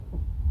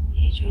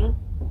Adrian.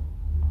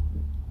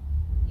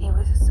 He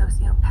was a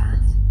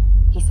sociopath.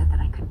 He said that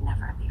I could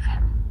never leave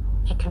him.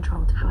 He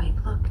controlled how I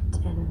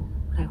looked and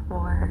what I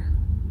wore.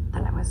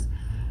 That I was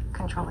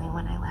controlling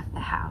when I left the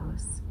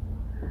house.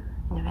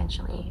 And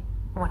eventually,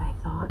 what I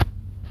thought.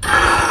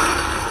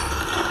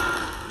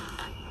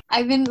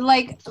 I've been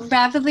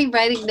rapidly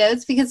writing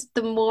notes because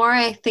the more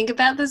I think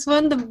about this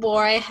one, the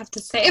more I have to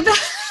say about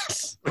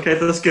it. Okay,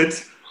 that's good.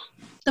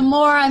 The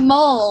more I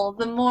mull,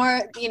 the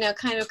more,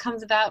 kind of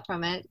comes about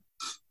from it.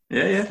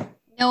 Yeah.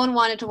 No one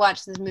wanted to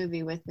watch this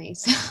movie with me,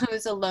 so I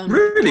was alone.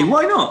 Really?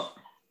 Why not?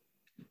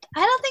 I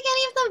don't think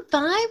any of them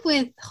vibe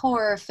with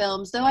horror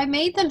films, though I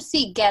made them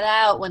see Get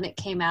Out when it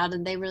came out,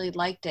 and they really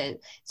liked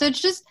it. So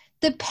it's just,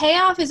 the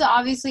payoff is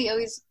obviously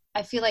always,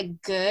 I feel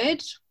like,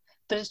 good,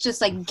 but it's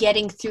just like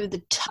getting through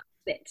the tough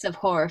bits of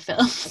horror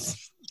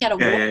films. You gotta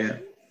work. Yeah.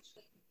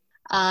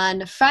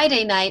 On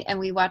Friday night, and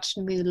we watched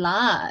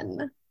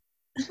Mulan.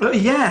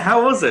 Yeah,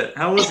 how was it?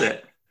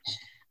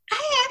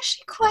 I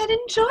actually quite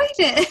enjoyed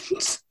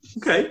it.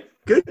 Okay,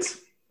 good.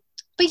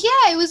 But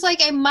yeah, it was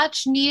like a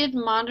much needed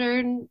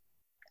modern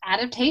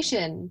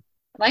adaptation,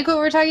 like what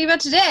we're talking about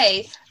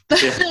today.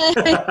 But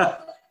Yeah.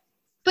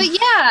 but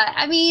yeah,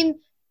 I mean,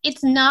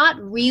 it's not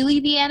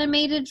really the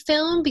animated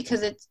film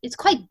because it's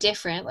quite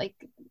different. Like,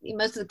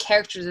 most of the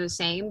characters are the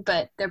same,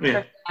 but their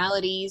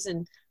personalities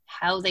and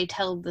how they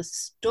tell the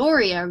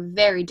story are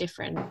very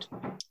different.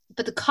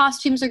 But the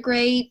costumes are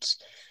great,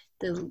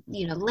 the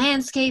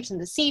landscapes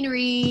and the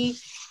scenery,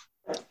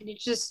 and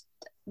it's just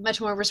much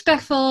more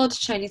respectful to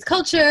Chinese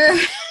culture.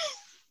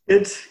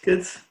 Good.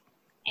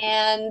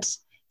 And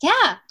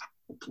yeah,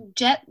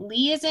 Jet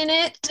Li is in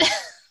it.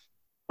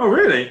 Oh,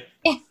 really?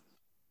 Yeah.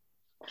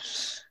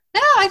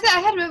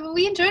 No,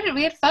 we enjoyed it.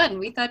 We had fun.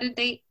 We thought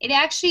it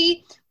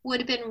actually would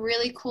have been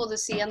really cool to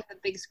see on the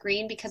big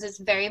screen because it's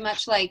very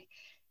much like,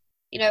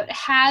 it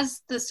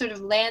has the sort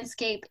of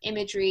landscape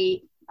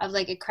imagery of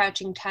like a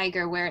Crouching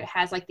Tiger where it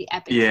has like the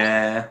epic.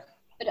 Yeah.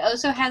 But it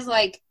also has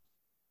like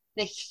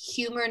the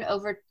humor and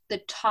over the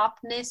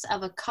topness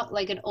of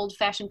an old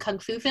fashioned kung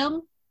fu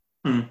film.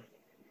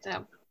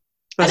 So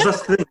that's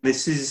the thing.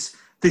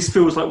 This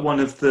feels like one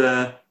of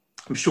the.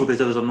 I'm sure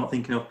there's others I'm not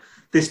thinking of.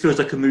 This feels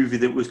like a movie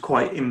that was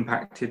quite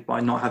impacted by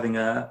not having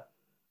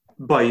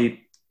by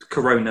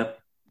Corona,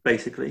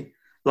 basically.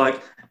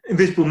 Like,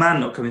 Invisible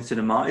Man not coming to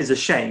cinema is a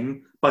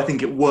shame, but I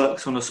think it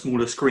works on a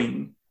smaller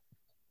screen.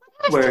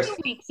 It had a few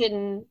weeks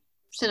in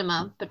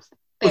cinema, but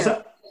what's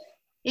that?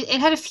 It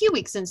had a few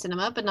weeks in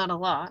cinema, but not a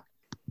lot.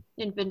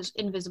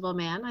 Invisible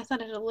Man. I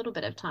thought it had a little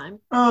bit of time.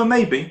 Oh,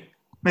 maybe.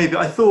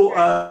 I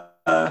thought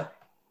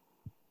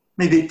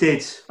maybe it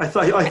did. I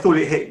thought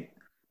it hit.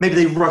 Maybe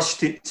they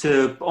rushed it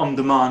to on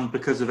demand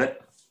because of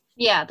it.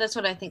 Yeah, that's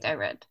what I think I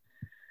read.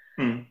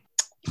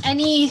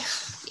 Any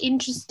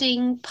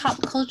interesting pop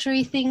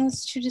culture-y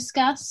things to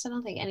discuss? I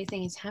don't think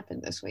anything has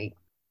happened this week.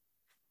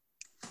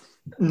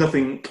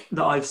 Nothing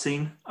that I've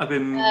seen. I've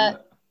been.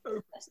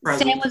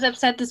 Sam was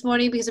upset this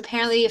morning because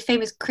apparently a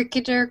famous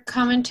cricketer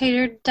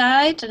commentator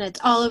died, and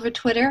it's all over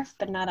Twitter,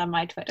 but not on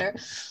my Twitter.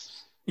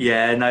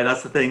 Yeah, no,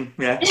 that's the thing.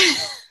 Yeah,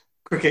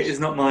 cricket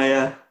is not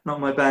my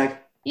bag.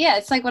 Yeah,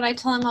 it's like when I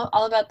tell him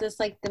all about this,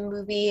 like the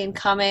movie and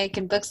comic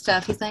and book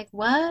stuff, he's like,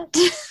 "What?"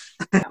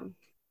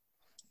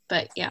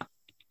 But yeah.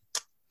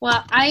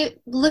 Well, I'm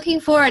looking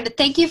forward.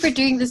 Thank you for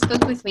doing this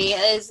book with me.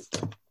 As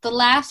the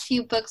last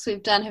few books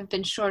we've done have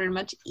been shorter,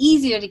 much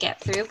easier to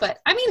get through. But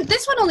I mean,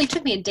 this one only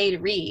took me a day to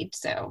read,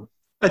 so.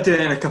 I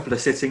did it in a couple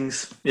of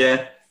sittings.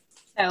 Yeah.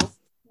 So,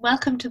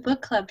 welcome to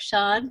book club,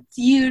 Sean. It's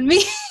you and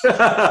me.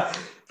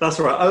 That's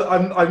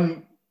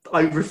right.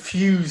 I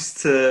refuse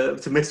to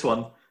miss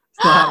one.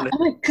 It's not happening.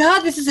 Oh my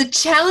god, this is a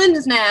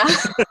challenge now.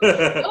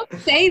 Don't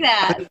say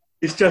that.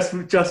 It's just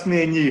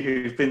me and you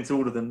who've been to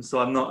all of them, so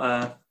I'm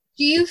not.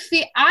 Do you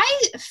feel?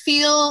 I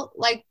feel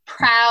like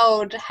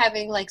proud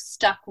having like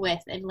stuck with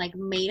and like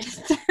made it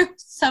through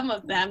some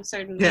of them.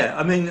 Certainly. Yeah,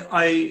 I mean,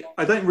 I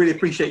don't really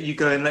appreciate you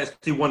going, let's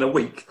do one a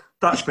week.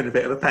 That's been a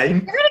bit of a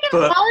pain. We're gonna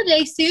get a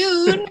holiday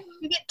soon.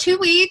 We get 2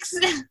 weeks.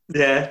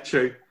 Yeah,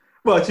 true.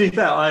 Well, to be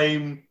fair,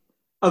 I'm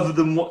other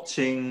than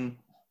watching.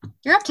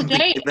 You're up to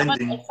date. I'm going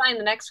to find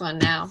the next one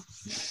now.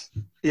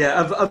 Yeah,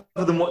 other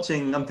than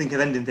watching, I'm thinking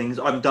of ending things.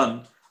 I'm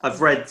done.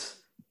 I've read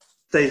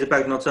Days of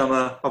Baghdad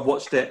Summer. I've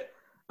watched it.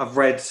 I've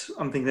read.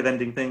 I'm thinking of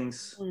ending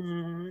things.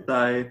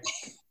 So.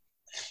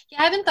 Yeah,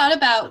 I haven't thought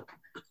about.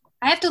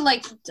 I have to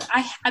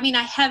I mean,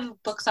 I have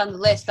books on the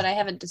list, but I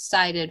haven't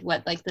decided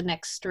what like the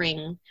next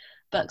string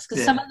books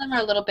because some of them are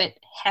a little bit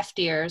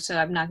heftier, so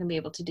I'm not going to be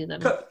able to do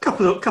them.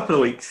 Couple of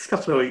weeks. Yeah,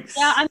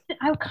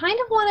 I kind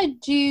of want to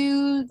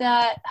do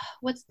that.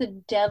 What's the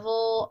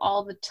Devil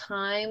All the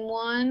Time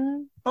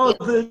one? Oh,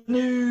 the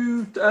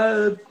new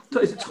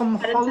is it Tom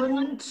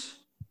Holland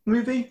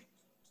movie?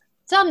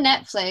 It's on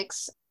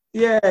Netflix.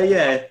 Yeah.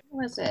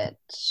 What was it?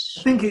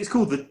 I think it's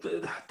called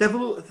the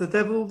Devil.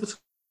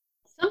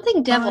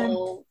 Something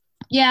Devil.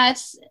 Yeah,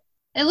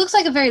 it looks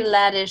like a very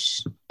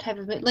laddish type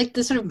of like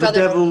the sort of brother.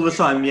 The Devil All the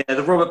Time. Yeah,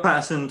 the Robert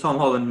Pattinson, Tom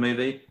Holland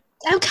movie.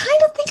 I'm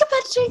kind of thinking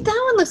about doing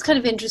that one. Looks kind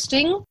of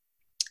interesting.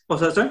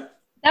 What's that, sorry?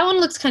 That one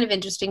looks kind of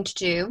interesting to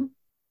do.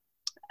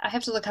 I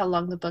have to look how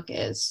long the book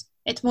is.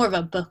 It's more of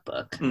a book.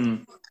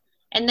 Mm.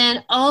 And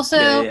then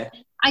also, Yeah.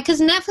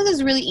 because Netflix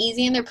is really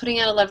easy and they're putting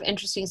out a lot of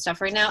interesting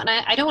stuff right now. And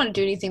I don't want to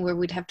do anything where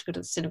we'd have to go to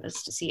the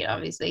cinemas to see it,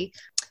 obviously.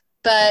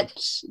 But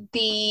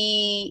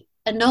the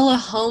Enola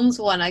Holmes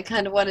one I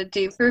kind of want to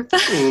do for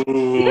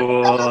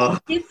Ooh.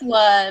 this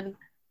one.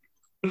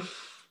 I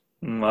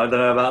don't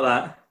know about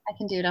that. I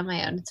can do it on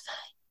my own. It's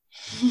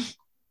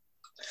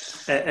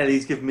fine.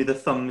 Ellie's giving me the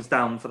thumbs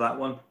down for that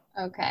one.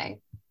 Okay.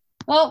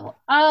 Well,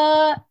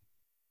 I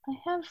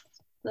have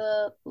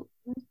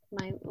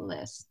my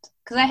list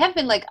because I have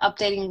been like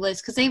updating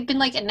lists because they've been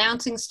like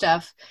announcing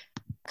stuff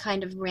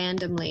kind of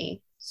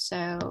randomly.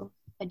 So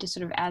I just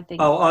sort of add things.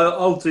 Oh,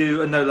 I'll do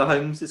Enola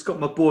Holmes. It's got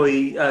my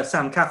boy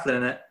Sam Claflin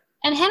in it.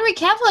 And Henry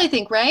Cavill, I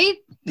think, right?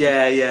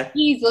 Yeah.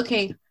 He's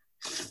looking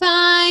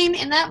fine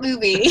in that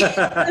movie.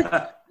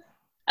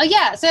 Oh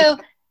yeah. So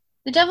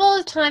The Devil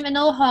of Time,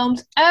 Enola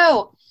Holmes.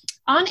 Oh,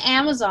 on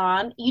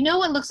Amazon, you know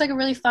what looks like a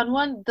really fun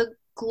one? The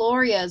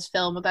Gloria's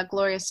film about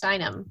Gloria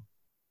Steinem.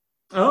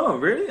 Oh,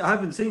 really? I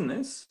haven't seen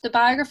this. The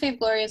biography of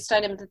Gloria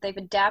Steinem that they've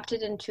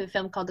adapted into a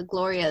film called The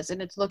Glorias,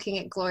 and it's looking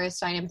at Gloria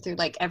Steinem through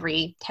like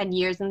every 10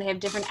 years, and they have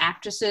different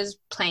actresses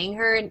playing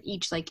her in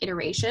each like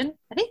iteration.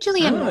 I think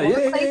Julianne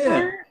Moore plays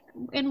her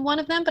in one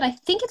of them, but I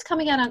think it's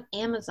coming out on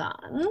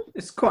Amazon.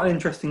 It's quite an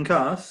interesting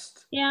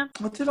cast. Yeah.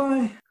 What did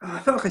I? I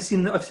feel like I've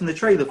seen the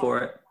trailer for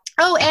it.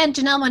 Oh, and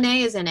Janelle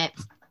Monáe is in it.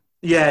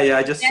 Yeah.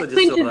 I just saw that.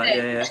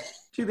 Yeah.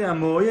 Julianne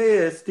Moore.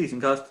 Yeah. It's a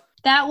decent cast.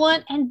 That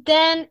one, and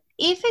then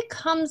if it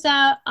comes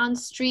out on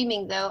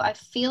streaming, though, I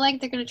feel like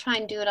they're going to try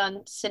and do it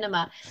on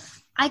cinema.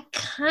 I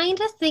kind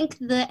of think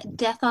the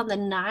Death on the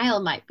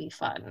Nile might be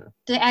fun.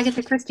 The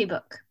Agatha Christie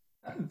book.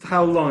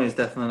 How long is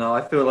Death on the Nile?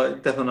 I feel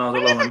like Death on the Nile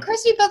is a long one. Agatha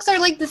Christie books are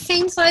like the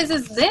same size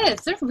as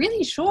this. They're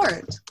really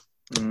short.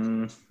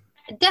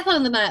 Death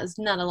on the Nile is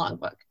not a long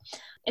book.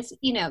 It's,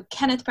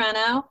 Kenneth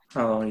Branagh.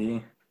 Oh, yeah.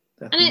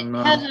 And it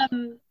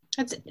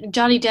had,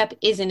 Johnny Depp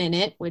isn't in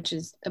it, which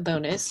is a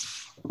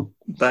bonus.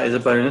 That is a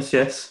bonus,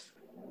 yes.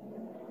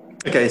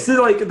 Okay,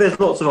 so there's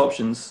lots of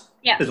options.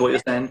 Yeah. Is what you're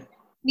saying.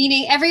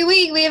 Meaning every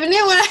week we have a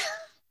new one.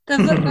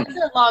 Those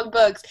are long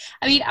books.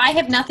 I mean, I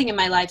have nothing in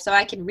my life, so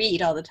I can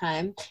read all the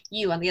time.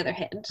 You, on the other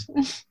hand.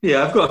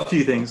 Yeah, I've got a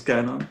few things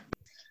going on.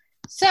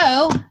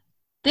 So,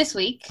 this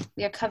week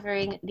we are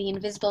covering The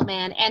Invisible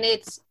Man, and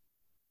its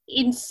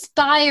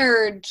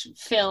inspired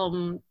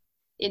film,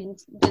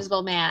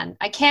 Invisible Man.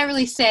 I can't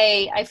really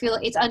say. I feel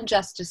it's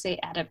unjust to say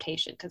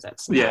adaptation because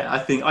that's not. Yeah.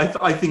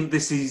 I think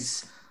this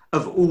is,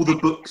 of all the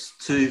books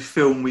to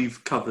film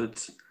we've covered,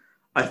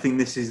 I think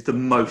this is the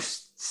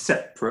most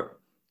separate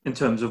in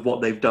terms of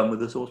what they've done with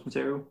the source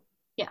material.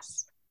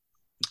 Yes.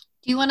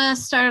 Do you want to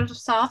start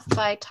us off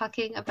by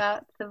talking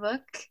about the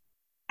book?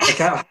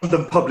 Okay, I haven't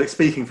done public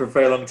speaking for a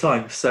very long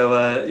time, so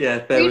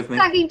bear with me.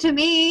 You're talking to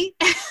me.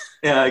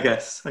 Yeah, I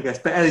guess. But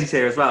Ellie's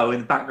here as well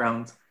in the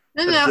background.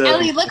 No,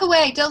 Ellie, look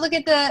away. Don't look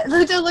at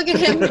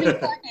him when he's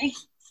talking.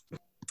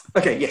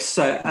 Okay, yes.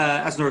 So,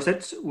 as Nora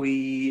said,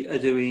 we've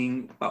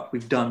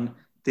done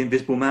The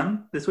Invisible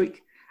Man this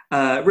week.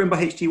 Written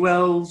by H.G.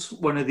 Wells,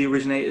 one of the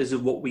originators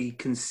of what we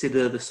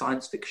consider the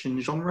science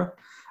fiction genre.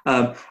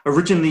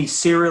 Originally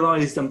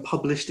serialized and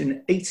published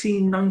in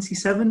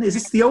 1897. Is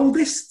this the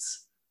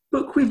oldest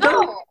book we've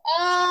done?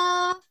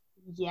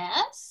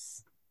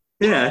 Yes.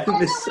 Yeah, I think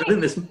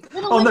this.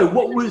 Oh no,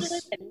 what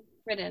was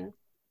written?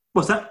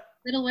 What's that?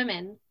 Little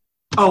Women.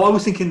 Oh, I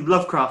was thinking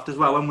Lovecraft as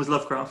well. When was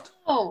Lovecraft?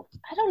 Oh,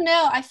 I don't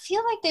know. I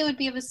feel like they would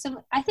be of a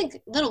similar. I think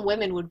Little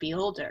Women would be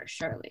older,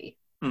 surely.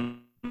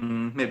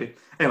 Maybe.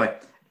 Anyway,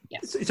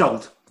 yes. It's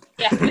old.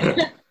 Yeah.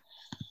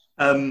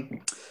 The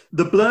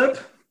blurb.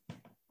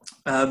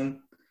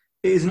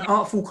 It is an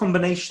artful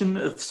combination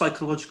of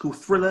psychological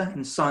thriller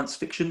and science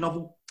fiction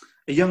novel.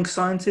 A young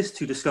scientist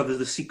who discovers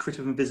the secret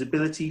of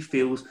invisibility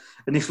feels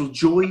initial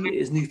joy at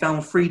his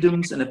newfound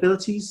freedoms and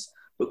abilities,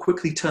 but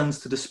quickly turns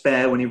to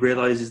despair when he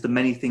realizes the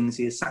many things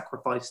he has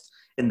sacrificed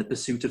in the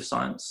pursuit of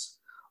science.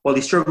 While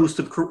he struggles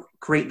to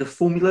create the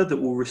formula that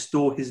will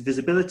restore his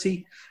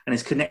visibility and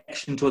his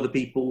connection to other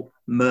people,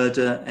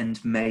 murder and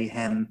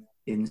mayhem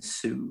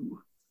ensue.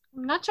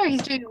 I'm not sure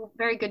he's doing a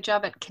very good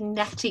job at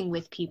connecting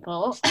with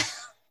people.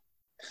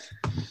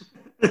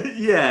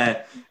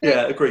 Yeah,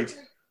 agreed.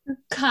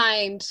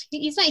 Kind.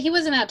 He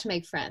wasn't out to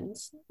make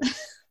friends.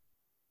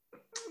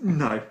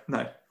 No.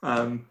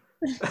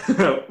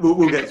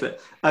 We'll get to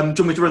it. Do you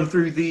want me to run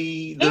through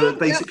the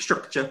basic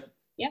structure?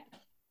 Yeah.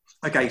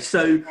 Okay,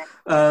 so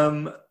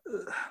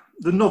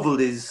the novel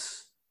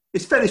is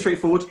fairly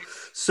straightforward.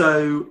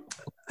 So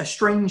a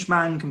strange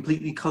man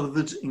completely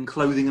covered in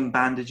clothing and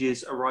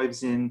bandages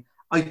arrives in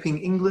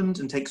Iping, England,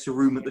 and takes a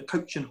room at the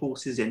Coach and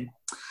Horses Inn.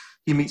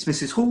 He meets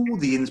Mrs. Hall,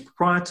 the inn's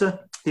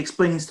proprietor. He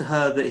explains to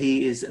her that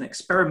he is an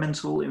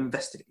experimental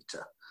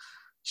investigator.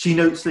 She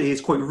notes that he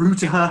is quite rude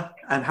to her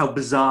and how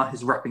bizarre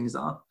his wrappings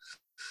are.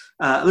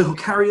 A little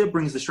carrier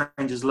brings the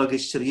stranger's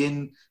luggage to the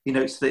inn. He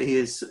notes that it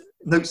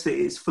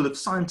is full of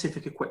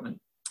scientific equipment.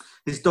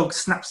 His dog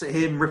snaps at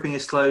him, ripping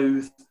his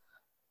clothes.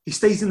 He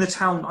stays in the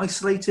town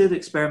isolated,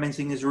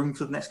 experimenting in his room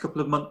for the next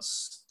couple of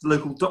months. The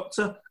local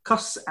doctor,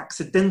 Cuss,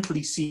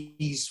 accidentally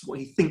sees what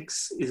he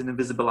thinks is an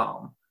invisible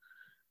arm.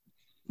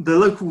 The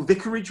local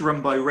vicarage,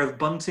 run by Rev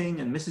Bunting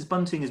and Mrs.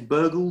 Bunting, is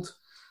burgled.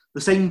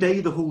 The same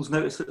day, the Halls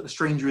notice that the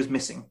stranger is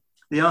missing.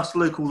 They ask the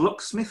local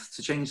locksmith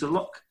to change the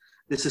lock.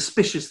 They're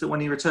suspicious that when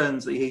he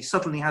returns, that he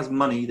suddenly has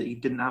money that he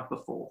didn't have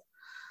before.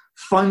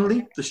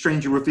 Finally, the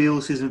stranger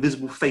reveals his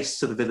invisible face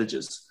to the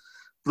villagers.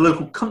 The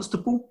local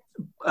constable,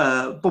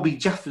 Bobby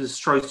Jaffers,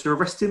 tries to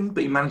arrest him,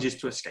 but he manages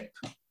to escape.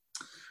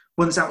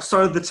 Once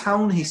outside of the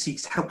town, he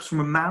seeks help from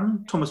a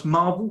man, Thomas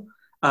Marvel,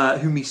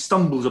 whom he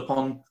stumbles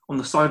upon on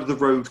the side of the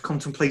road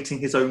contemplating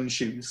his own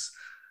shoes.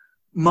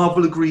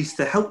 Marvel agrees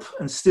to help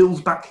and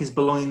steals back his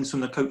belongings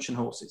from the coach and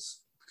horses.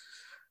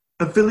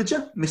 A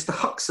villager, Mr.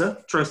 Huxer,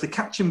 tries to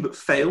catch him but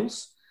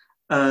fails.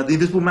 The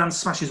invisible man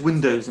smashes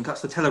windows and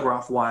cuts the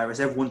telegraph wire as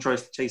everyone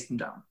tries to chase them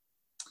down.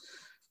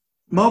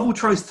 Marvel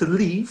tries to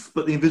leave,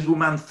 but the invisible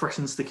man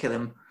threatens to kill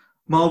him.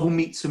 Marvel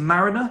meets a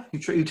mariner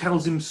who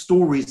tells him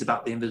stories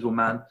about the invisible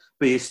man,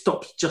 but he is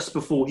stopped just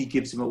before he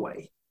gives him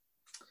away.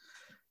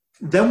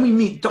 Then we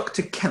meet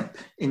Dr. Kemp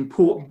in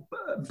Port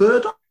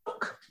Burdock.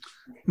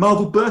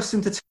 Marvel bursts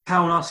into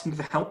town asking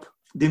for help.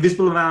 The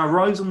invisible man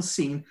arrives on the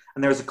scene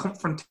and there is a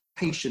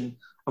confrontation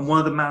and one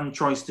of the men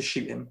tries to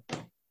shoot him.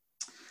 The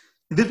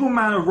invisible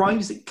man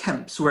arrives at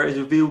Kemp's where it is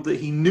revealed that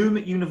he knew him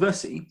at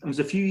university and was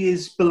a few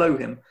years below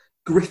him,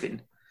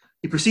 Griffin.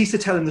 He proceeds to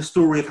tell him the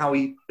story of how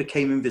he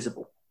became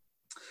invisible.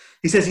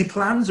 He says he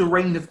plans a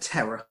reign of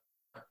terror,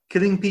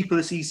 killing people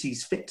as he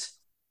sees fit.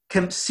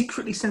 Kemp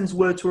secretly sends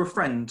word to a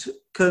friend,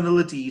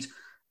 Colonel Adid,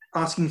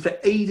 asking for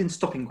aid in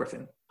stopping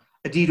Griffin.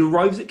 Adid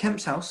arrives at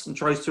Kemp's house and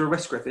tries to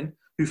arrest Griffin,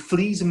 who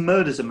flees and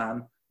murders a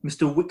man,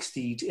 Mr.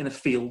 Wicksteed, in a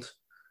field.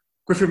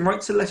 Griffin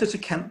writes a letter to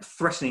Kemp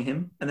threatening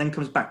him and then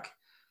comes back.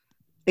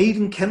 Aid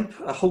and Kemp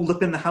are holed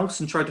up in the house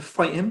and try to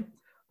fight him.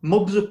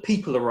 Mobs of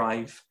people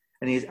arrive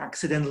and he is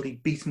accidentally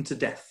beaten to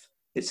death.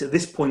 It's at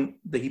this point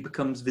that he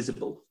becomes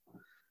visible.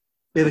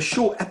 We have a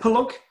short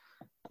epilogue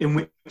in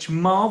which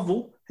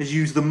Marvel has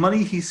used the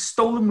money he's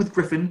stolen with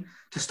Griffin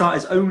to start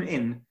his own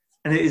inn,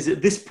 and it is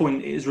at this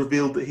point it is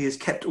revealed that he has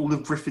kept all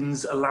of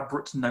Griffin's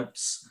elaborate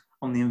notes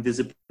on the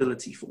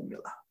invisibility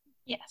formula.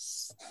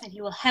 Yes, and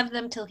he will have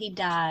them till he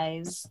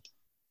dies.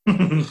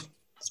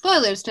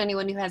 Spoilers to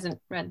anyone who hasn't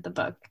read the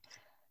book.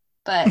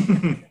 But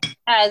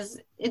as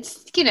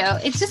it's,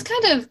 it's just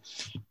kind of,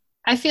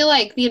 I feel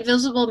like the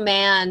Invisible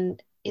Man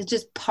is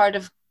just part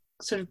of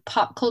sort of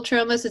pop culture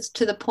almost. It's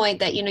to the point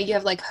that, you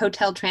have like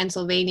Hotel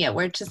Transylvania,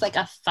 where it's just like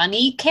a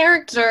funny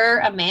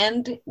character, a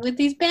man with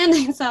these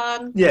band-aids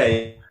on.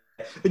 Yeah.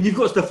 And you've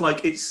got stuff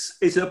like,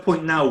 it's at a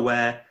point now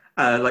where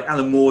like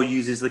Alan Moore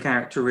uses the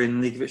character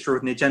in League of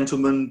Extraordinary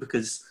Gentlemen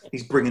because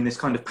he's bringing this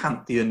kind of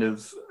pantheon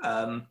of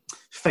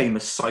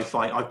famous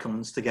sci-fi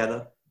icons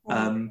together.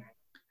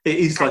 It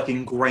is like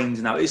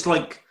ingrained now. It's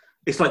like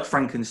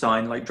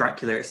Frankenstein, like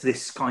Dracula. It's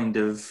this kind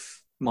of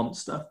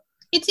monster.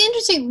 It's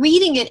interesting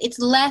reading it. It's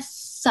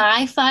less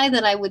sci-fi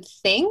than I would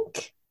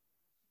think.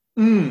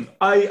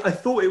 I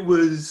thought it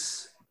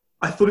was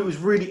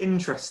really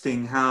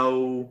interesting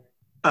how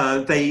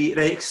they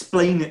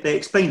explain it. They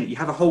explain it. You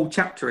have a whole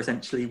chapter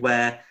essentially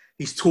where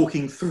he's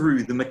talking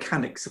through the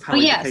mechanics of how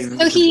he became.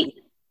 So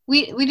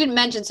we didn't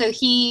mention. So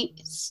he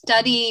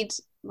studied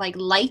like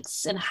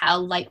lights and how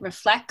light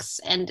reflects,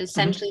 and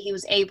essentially he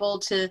was able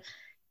to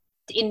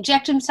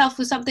inject himself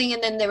with something,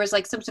 and then there was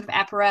like some sort of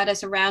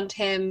apparatus around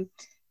him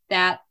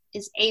that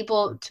is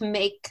able to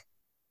make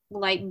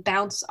light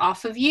bounce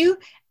off of you.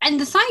 And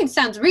the science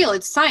sounds real.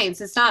 It's science.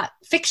 It's not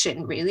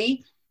fiction,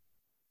 really.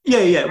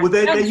 Yeah. Well,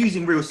 they're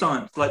using real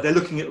science. Like they're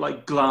looking at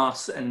like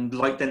glass and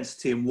light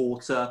density and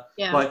water.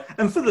 Yeah. Like,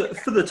 and for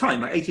the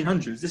time, like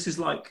 1800s, this is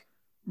like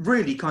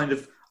really kind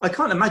of. I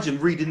can't imagine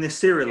reading this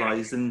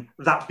serialized and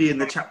that being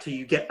the chapter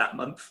you get that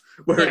month,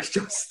 where it's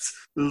just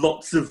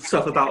lots of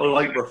stuff about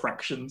light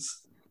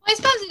refractions. I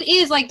suppose it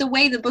is like the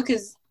way the book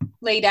is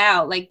laid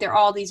out. Like there are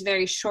all these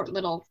very short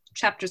little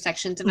chapter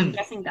sections, and I'm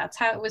guessing that's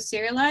how it was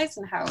serialized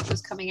and how it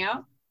was coming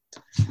out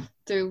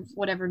through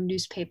whatever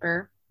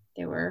newspaper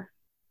they were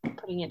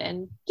putting it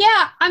in.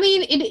 Yeah, I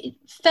mean, it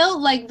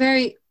felt like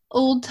very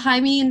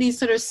old-timey in these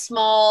sort of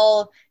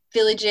small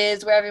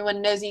villages where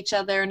everyone knows each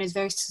other and is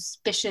very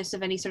suspicious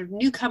of any sort of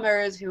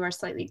newcomers who are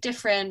slightly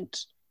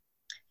different.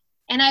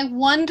 And I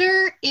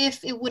wonder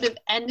if it would have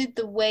ended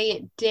the way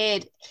it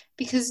did,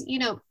 because,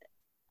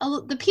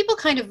 the people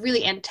kind of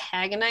really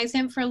antagonize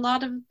him for a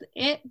lot of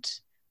it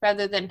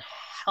rather than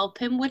help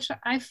him, which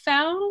I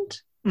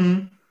found.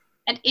 And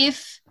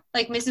if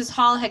like Mrs.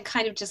 Hall had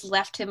kind of just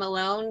left him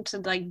alone to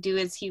like do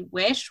as he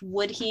wished,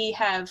 would he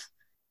have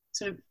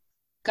sort of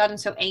gotten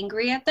so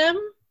angry at them?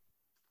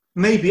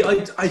 Maybe.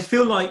 I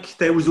feel like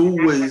there was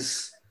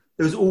always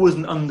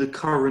an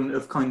undercurrent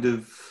of kind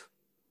of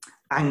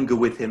anger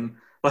with him.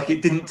 Like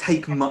it didn't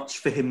take much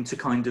for him to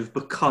kind of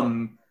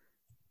become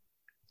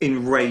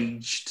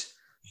enraged.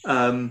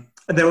 And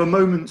there were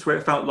moments where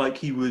it felt like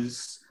he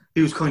was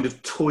he was kind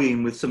of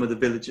toying with some of the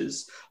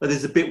villagers.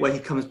 There's a bit where he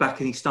comes back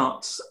and he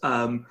starts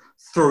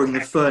throwing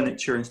the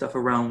furniture and stuff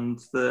around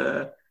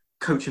the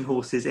Coach and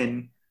Horses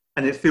inn,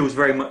 and it feels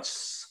very much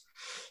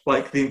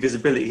like the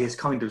invisibility is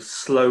kind of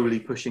slowly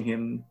pushing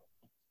him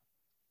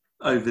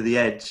over the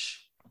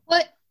edge.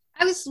 Well,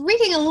 I was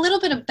reading a little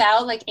bit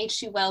about like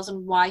H.G. Wells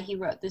and why he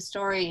wrote this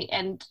story,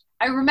 and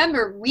I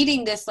remember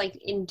reading this like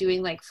in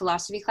doing like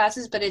philosophy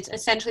classes, but it's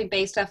essentially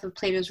based off of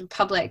Plato's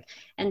Republic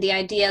and the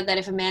idea that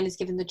if a man is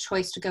given the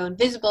choice to go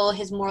invisible,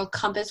 his moral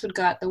compass would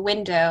go out the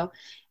window,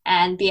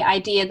 and the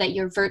idea that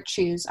your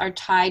virtues are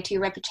tied to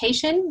your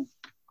reputation,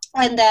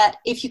 and that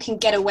if you can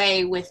get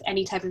away with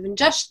any type of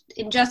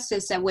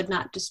injustice that would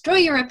not destroy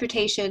your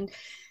reputation,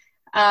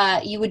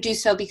 you would do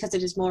so because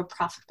it is more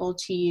profitable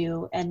to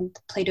you. And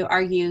Plato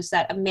argues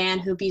that a man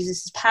who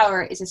abuses his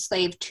power is a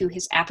slave to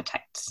his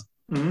appetites.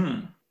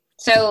 Mm.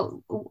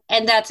 So,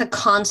 and that's a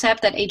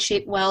concept that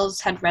H.G. Wells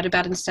had read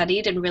about and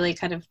studied and really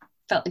kind of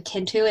felt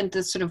akin to, and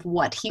the sort of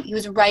what he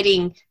was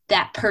writing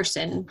that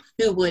person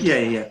who would...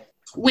 Yeah.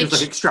 Which, it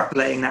was like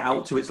extrapolating that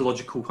out to its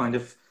logical kind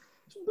of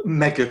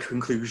mega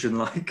conclusion,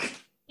 like.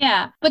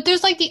 Yeah, but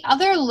there's like the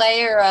other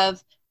layer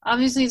of,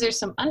 obviously there's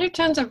some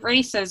undertones of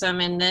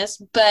racism in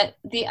this, but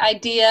the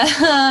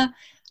idea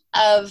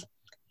of,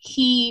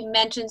 he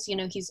mentions, you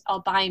know, he's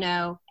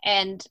albino,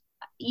 and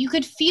you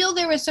could feel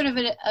there was sort of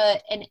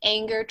an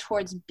anger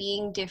towards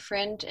being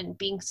different and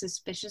being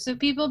suspicious of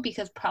people,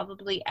 because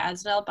probably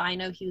as an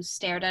albino he was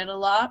stared at a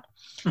lot,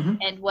 Mm-hmm.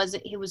 and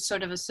he was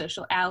sort of a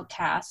social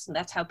outcast, and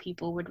that's how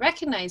people would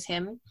recognize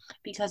him,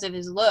 because of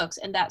his looks.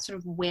 And that's sort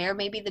of where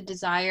maybe the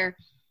desire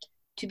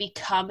to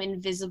become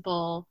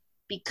invisible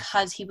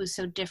because he was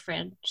so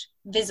different,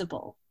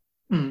 visible,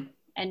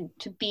 and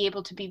to be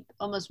able to be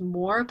almost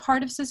more a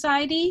part of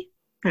society.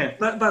 Yeah,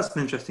 that's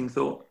an interesting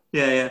thought.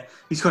 Yeah.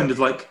 He's kind of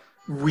like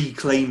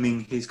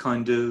reclaiming his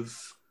kind of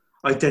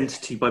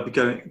identity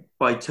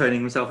by turning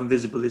himself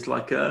invisible is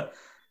like an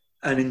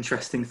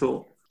interesting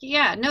thought.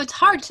 Yeah, no, it's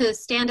hard to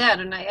stand out,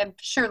 and I'm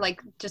sure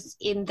like just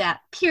in that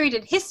period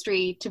in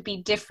history, to be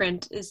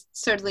different is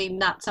certainly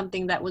not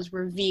something that was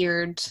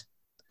revered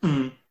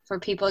for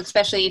people,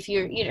 especially if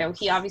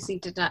he obviously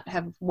did not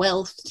have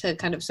wealth to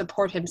kind of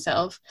support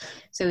himself,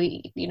 so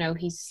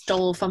he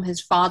stole from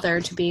his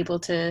father to be able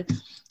to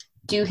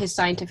do his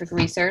scientific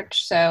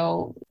research.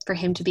 So for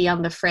him to be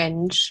on the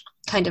fringe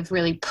kind of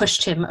really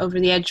pushed him over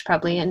the edge,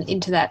 probably, and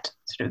into that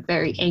sort of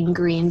very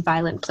angry and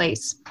violent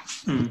place.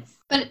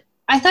 But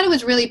I thought it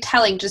was really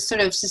telling, just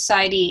sort of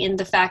society, in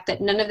the fact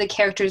that none of the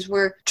characters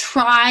were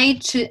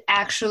tried to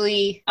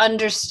actually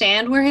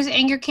understand where his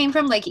anger came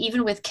from. Like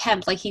even with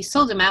Kemp, like he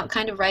sold him out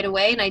kind of right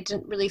away, and I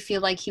didn't really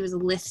feel like he was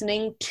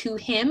listening to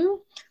him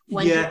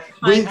when he was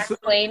trying to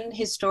explain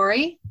his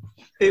story.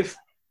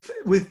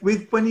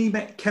 When he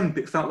met Kemp,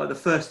 it felt like the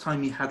first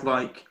time he had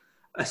like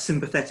a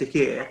sympathetic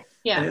ear.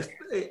 Yeah.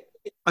 And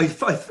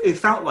it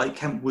felt like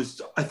Kemp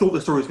was. I thought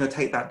the story was going to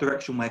take that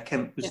direction where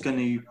Kemp was going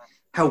to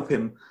help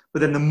him. But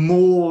then the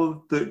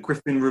more that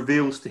Griffin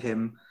reveals to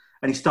him,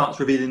 and he starts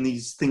revealing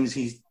these things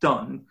he's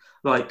done,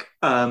 like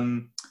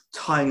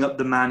tying up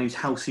the man whose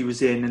house he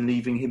was in and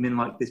leaving him in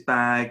like this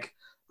bag,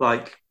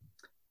 like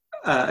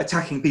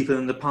attacking people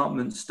in the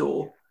department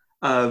store.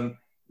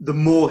 The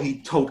more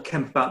he told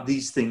Kemp about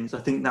these things, I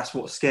think that's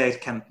what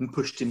scared Kemp and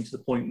pushed him to the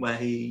point where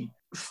he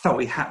felt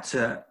he had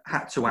to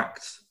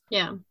act.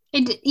 Yeah.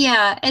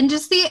 And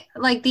just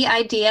the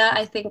idea,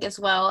 I think, as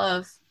well,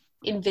 of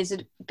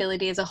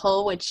invisibility as a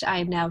whole, which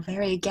I'm now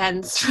very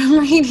against from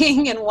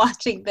reading and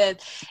watching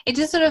this. It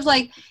just sort of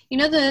like,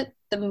 the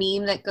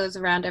meme that goes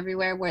around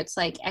everywhere where it's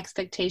like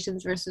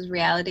expectations versus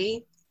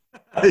reality.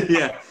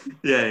 Yeah.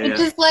 It's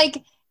just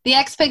like the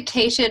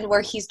expectation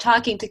where he's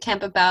talking to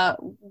Kemp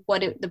about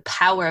the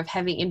power of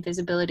having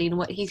invisibility and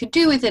what he could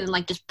do with it and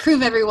like just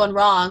prove everyone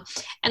wrong.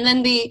 And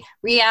then the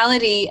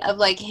reality of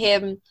like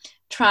him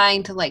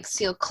trying to like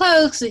seal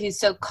clothes so he's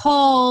so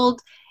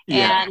cold.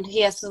 Yeah. And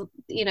he has to,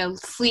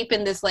 sleep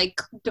in this like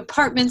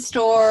department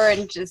store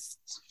and just,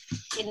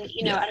 and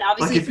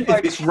obviously like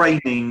if it's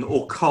raining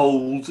or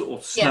cold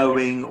or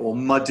snowing or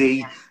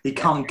muddy, he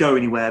can't go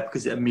anywhere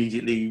because it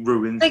immediately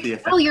ruins the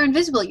effect. Oh, you're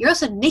invisible. You're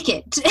also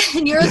naked,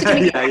 and you're also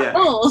going to get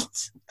cold.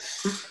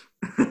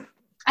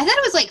 I thought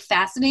it was like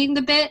fascinating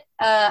the bit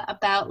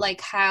about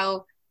like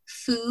how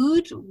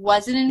food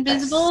wasn't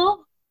invisible.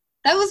 Yes.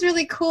 That was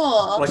really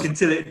cool. Like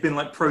until it had been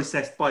like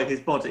processed by his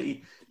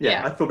body.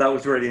 Yeah, I thought that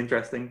was really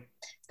interesting.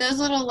 Those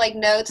little like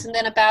notes, and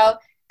then about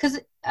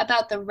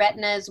the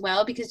retina as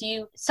well, because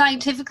you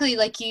scientifically,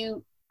 like,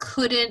 you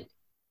couldn't,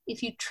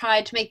 if you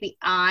tried to make the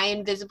eye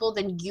invisible,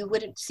 then you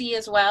wouldn't see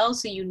as well.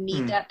 So you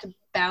need that to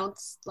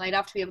bounce light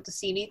off to be able to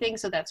see anything.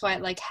 So that's why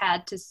it like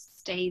had to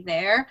stay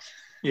there.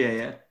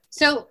 Yeah.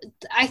 So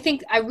I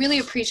think I really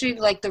appreciated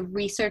like the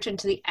research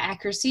into the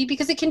accuracy,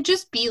 because it can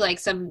just be like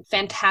some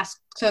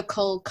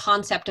fantastical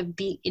concept of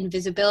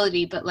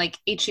invisibility, but like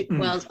H.G.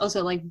 Wells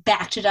also like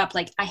backed it up.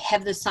 Like, I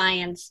have the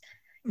science.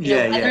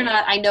 Whether or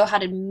not I know how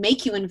to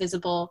make you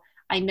invisible,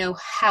 I know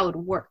how it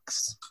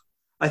works.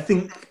 I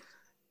think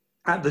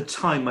at the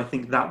time, I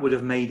think that would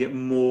have made it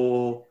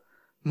more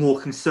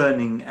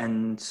concerning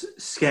and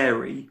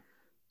scary,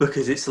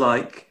 because it's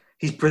like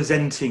he's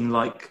presenting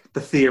like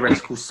the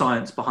theoretical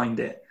science behind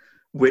it,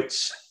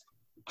 which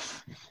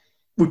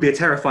would be a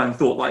terrifying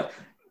thought. Like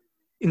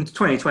in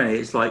 2020,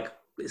 it's like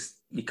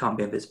you can't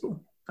be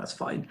invisible. That's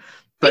fine.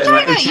 But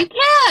you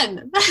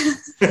can.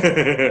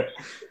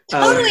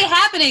 Totally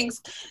happening.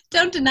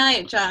 Don't deny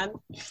it, John.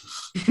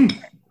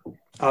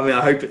 I mean,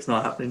 I hope it's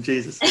not happening.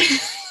 Jesus.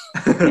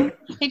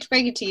 Hate to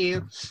break it to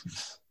you.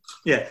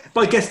 Yeah,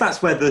 but I guess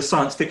that's where the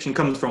science fiction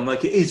comes from.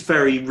 Like, it is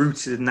very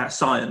rooted in that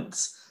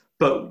science,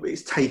 but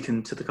it's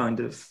taken to the kind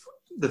of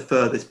the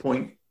furthest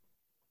point.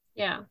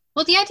 Yeah.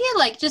 Well, the idea,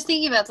 like, just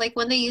thinking about, like,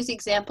 when they use the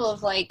example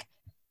of, like,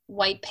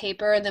 white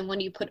paper, and then when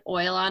you put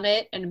oil on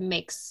it and it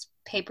makes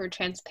paper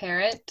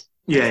transparent.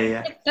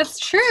 Yeah. That's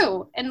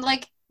true. And,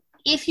 like,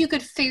 if you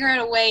could figure out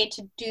a way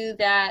to do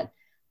that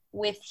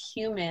with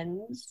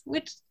humans,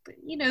 which,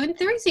 you know, in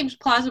theory seems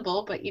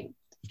plausible, but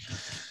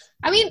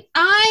I mean,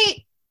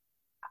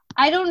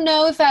 I don't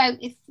know if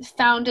I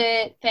found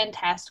it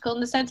fantastical in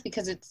the sense,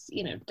 because it's,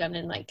 you know, done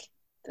in like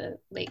the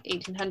late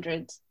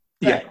 1800s.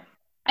 Yeah.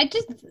 I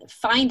just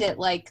find it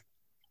like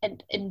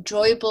an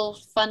enjoyable,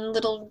 fun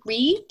little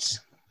read.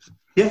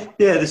 Yeah,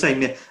 the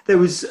same. Yeah, there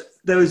was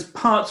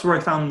parts where I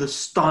found the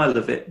style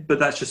of it, but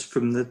that's just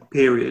from the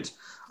period.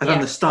 I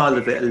found the style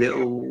of it a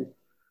little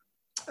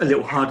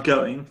hard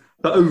going,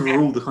 but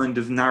overall the kind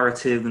of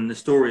narrative and the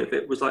story of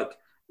it was like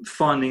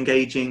fun,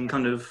 engaging,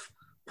 kind of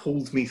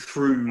pulled me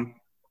through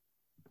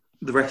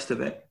the rest of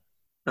it.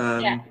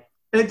 And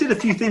it did a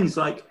few things,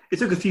 like it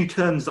took a few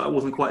turns that I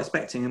wasn't quite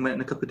expecting and went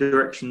in a couple of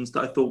directions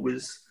that I thought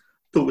was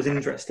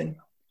interesting.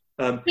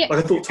 Like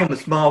I thought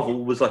Thomas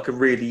Marvel was like a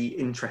really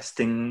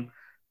interesting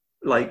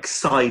like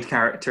side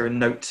character and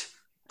note.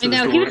 I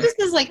know, he was just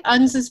this like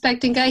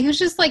unsuspecting guy. He was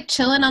just like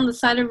chilling on the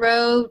side of the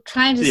road,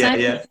 trying to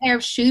decide what pair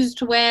of shoes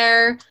to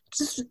wear.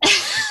 Just,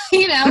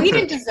 you know, he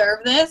didn't deserve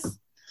this.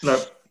 No.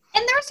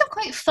 And there were some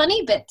quite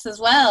funny bits as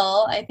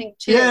well, I think,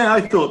 too. Yeah,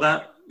 I thought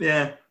that.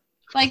 Yeah.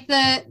 Like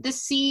the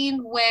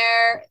scene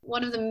where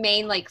one of the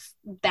main like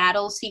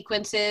battle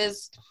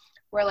sequences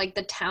where like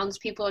the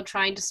townspeople are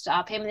trying to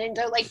stop him and then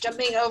they're like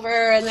jumping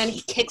over and then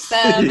he kicks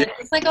them. And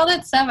it's like all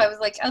that stuff. I was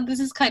like, oh, this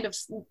is kind of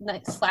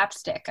like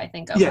slapstick, I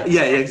think. Yeah,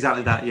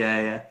 exactly that.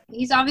 Yeah.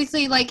 He's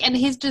obviously like, and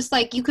he's just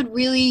like, you could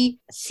really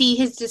see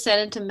his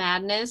descent into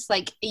madness.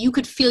 Like you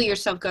could feel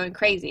yourself going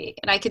crazy.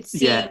 And I could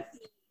see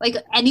like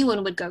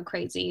anyone would go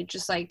crazy.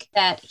 Just like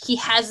that he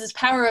has this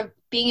power of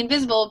being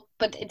invisible,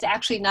 but it's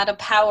actually not a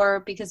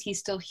power because he's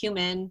still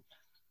human.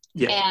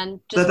 Yeah, and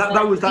just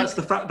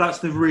that's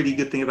the really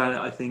good thing about it,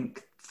 I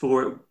think,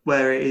 for it,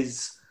 where it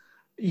is,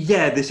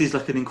 this is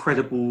like an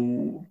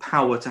incredible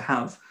power to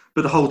have,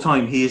 but the whole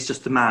time he is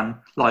just a man.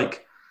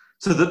 Like,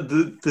 so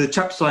the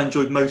chapters I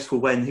enjoyed most were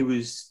when he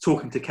was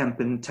talking to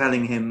Kemp and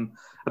telling him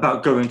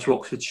about going to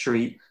Oxford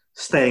Street,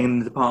 staying in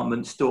the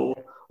department store,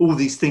 all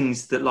these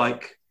things that,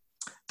 like,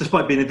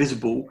 despite being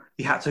invisible,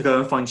 he had to go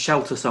and find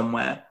shelter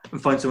somewhere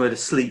and find somewhere to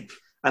sleep.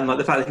 And like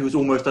the fact that he was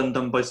almost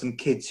undone by some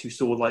kids who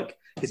saw like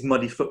his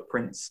muddy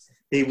footprints.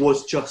 He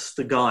was just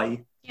a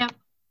guy. Yeah.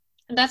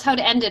 And that's how it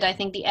ended, I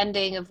think, the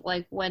ending of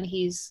like when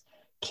he's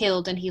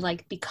killed and he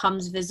like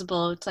becomes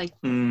visible. It's like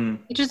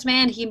he's just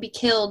man, he can be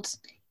killed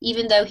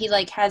even though he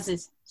like has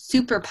this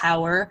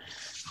superpower.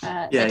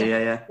 That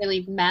doesn't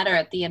really matter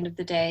at the end of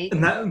the day.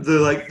 And that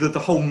the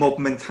whole mob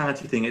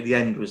mentality thing at the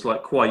end was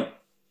like quite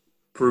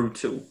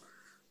brutal.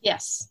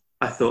 Yes.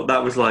 I thought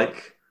that was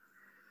like,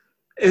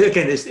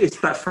 again, it's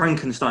that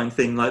Frankenstein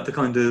thing, like the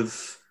kind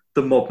of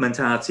the mob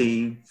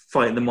mentality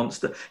fighting the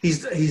monster. He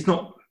did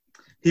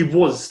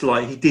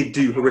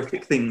do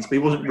horrific things, but he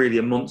wasn't really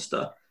a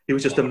monster. He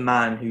was just a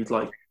man who'd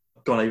like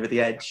gone over the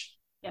edge.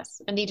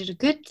 Yes, and needed a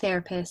good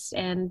therapist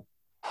and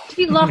to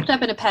be locked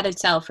up in a padded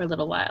cell for a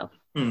little while.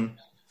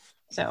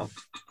 So,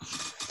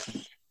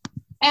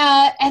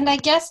 and I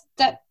guess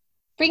that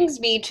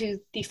brings me to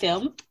the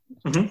film.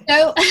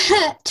 So,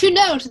 to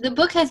note, the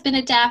book has been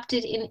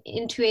adapted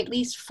into at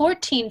least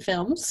 14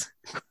 films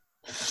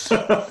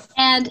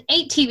and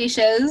 8 TV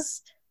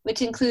shows,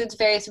 which includes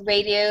various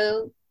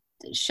radio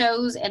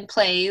shows and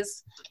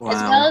plays,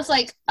 as well as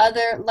like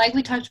other, like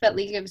we talked about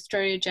League of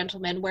Extraordinary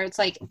Gentlemen, where it's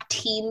like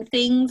team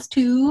things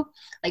too,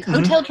 like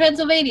Hotel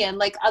Transylvania and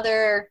like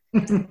other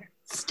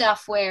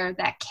stuff where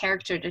that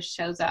character just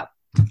shows up.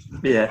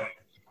 Yeah.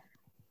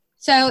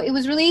 So it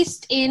was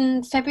released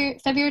in February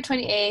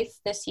 28th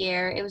this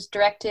year. It was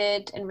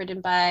directed and written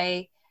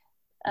by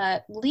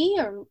Lee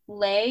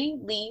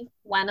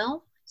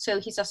Whannell. So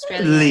he's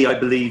Australian. Lee, I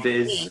believe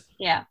it is.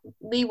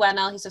 Lee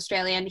Whannell. He's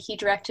Australian. He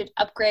directed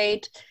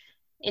Upgrade,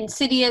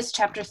 Insidious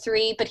Chapter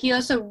 3, but he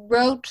also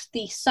wrote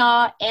the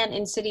Saw and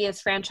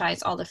Insidious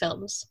franchise, all the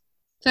films.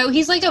 So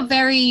he's like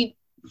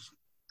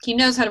he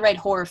knows how to write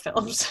horror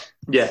films.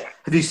 Yeah.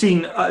 Have you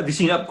seen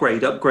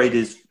Upgrade? Upgrade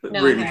is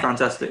really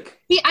fantastic.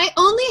 See, I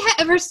only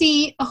ever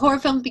see a horror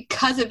film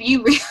because of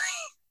you, really.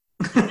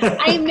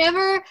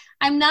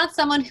 I'm not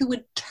someone who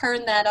would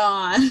turn that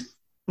on.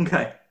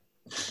 Okay.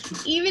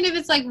 Even if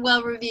it's like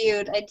well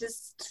reviewed,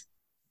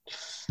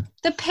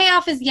 the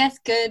payoff is yes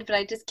good, but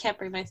I just can't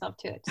bring myself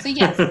to it. So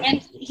yes,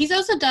 and he's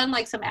also done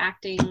like some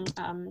acting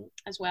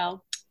as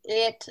well.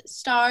 It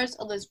stars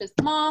Elizabeth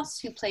Moss,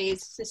 who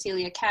plays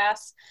Cecilia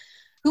Cass,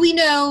 who we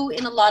know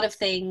in a lot of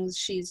things.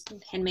 She's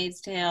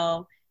Handmaid's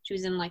Tale. She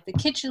was in like The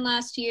Kitchen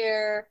last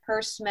year,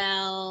 Her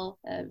Smell,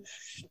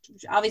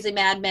 obviously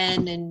Mad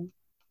Men, and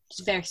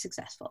she's very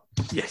successful.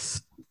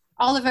 Yes.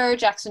 Oliver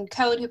Jackson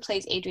Cohen, who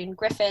plays Adrian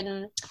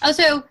Griffin.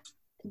 Also,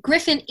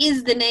 Griffin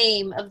is the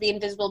name of the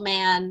Invisible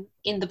Man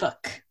in the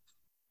book.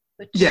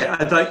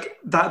 Yeah, like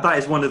that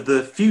is one of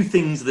the few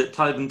things that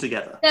tie them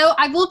together. So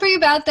I will bring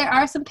about there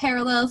are some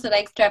parallels that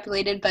I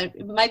extrapolated, but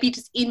it might be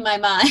just in my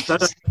mind.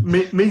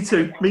 Me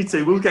too.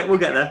 We'll get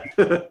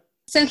there.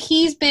 So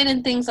he's been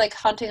in things like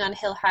Haunting on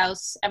Hill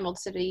House, Emerald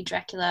City,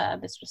 Dracula,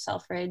 Mr.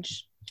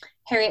 Selfridge.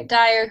 Harriet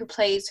Dyer, who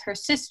plays her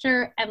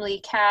sister,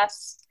 Emily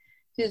Cass,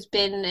 who's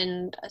been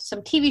in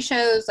some TV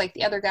shows like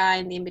The Other Guy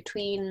and The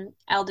In-Between.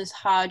 Aldous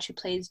Hodge, who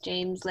plays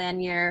James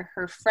Lanier,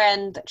 her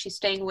friend that she's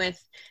staying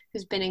with,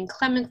 who's been in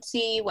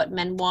Clemency, What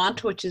Men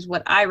Want, which is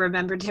what I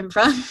remembered him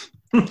from.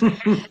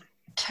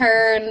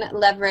 Turn,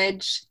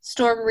 Leverage.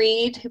 Storm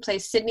Reed, who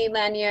plays Sydney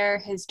Lanier,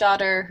 his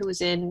daughter, who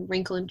was in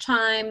Wrinkle and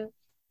Chime,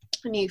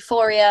 and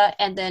Euphoria,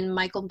 and then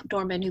Michael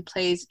Dorman, who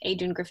plays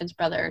Adrian Griffin's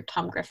brother,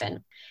 Tom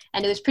Griffin.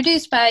 And it was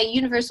produced by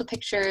Universal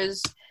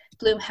Pictures,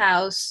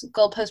 Blumhouse,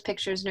 Goldpost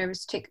Pictures,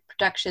 Nervous Tick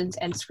Productions,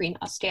 and Screen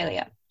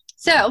Australia.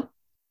 So,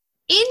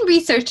 in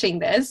researching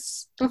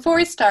this, before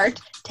we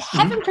start, to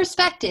have in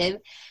perspective,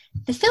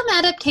 the film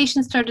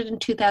adaptation started in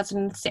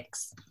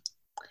 2006.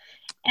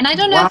 And I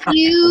don't know if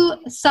you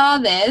saw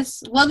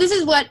this. Well, this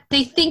is what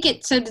they think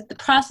so the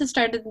process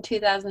started in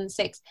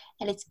 2006.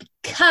 And it's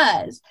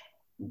because,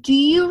 do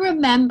you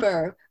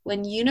remember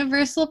when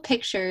Universal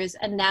Pictures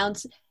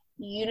announced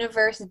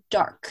Universe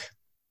Dark?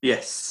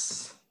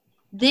 Yes.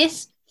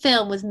 This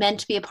film was meant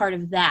to be a part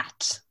of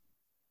that.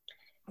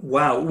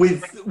 Wow,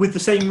 with the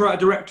same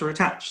writer-director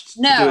attached to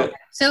do No, it.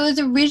 so it was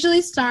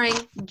originally starring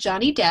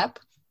Johnny Depp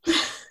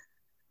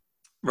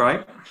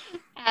Right.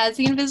 as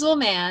the Invisible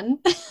Man.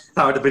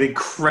 That would have been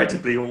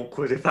incredibly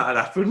awkward if that had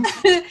happened.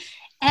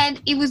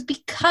 And it was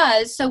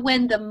because, so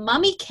when The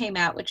Mummy came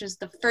out, which was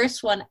the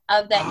first one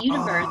of that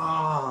universe,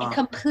 it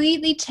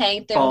completely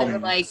tanked. They were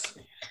like,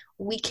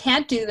 we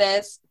can't do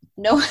this.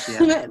 No,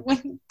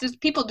 just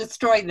people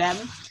destroy them.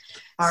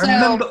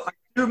 I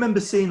remember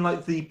seeing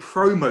like the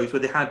promos where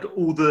they had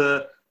all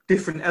the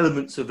different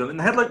elements of them, and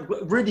they had like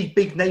really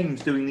big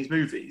names doing these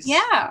movies.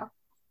 Yeah.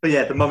 But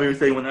yeah, The Mummy was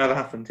the only one that ever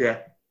happened. Yeah.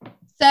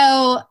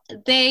 So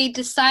they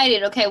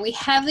decided, okay, we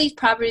have these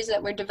properties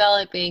that we're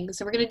developing,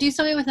 so we're going to do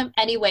something with them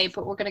anyway,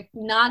 but we're going to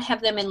not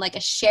have them in like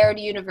a shared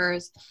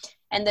universe,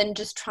 and then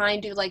just try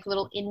and do like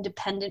little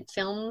independent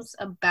films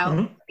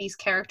about these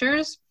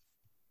characters.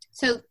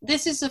 So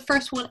this is the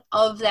first one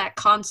of that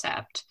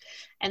concept,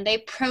 and they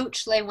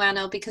approached Leigh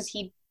Whannell because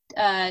he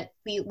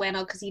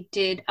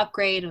did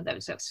Upgrade and that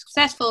was so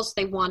successful, so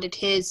they wanted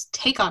his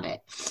take on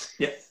it.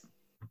 Yeah.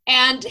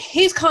 And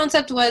his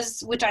concept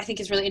was, which I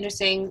think is really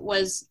interesting,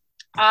 was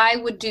I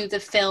would do the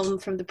film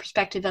from the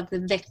perspective of the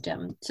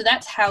victim. So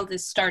that's how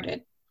this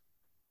started.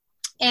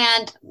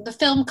 And the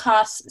film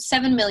costs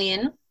 $7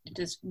 million, it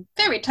is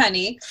very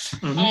tiny,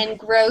 and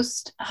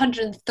grossed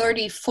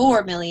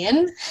 $134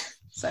 million.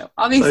 So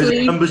obviously, those are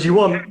the numbers you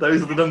want.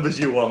 Those are the numbers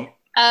you want.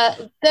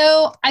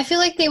 Though I feel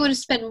like they would have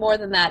spent more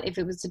than that if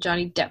it was the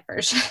Johnny Depp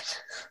version.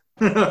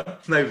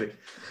 Maybe.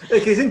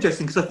 Okay, it's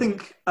interesting because I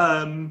think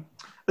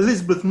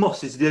Elizabeth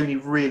Moss is the only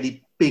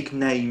really big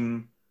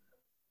name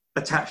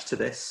attached to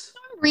this.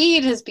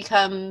 Reed has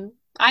become.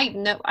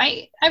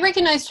 I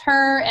recognized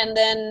her, and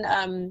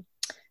then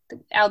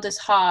Aldous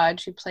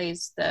Hodge, who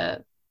plays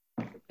the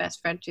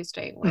best friend she's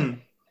staying with.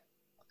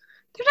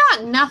 They're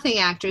not nothing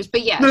actors,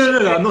 but yeah.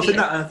 No, I'm not saying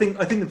that. I think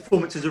the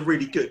performances are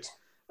really good,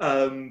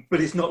 but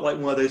it's not like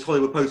one of those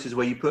Hollywood posters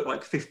where you put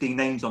like 15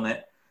 names on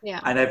it,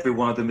 and every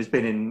one of them has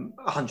been in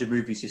 100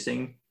 movies you've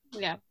seen.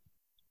 Yeah.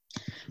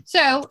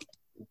 So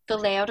the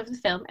layout of the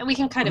film, and we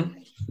can kind of,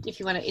 if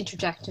you want to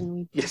interject,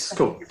 and yes,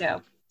 cool.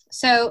 Go.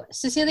 So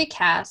Cecilia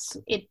Cass,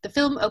 the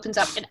film opens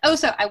up, and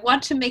also I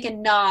want to make a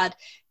nod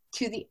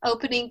to the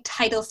opening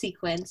title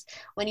sequence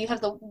when you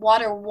have the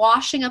water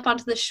washing up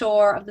onto the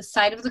shore of the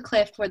side of the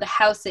cliff where the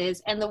house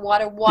is, and the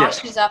water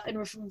washes up and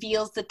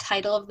reveals the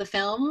title of the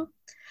film.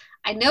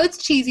 I know it's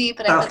cheesy,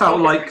 but I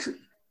felt like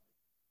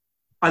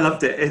I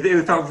loved it.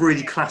 It felt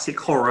really classic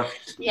horror.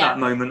 That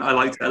moment, I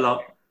liked it a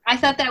lot. I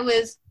thought that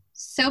was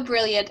so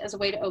brilliant as a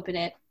way to open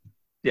it.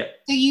 Yeah.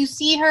 So you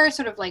see her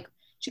sort of like,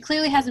 she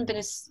clearly hasn't been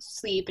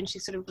asleep, and she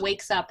sort of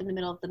wakes up in the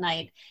middle of the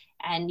night,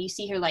 and you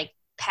see her like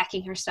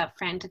packing her stuff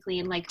frantically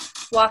and like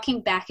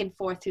walking back and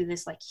forth through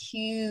this like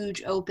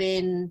huge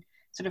open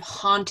sort of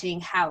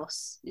haunting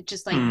house. It's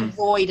just like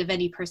devoid of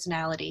any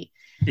personality.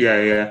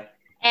 Yeah.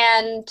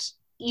 And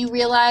you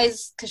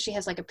realize, because she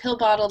has like a pill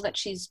bottle, that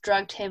she's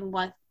drugged him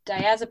with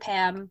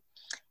diazepam,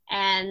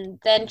 And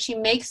then she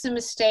makes the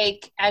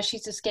mistake as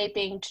she's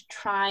escaping to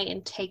try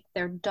and take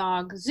their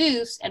dog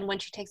Zeus. And when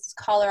she takes his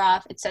collar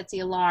off, it sets the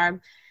alarm.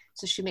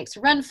 So she makes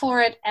a run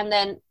for it. And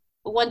then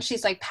once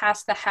she's like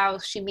past the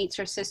house, she meets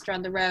her sister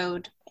on the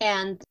road.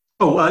 And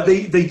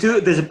they do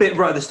it. There's a bit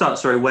right at the start,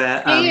 sorry,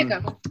 where there you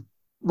go.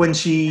 When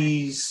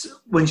she's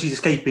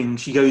escaping,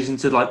 she goes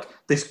into like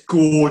this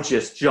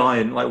gorgeous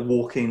giant like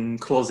walk-in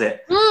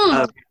closet.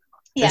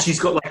 Yeah. And she's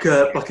got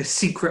like a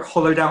secret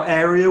hollowed out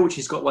area which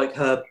she's got like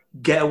her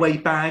getaway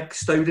bag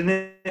stowed in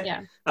it.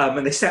 Yeah.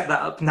 And they set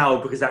that up now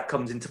because that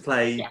comes into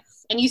play.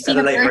 Yes. And you see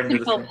her birth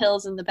control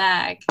pills in the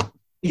bag.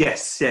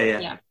 Yes,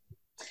 yeah.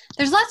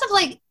 There's lots of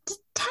like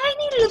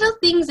tiny little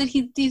things that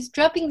he's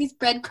dropping these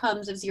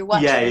breadcrumbs as you're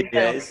watching.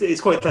 Yeah.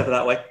 It's quite clever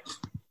that way.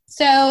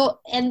 So,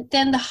 and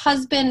then the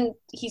husband,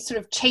 he sort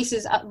of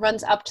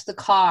runs up to the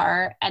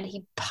car and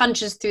he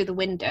punches through the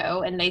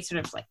window and they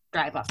sort of like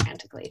drive off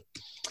frantically.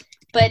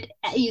 But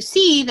you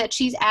see that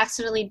she's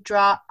accidentally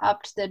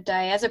dropped the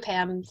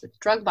diazepam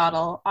drug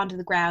bottle onto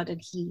the ground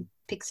and he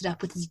picks it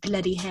up with his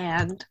bloody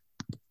hand.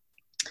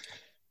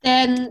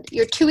 Then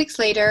you're 2 weeks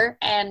later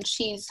and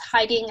she's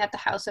hiding at the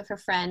house of her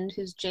friend,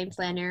 who's James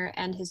Lanier,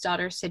 and his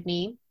daughter,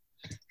 Sydney,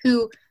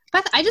 who,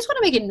 Beth, I just want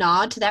to make a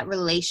nod to that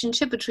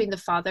relationship between the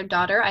father and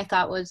daughter. I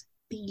thought was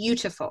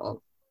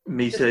beautiful.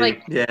 Me just too,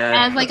 like, yeah.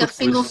 As like a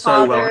single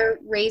father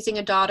raising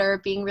a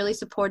daughter, being really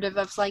supportive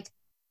of like,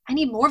 I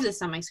need more of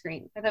this on my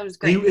screen. I thought it was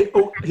great.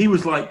 He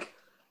was like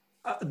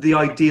the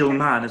ideal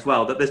man as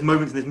well. That there's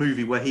moments in this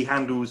movie where he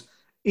handles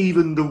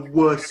even the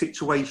worst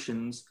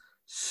situations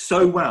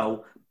so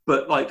well,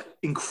 but like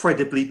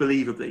incredibly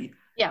believably.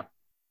 Yeah.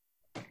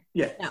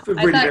 Yeah,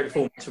 really great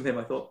performance from him,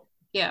 I thought.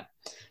 Yeah.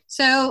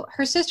 So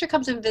her sister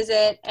comes and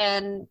visit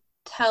and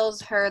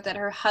tells her that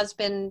her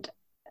husband,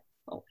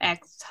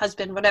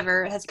 ex-husband,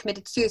 whatever, has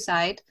committed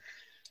suicide.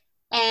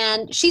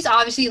 And she's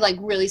obviously like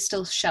really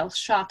still shell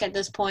shocked at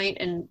this point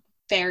and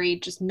very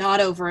just not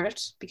over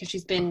it because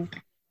she's been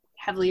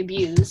heavily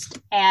abused.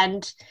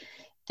 And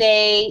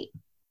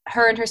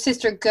her and her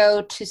sister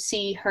go to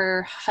see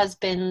her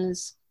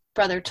husband's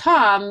brother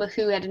Tom,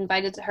 who had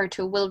invited her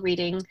to a will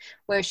reading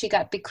where she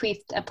got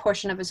bequeathed a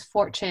portion of his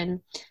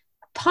fortune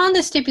upon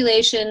the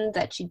stipulation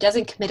that she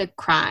doesn't commit a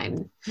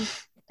crime.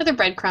 Another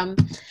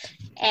breadcrumb.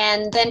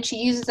 And then she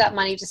uses that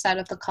money to set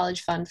up a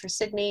college fund for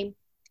Sydney.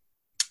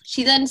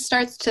 She then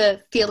starts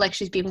to feel like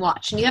she's being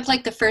watched. And you have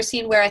like the first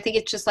scene where I think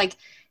it's just like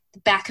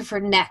the back of her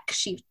neck.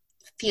 She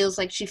feels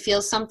like she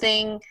feels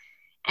something.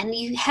 And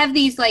you have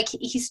these like,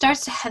 he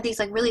starts to have these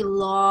like really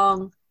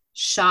long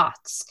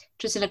shots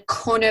just in a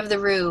corner of the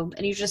room.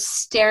 And you're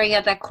just staring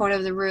at that corner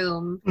of the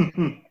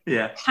room.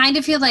 Yeah. Kind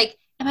of feel like,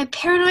 am I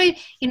paranoid?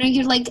 You know,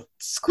 you're like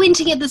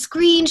squinting at the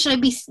screen. Should I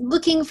be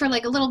looking for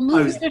like a little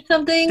movement or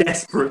something?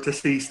 Desperate to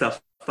see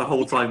stuff the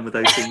whole time with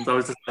those things. I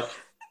was just like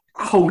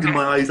holding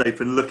my eyes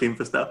open, looking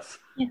for stuff.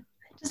 Yeah,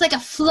 just like a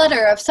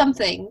flutter of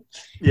something.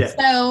 Yeah.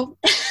 So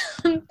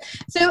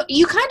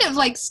you kind of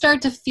like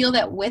start to feel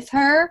that with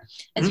her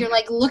as you're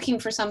like looking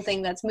for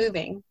something that's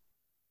moving.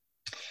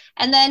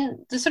 And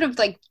then the sort of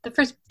like the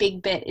first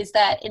big bit is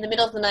that in the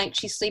middle of the night,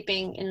 she's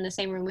sleeping in the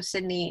same room with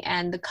Sydney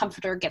and the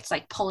comforter gets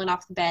like pulling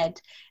off the bed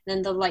and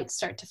then the lights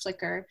start to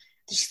flicker.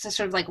 She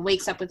sort of like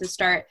wakes up with a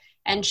start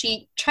and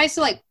she tries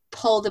to like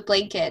pull the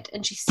blanket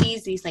and she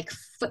sees these like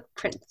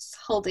footprints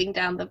holding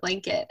down the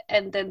blanket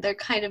and then they're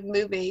kind of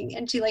moving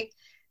and she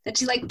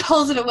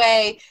pulls it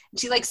away and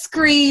she like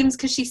screams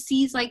because she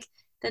sees like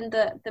then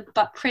the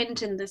butt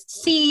print in the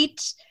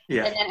seat.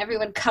 Yeah. And then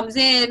everyone comes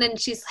in and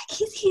she's like,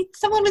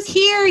 someone was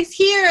here, he's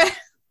here.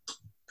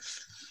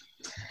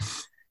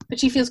 But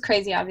she feels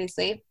crazy,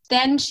 obviously.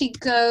 Then she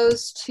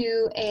goes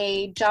to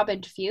a job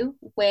interview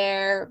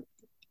where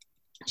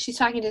she's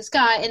talking to this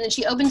guy and then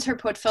she opens her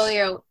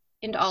portfolio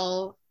and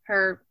all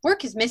her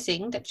work is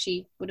missing that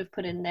she would have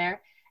put in there.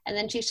 And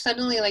then she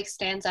suddenly like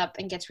stands up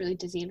and gets really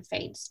dizzy and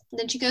faints. And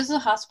then she goes to the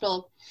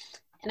hospital.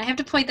 And I have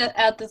to point that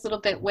out this little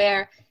bit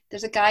where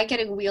there's a guy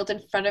getting wheeled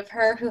in front of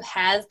her who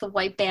has the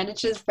white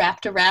bandages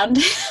wrapped around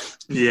him.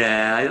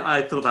 Yeah,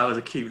 I thought that was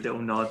a cute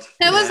little nod.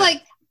 That was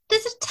like,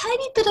 there's a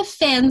tiny bit of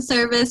fan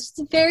service.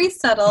 It's very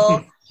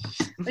subtle,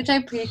 which I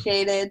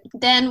appreciated.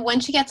 Then when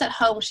she gets at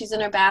home, she's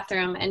in her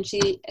bathroom and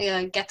she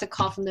gets a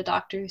call from the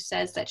doctor who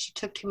says that she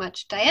took too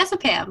much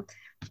diazepam.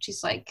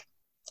 She's like,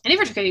 I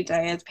never took any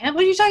diazepam.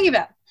 What are you talking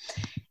about?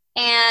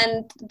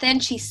 And then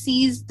she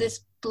sees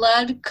this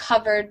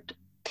blood-covered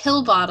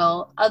pill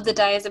bottle of the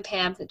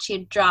diazepam that she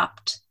had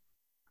dropped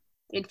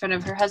in front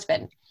of her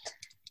husband.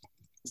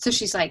 So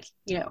she's like,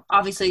 you know,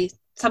 obviously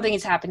something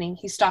is happening.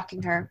 He's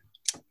stalking her.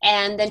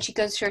 And then she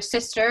goes to her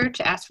sister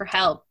to ask for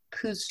help,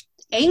 who's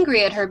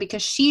angry at her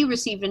because she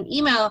received an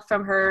email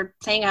from her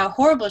saying how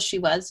horrible she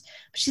was.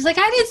 But she's like,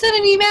 I didn't send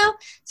an email.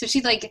 So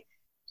she's like,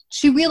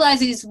 she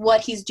realizes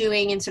what he's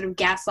doing and sort of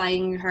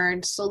gaslighting her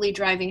and slowly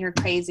driving her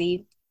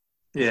crazy.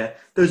 Yeah.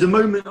 There was a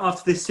moment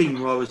after this scene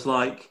where I was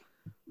like,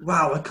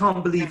 wow, I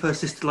can't believe her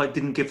sister like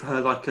didn't give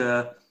her like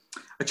a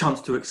chance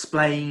to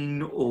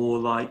explain or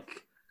like,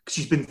 cause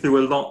she's been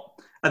through a lot.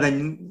 And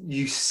then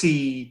you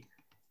see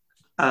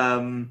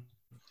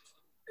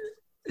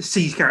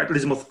C's character,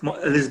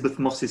 Elizabeth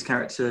Moss's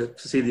character,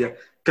 Cecilia,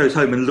 goes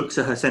home and looks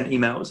at her sent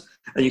emails,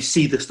 and you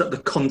see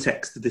the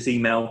context of this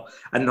email,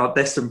 and like,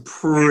 there's some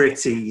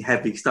pretty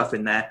heavy stuff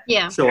in there.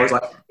 Yeah. So I was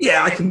like,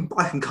 yeah, I can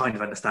kind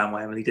of understand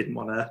why Emily didn't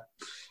want to.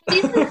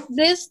 Isn't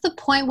this the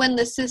point when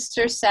the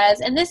sister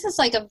says, and this is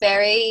like a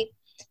very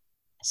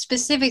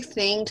specific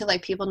thing to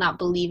like people not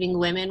believing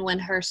women, when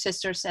her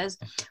sister says,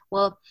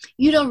 well,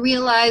 you don't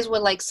realize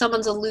when like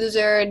someone's a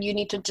loser and you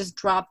need to just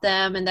drop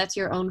them and that's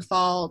your own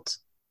fault.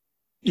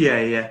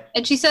 Yeah.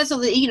 And she says,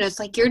 it's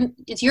like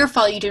it's your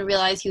fault you didn't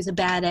realize he was a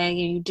bad egg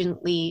and you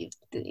didn't leave,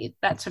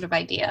 that sort of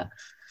idea.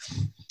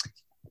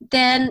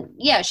 Then,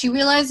 yeah, she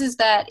realizes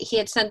that he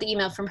had sent the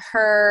email from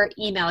her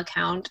email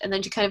account, and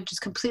then she kind of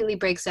just completely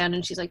breaks down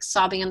and she's like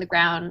sobbing on the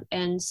ground,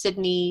 and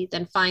Sydney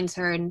then finds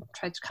her and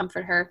tries to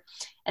comfort her,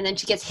 and then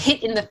she gets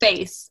hit in the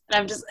face, and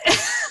I'm just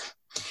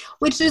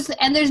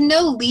and there's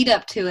no lead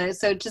up to it,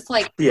 so just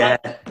like, yeah,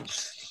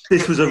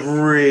 this was a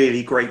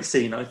really great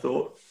scene, I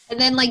thought. And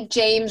then like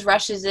James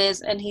rushes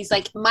this and he's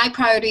like, my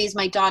priority is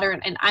my daughter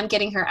and I'm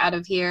getting her out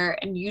of here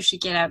and you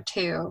should get out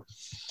too.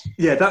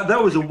 Yeah,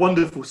 that was a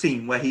wonderful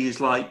scene where he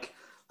is like,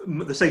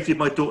 the safety of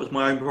my daughter is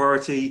my own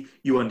priority.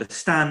 You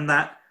understand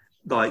that?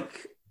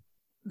 Like,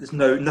 there's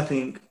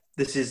nothing,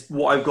 this is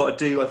what I've got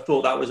to do. I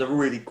thought that was a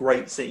really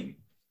great scene.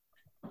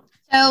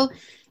 So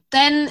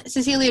then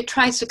Cecilia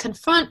tries to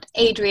confront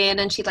Adrian,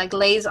 and she like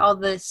lays all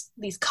these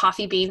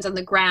coffee beans on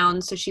the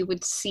ground so she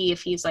would see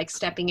if he's like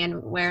stepping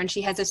in where, and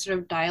she has this sort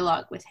of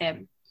dialogue with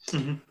him.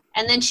 Mm-hmm.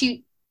 And then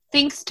she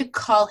thinks to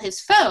call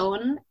his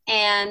phone,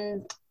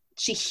 and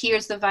she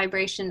hears the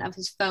vibration of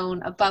his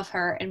phone above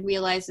her and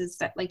realizes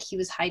that like he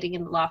was hiding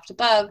in the loft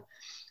above.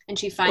 And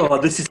she finds... Oh,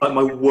 this is like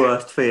my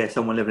worst fear,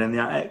 someone living in the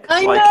attic.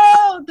 I like,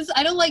 know!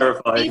 I don't like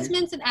terrifying.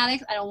 Basements and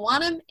attics. I don't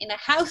want them in a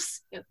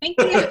house. No, thank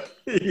you.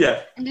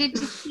 Yeah. I need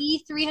to see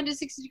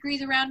 360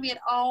 degrees around me at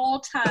all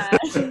times.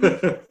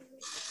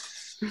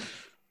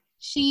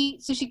 She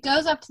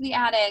goes up to the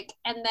attic,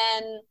 and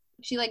then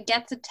she like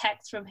gets a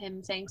text from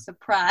him saying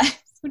surprise,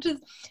 which is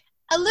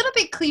a little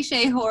bit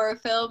cliche horror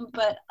film,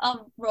 but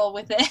I'll roll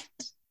with it.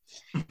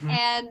 Mm-hmm.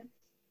 And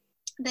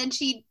then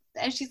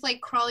as she's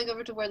like crawling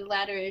over to where the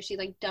ladder is, she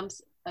like dumps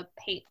a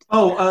paint.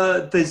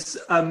 Oh, there's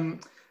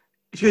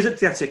she goes up to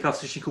the attic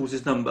after she calls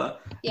his number,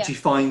 Yeah. and she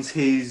finds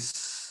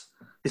his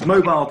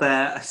mobile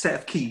there, a set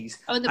of keys,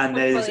 and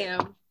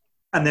portfolio.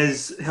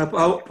 There's her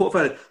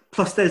portfolio.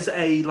 Plus, there's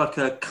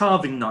a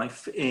carving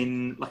knife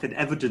in like an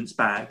evidence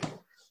bag,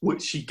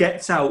 which she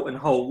gets out and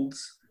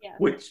holds,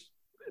 which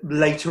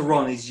later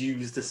on is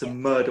used as a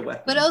murder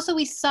weapon. But also,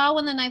 we saw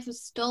when the knife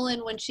was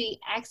stolen, when she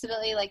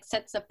accidentally like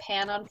sets a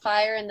pan on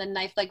fire and the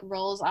knife like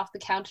rolls off the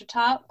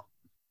countertop.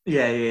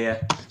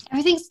 Yeah.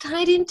 Everything's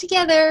tied in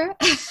together.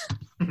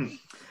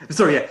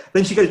 Sorry, yeah.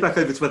 Then she goes back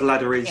over to where the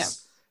ladder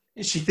is.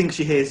 Yeah. She thinks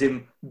she hears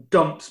him,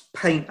 dumps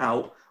paint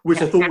out,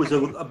 which I thought was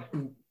a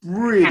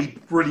really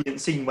brilliant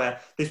scene where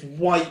this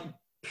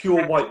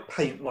pure white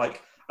paint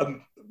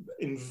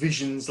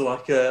envisions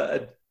like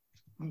a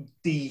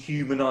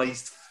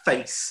dehumanized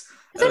face.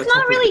 So it's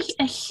not really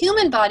a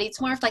human body,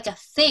 it's more of like a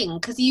thing,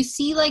 because you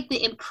see like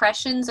the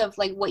impressions of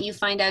like what you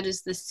find out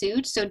is the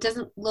suit, so it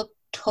doesn't look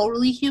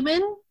totally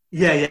human.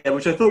 Yeah,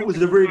 which I thought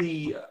was a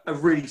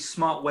really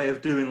smart way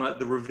of doing like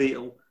the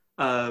reveal,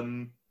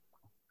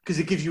 because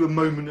it gives you a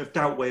moment of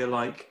doubt where you're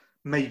like,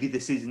 maybe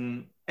this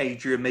isn't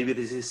Adrian, maybe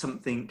this is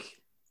something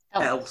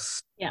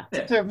else. Yeah,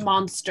 sort of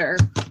monster.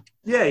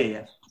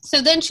 Yeah. So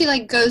then she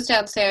like goes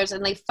downstairs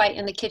and they fight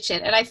in the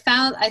kitchen. And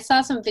I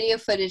saw some video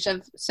footage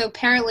so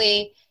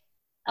apparently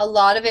a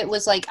lot of it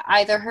was like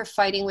either her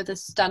fighting with a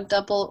stunt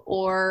double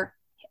or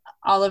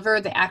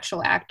Oliver, the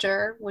actual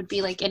actor, would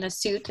be like in a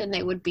suit and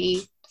they would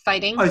be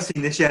fighting. I've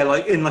seen this,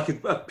 like in like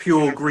a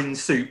pure green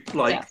suit,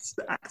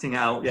 acting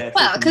out. Yeah.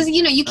 Well, because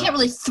you can't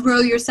really throw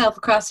yourself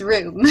across the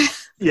room.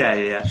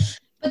 Yeah.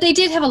 But they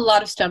did have a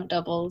lot of stunt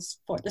doubles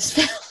for this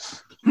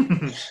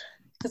film.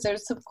 Because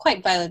there's some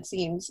quite violent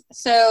scenes.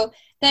 So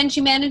then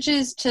she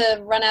manages to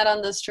run out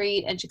on the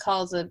street and she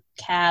calls a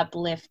cab,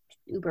 Lyft,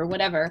 Uber,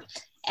 whatever.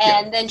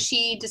 And then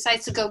she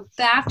decides to go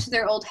back to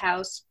their old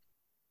house.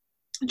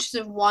 And she's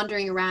sort of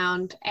wandering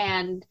around,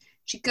 and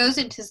she goes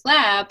into his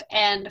lab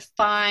and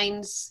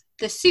finds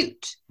the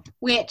suit,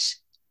 which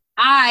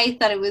I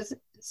thought it was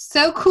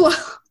so cool.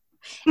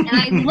 And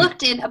I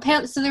looked in,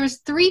 apparently, so there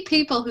was 3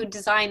 people who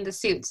designed the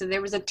suit. So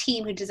there was a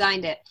team who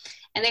designed it.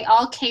 And they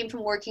all came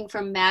from working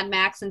from Mad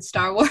Max and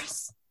Star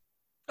Wars.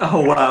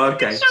 Oh, wow,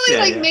 okay. It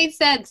really made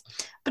sense.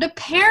 But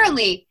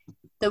apparently,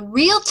 the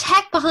real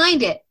tech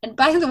behind it, and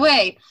by the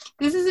way,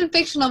 this isn't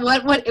fictional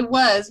what it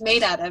was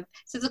made out of.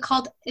 So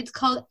it's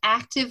called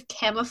active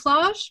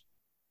camouflage.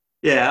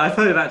 Yeah, I've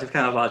heard of active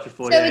camouflage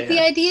before. So it's the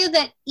idea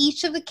that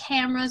each of the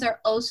cameras are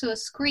also a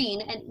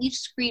screen, and each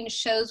screen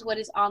shows what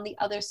is on the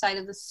other side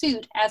of the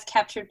suit as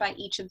captured by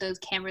each of those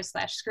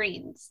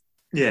cameras/screens.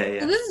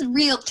 Yeah. So this is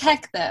real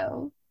tech,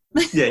 though.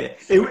 Yeah.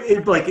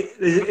 It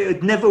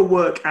would never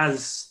work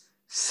as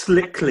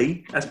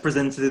slickly as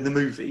presented in the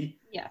movie.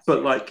 Yeah.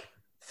 But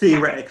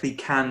theoretically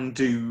can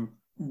do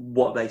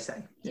what they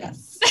say.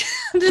 Yes.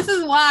 This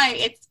is why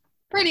it's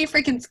pretty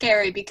freaking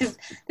scary, because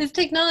this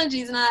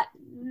technology is not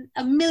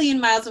a million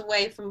miles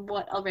away from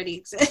what already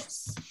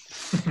exists.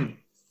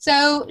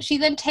 So she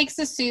then takes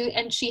the suit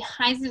and she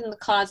hides it in the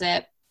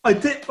closet. I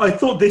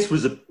thought this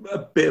was a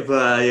bit of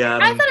a.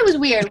 I thought it was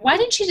weird. Why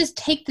didn't she just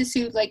take the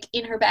suit like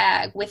in her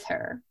bag with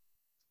her?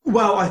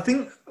 Well, I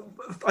think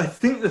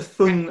the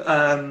thing.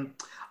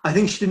 I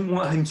think she didn't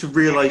want him to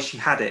realize she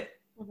had it.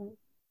 Mm-hmm.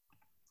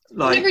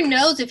 Like, he never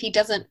knows if he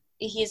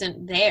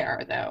isn't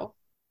there, though.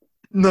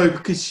 No,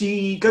 because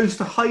she goes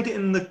to hide it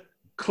in the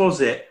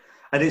closet,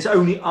 and it's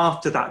only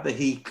after that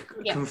he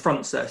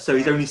confronts her. So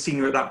he's only seen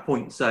her at that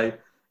point. So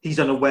he's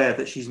unaware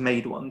that she's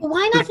made one.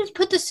 Why not just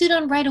put the suit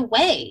on right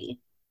away?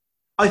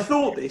 I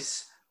thought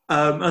this.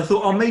 I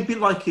thought, oh, maybe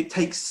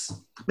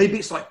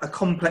it's like a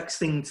complex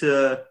thing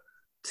to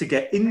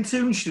get into,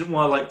 and she didn't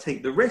want to like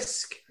take the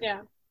risk.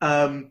 Yeah.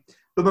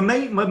 But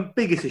my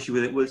biggest issue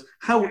with it was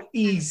how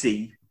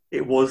easy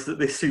it was that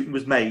this suit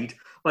was made.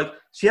 Like,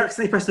 she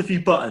accidentally pressed a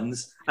few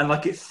buttons, and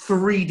like it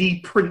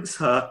 3D prints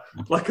her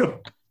like a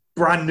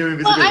brand new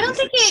invisibility. Well, I don't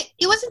think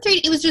it wasn't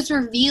 3D. It was just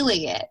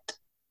revealing it.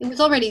 It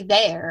was already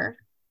there.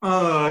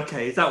 Oh,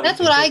 okay. That's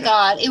what I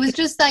got. It was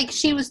just like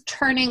she was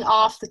turning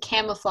off the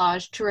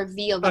camouflage to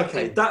reveal the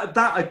suit. That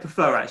I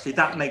prefer, actually.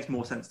 That makes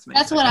more sense to me.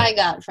 That's what I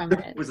got from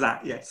it. Was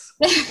that, yes.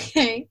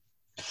 Okay.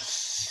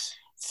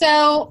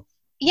 So,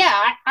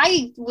 yeah,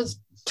 I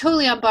was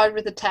totally on board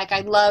with the tech.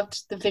 I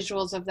loved the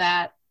visuals of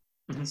that.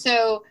 Mm-hmm.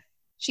 So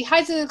she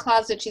hides in the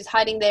closet. She's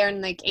hiding there,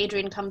 and like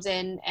Adrian comes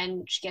in,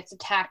 and she gets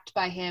attacked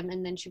by him,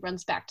 and then she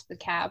runs back to the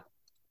cab.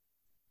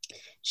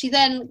 She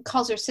then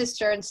calls her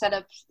sister and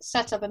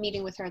sets up a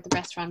meeting with her at the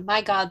restaurant.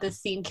 My God,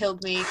 this scene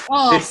killed me.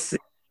 Oh,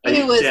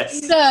 it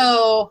was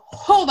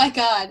oh my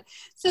God.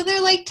 So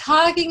they're like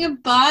talking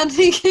and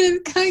bonding, and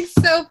it's going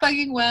so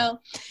fucking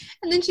well.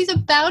 And then she's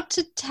about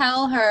to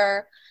tell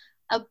her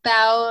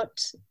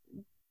about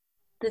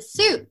the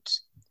suit.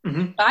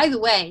 Mm-hmm. By the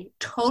way,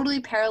 totally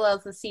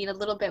parallels the scene a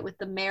little bit with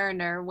the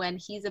Mariner when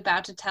he's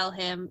about to tell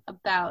him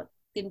about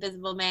the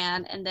Invisible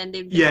Man, and then the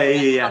Invisible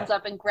Man comes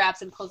up and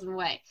grabs and pulls him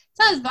away. It's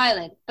not as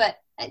violent, but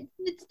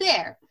it's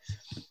there.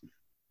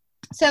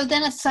 So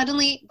then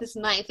suddenly this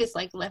knife is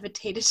like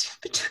levitated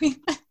between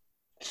them,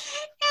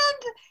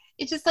 and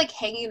it's just like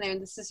hanging there,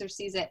 and the sister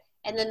sees it,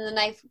 and then the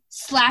knife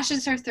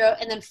slashes her throat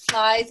and then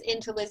flies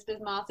into Elizabeth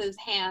Moss's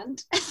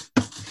hand.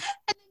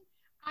 And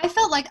I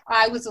felt like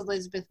I was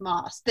Elizabeth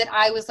Moss, that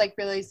I was like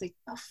realizing,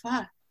 oh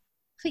fuck,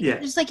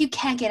 just like you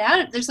can't get out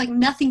of it. There's like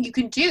nothing you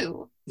can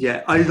do.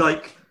 Yeah, I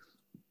like.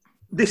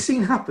 This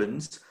scene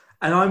happens,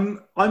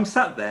 and I'm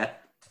sat there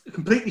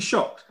completely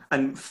shocked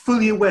and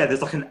fully aware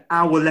there's like an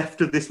hour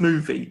left of this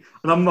movie,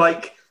 and I'm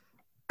like,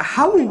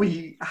 how are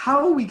we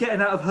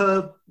getting out of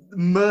her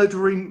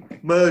murdering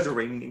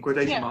in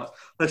quotation marks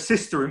her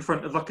sister in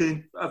front of like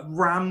a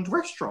rammed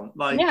restaurant?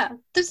 Like,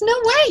 there's no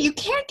way. You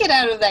can't get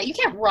out of that. You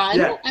can't run.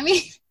 Yeah. I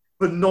mean,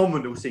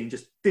 phenomenal scene.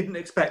 Just didn't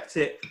expect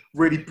it.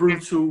 Really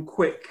brutal,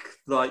 quick.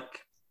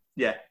 Like,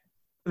 and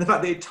the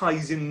fact that it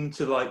ties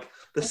into like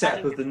the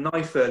setup of the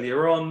knife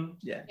earlier on.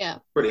 Yeah.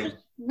 Brilliant.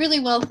 Really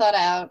well thought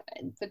out,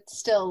 but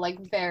still like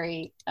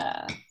very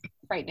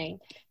frightening.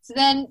 So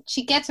then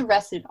she gets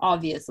arrested,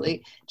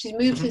 obviously. She's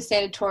moved to a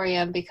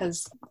sanatorium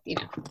because,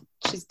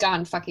 she's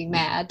gone fucking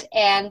mad.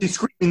 And she's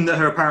screaming that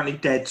her apparently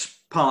dead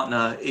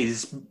partner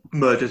is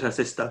murdered her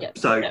sister. Yep.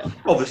 So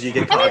obviously you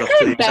get carried off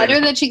to the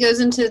better that she goes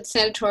into the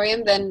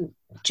sanatorium than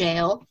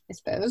jail, I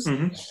suppose.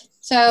 Mm-hmm.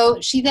 So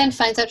she then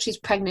finds out she's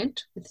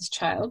pregnant with this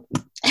child.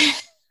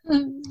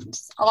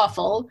 It's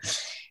awful.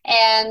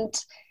 And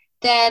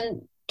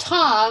then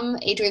Tom,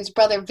 Adrian's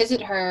brother,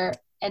 visits her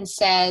and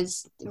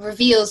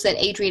reveals that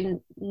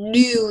Adrian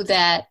knew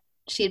that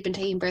she had been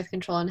taking birth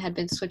control and had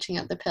been switching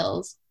out the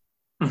pills.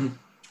 Mm-hmm.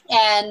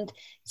 And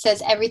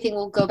says everything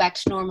will go back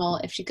to normal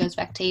if she goes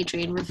back to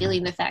Adrian,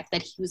 revealing the fact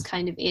that he was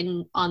kind of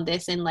in on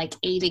this and like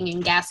aiding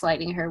and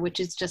gaslighting her, which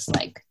is just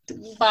like,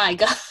 my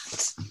God.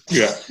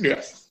 Yeah.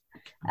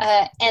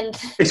 And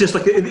it's just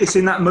like, it's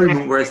in that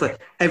moment where it's like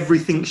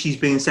everything she's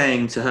been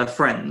saying to her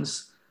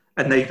friends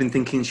and they've been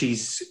thinking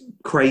she's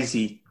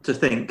crazy to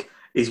think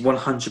is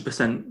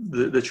 100%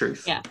 the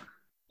truth. Yeah,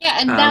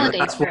 and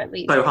validates her at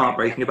least. That's so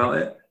heartbreaking about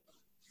it.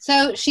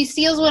 So she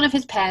steals one of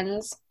his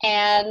pens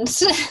and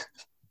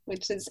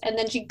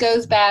then she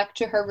goes back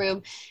to her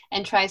room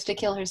and tries to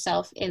kill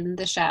herself in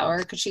the shower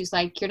because she's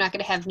like, you're not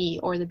going to have me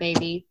or the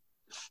baby.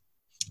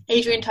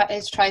 Adrian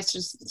tries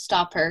to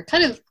stop her,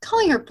 kind of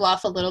calling her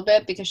bluff a little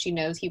bit because she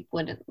knows he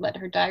wouldn't let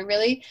her die,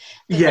 really.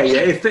 Yeah.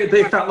 If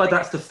they felt like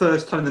that's the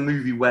first time in the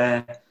movie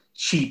where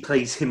she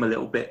plays him a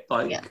little bit.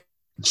 Like,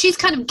 she's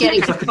kind of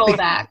getting control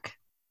back.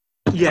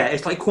 Yeah,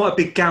 it's like quite a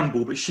big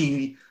gamble, but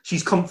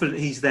she's confident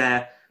he's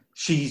there.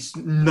 She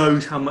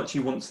knows how much he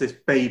wants this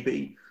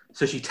baby,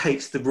 so she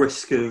takes the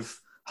risk of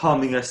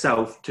harming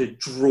herself to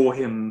draw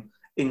him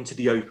into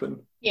the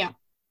open. Yeah.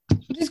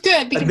 Which is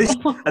good because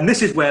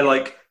this is where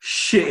like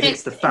shit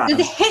hits the fan.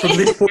 From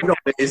this point on,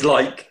 it is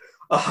like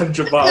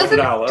 100 miles an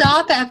hour.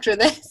 Stop after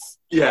this.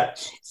 Yeah.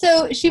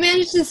 So she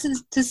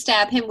manages to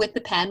stab him with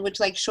the pen, which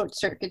like short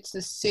circuits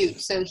the suit.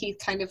 So he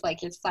kind of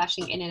like is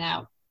flashing in and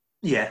out.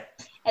 Yeah.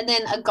 And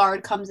then a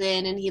guard comes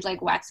in and he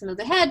like whacks him over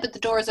the head, but the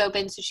door is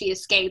open, so she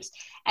escapes.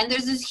 And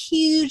there's this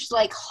huge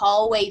like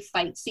hallway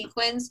fight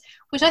sequence,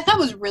 which I thought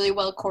was really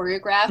well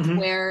choreographed,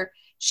 where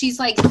she's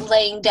like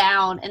laying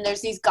down and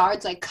there's these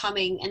guards like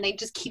coming and they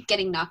just keep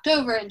getting knocked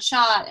over and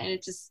shot, and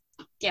it just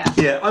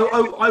Yeah,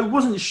 I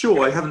wasn't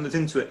sure, I haven't looked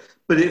into it,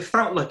 but it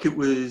felt like it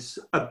was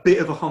a bit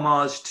of a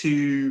homage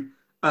to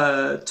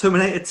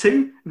Terminator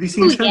 2. Have you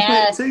seen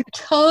Terminator 2?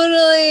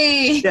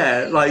 Totally.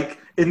 Yeah, like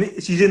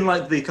she's in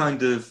like the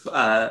kind of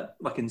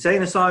like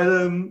insane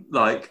asylum,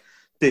 like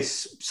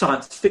this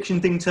science fiction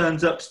thing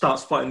turns up,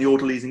 starts fighting the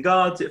orderlies and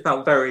guards. It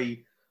felt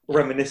very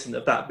reminiscent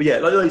of that. But yeah,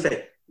 like you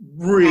say,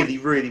 really,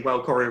 really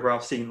well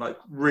choreographed scene, like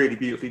really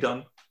beautifully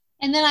done.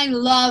 And then I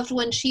loved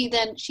when she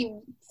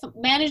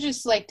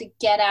manages like to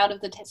get out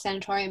of the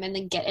sanatorium and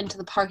then get into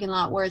the parking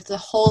lot where it's the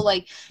whole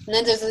like, and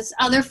then there's this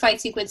other fight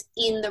sequence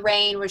in the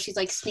rain where she's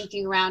like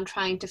sneaking around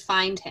trying to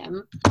find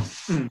him.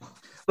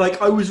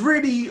 Like I was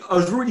really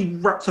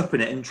wrapped up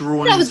in it and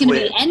drawn. That was going to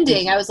be the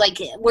ending. I was like,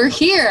 we're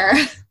here.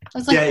 I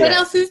was like, what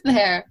else is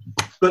there?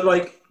 But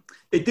like,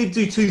 it did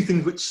do two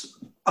things which,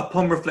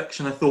 upon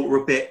reflection, I thought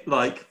were a bit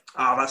like,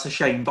 that's a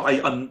shame, but I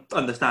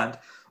understand.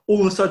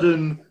 All of a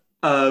sudden,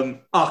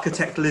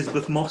 architect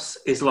Elizabeth Moss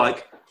is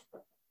like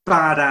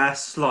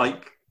badass,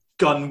 like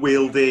gun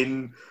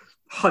wielding,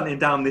 hunting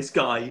down this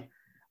guy,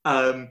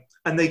 and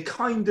they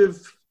kind of,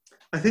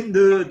 I think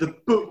the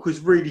book was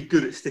really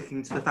good at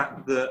sticking to the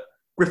fact that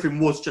Griffin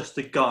was just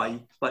a guy,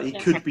 like he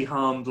could be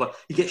harmed, like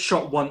he gets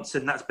shot once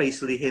and that's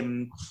basically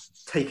him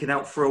taken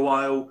out for a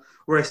while,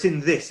 whereas in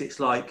this it's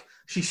like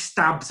she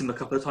stabs him a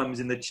couple of times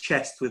in the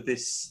chest with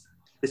this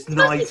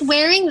knife. He's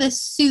wearing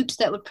this suit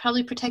that would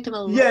probably protect him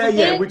a little bit.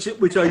 Yeah, which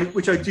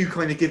I do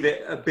kind of give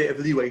it a bit of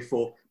leeway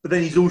for. But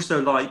then he's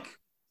also like,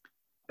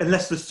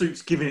 unless the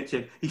suit's giving it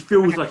to him, he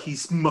feels like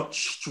he's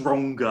much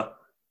stronger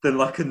than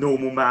like a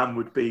normal man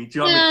would be. Do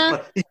you know what I mean?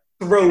 Like, he's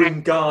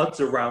throwing guards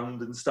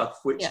around and stuff,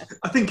 which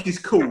I think is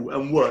cool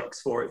and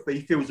works for it. But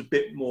he feels a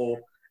bit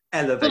more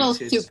elevated, a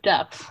little souped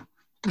up.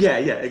 Yeah,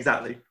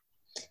 exactly.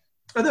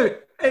 Although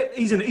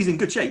he's in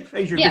good shape.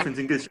 Adrian Griffin's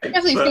in good shape.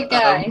 Definitely a fit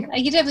guy.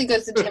 He definitely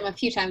goes to the gym a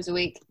few times a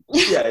week.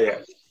 Yeah.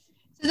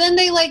 So then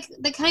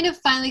they kind of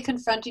finally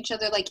confront each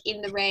other like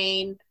in the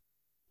rain.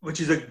 Which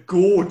is a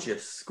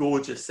gorgeous,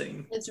 gorgeous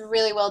scene. It's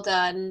really well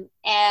done.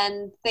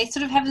 And they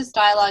sort of have this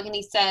dialogue and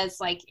he says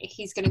like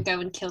he's going to go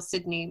and kill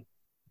Sydney.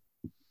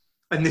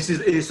 And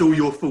it's all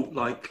your fault.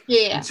 Like,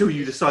 until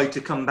you decide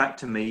to come back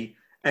to me,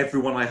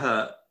 everyone I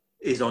hurt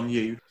is on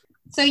you.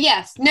 So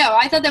yes, no,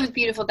 I thought that was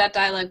beautiful, that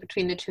dialogue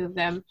between the two of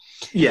them.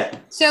 Yeah.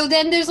 So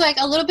then there's like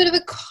a little bit of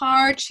a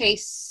car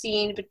chase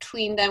scene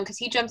between them because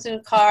he jumps in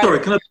a car. Sorry,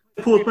 can I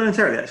pause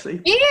momentarily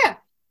actually? Yeah.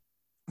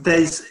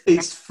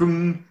 It's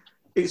from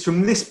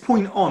this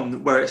point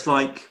on where it's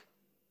like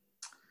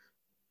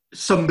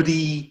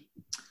somebody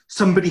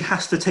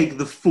has to take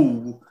the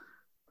fall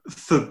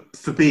for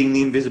being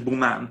the Invisible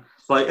Man.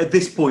 Like at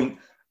this point,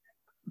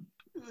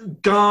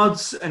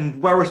 guards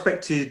and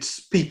well-respected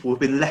people have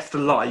been left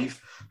alive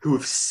who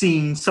have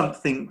seen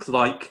something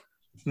like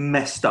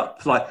messed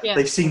up. Like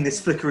they've seen this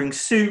flickering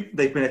suit,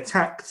 they've been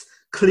attacked,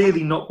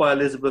 clearly not by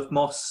Elizabeth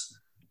Moss.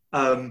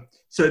 So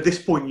at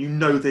this point, you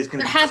know there's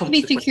going to be to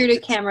be security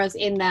cameras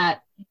in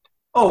that.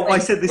 Oh, I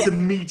said this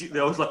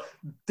immediately. I was like,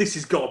 this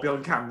has got to be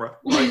on camera.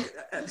 Like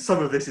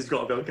some of this has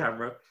got to be on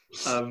camera.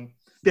 So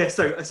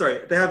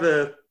sorry, they have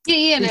a...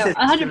 Yeah, no,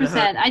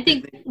 100%. I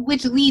think,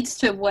 which leads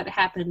to what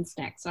happens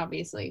next,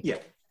 obviously. Yeah.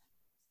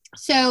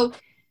 So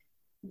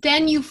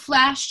then you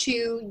flash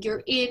to,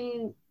 you're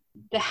in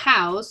the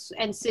house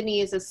and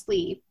Sydney is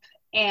asleep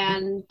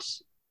and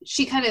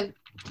she kind of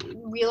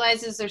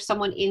realizes there's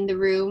someone in the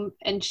room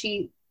and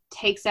she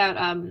takes out,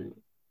 I don't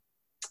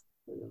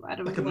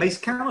know. Like a mace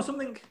can or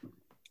something?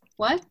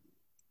 What?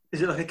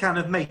 Is it like a can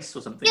of mace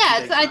or something?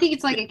 Yeah, I think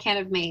it's like a can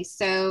of mace.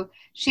 So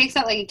she takes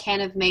out like a can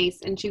of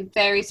mace and she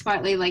very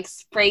smartly like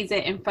sprays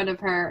it in front of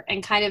her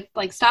and kind of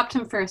like stopped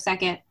him for a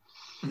second.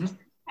 Mm-hmm.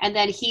 And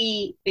then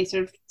they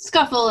sort of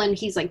scuffle and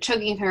he's like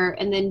choking her.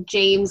 And then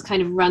James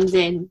kind of runs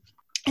in.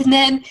 And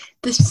then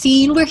the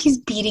scene where he's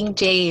beating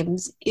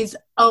James is,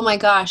 oh my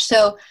gosh.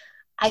 So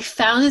I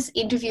found this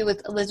interview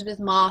with Elizabeth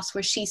Moss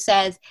where she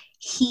says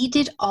he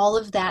did all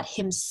of that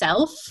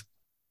himself.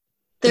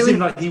 It seemed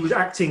like he was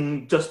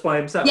acting just by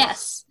himself.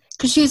 Yes.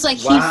 Because she was like,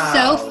 he's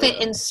so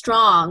fit and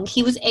strong.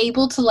 He was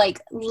able to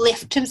like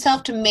lift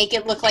himself to make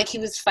it look like he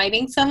was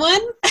fighting someone.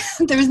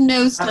 There was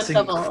no stunt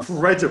double. That's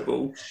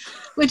incredible.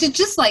 Which is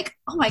just like,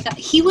 oh my God.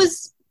 He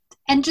was,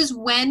 and just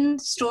when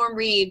Storm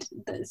Reid,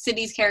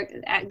 Sydney's character,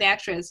 the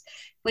actress,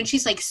 when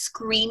she's like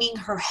screaming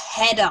her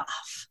head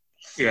off.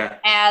 Yeah.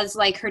 As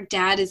like her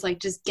dad is like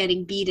just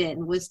getting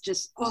beaten was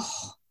just,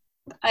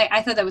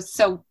 I thought that was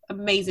so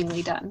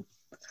amazingly done.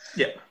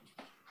 Yeah.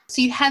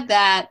 So you had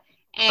that.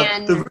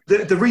 And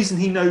the reason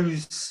he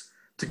knows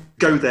to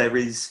go there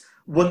is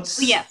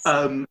once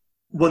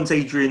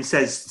Adrian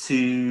says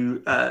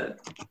to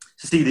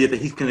Cecilia that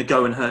he's going to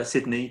go and hurt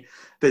Sydney.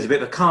 There's a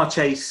bit of a car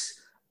chase,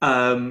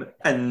 and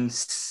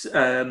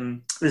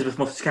Elizabeth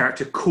Mosse's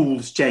character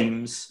calls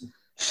James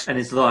and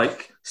is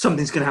like,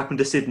 something's going to happen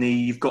to Sydney,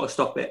 you've got to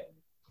stop it.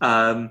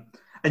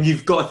 And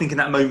you've got to think in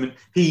that moment,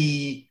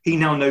 he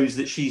now knows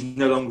that she's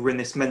no longer in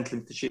this mental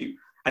institute,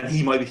 and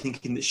he might be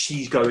thinking that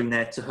she's going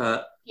there to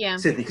hurt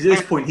Sydney, because at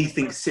this point he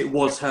thinks it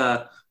was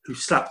her who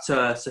slapped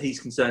her, so he's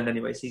concerned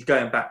anyway, so he's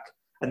going back.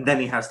 And then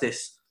he has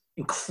this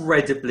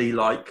incredibly,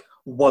 like,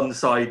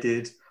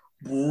 one-sided,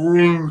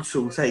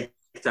 brutal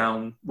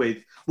takedown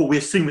with what we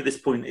assume at this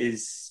point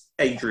is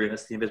Adrian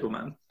as the Invisible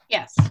Man.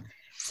 Yes.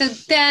 So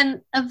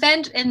then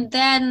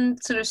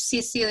sort of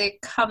Cecilia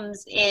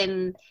comes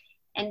in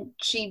and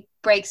she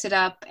breaks it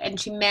up and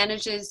she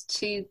manages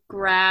to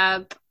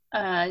grab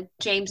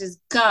James's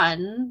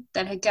gun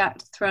that had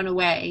got thrown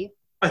away.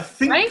 I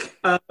think, right?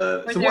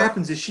 What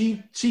happens is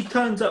she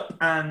turns up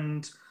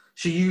and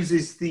she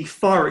uses the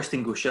fire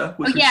extinguisher,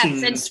 which we've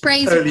seen and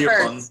sprays earlier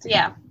it first. on.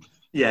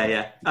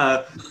 Yeah.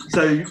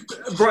 So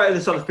right at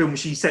the start of the film,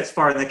 she sets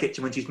fire in their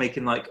kitchen when she's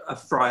making like a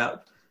fry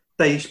up.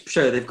 They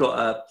show they've got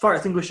a fire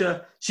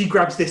extinguisher. She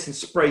grabs this and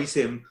sprays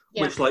him,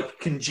 which like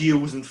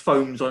congeals and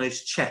foams on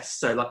his chest.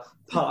 So like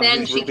part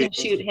then of she can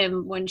shoot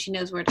him when she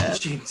knows where to.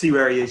 She can see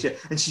where he is. Yeah,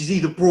 and she's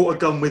either brought a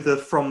gun with her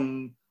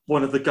from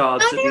one of the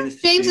guards.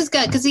 James's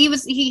gun, because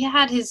he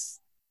had his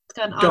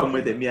gun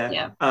with him.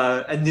 Yeah.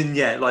 And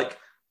then like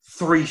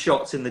 3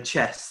 shots in the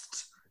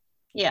chest.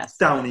 Yes.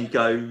 Down he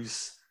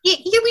goes.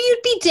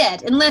 You'd be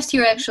dead unless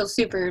you're actual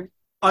super.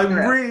 I'm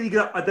really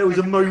glad. There was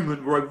a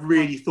moment where I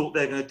really thought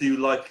they're going to do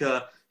like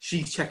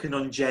she's checking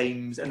on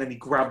James and then he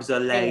grabs her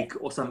leg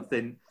or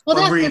something. Well,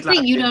 that's really the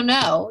thing. You don't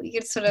know. You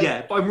sort of.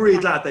 Yeah, but I'm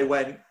really glad they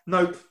went,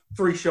 nope,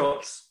 3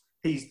 shots,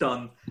 he's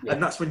done. Yeah.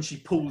 And that's when she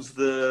pulls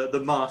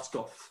the mask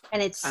off.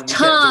 And it's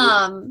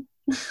Tom.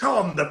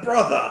 Tom, the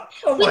brother.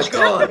 Oh my God. Which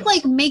kind of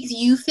like makes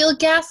you feel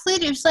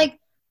gaslit. It's like,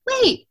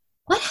 wait,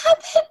 what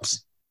happened?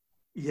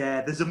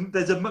 Yeah, there's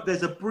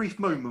a brief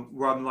moment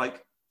where I'm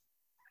like,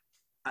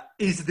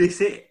 is this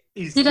it?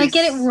 Did I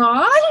get it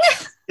wrong?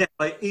 Yeah,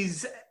 like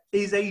is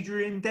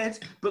Adrian dead?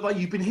 But like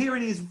you've been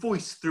hearing his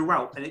voice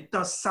throughout, and it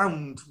does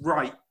sound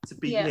right to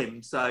be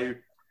him. So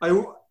I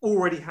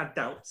already had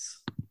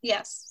doubts.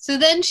 Yes. So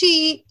then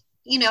she,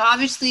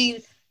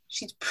 obviously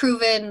she's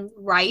proven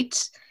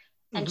right,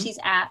 and she's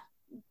at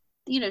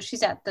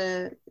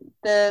the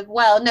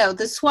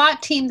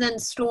SWAT team then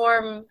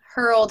storm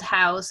her old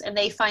house, and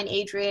they find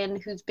Adrian,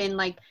 who's been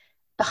like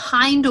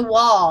behind a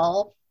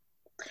wall,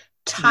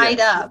 tied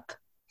up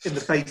in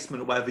the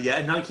basement or whatever. Yeah,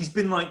 and like he's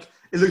been like,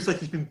 it looks like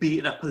he's been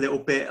beaten up a little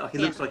bit. Like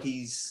it looks like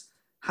he's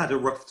had a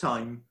rough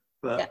time.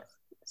 But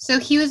so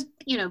he was,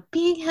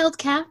 being held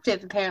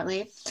captive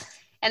apparently,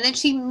 and then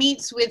she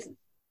meets with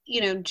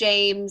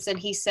James, and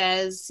he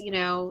says, you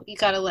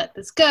got to let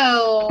this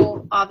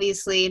go,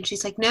 obviously. And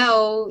she's like,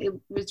 no, it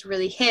was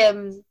really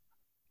him.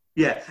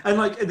 Yeah, and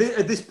like at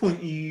this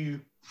point, you're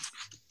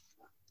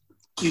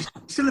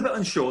still a bit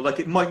unsure. Like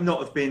it might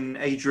not have been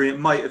Adrian, it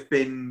might have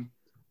been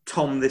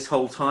Tom this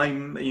whole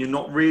time, and you're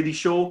not really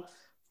sure.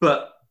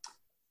 But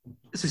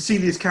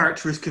Cecilia's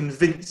character is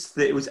convinced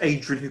that it was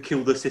Adrian who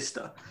killed her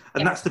sister,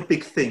 and that's the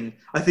big thing.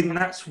 I think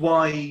that's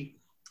why.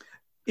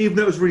 Even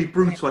though it was really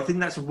brutal, I think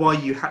that's why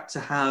you had to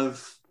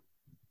have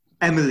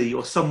Emily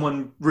or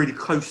someone really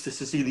close to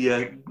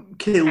Cecilia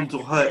killed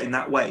or hurt in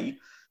that way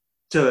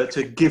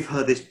to give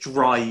her this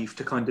drive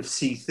to kind of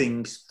see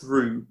things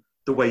through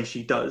the way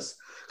she does.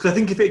 Because I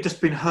think if it had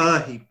just been her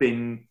he'd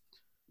been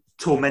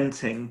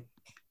tormenting,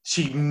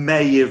 she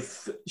may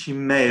have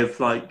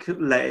like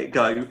let it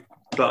go.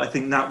 But I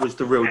think that was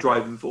the real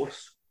driving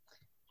force.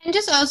 And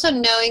just also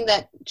knowing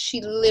that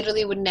she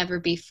literally would never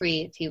be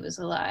free if he was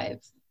alive.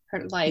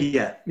 Her life.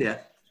 Yeah.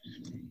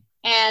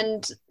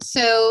 And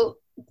so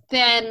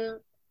then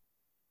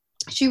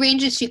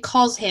she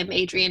calls him,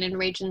 Adrian, and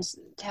arranges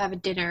to have a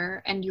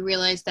dinner, and you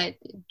realize that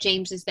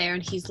James is there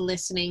and he's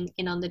listening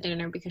in on the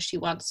dinner because she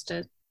wants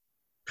to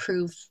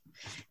prove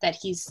that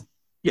he's...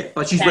 Yeah,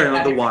 like she's wearing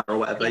like the wire or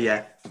whatever,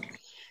 yeah.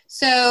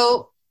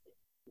 So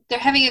they're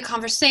having a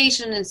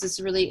conversation, and it's this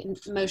really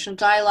emotional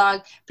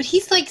dialogue, but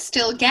he's like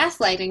still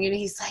gaslighting, and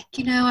he's like,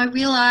 I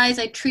realize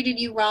I treated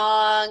you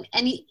wrong,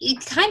 and he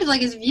kind of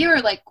like his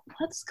viewer, like,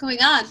 what's going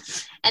on?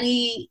 And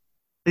he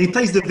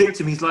plays the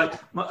victim. He's like,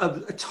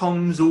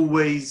 Tom's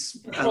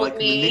always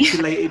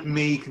manipulated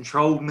me,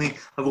 controlled me.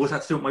 I've always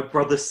had to do what my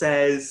brother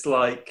says.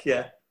 Like,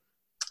 yeah.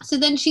 So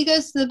then she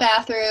goes to the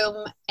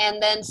bathroom,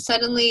 and then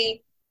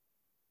suddenly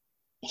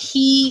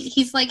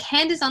he's like,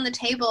 hand is on the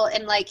table,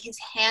 and like his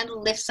hand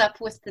lifts up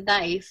with the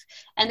knife,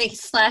 and he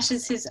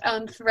slashes his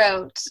own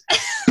throat.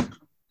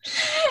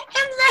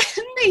 And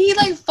then he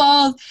like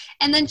falls,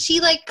 and then she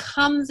like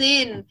comes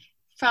in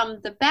from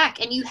the back,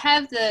 and you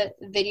have the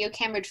video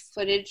camera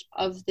footage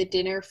of the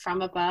dinner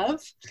from above,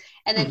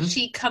 and then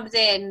she comes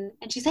in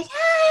and she's like,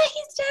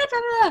 he's dead, blah,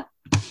 blah, blah.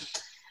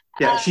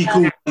 Yeah, she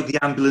called the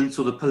ambulance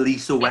or the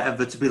police or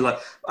whatever to be like,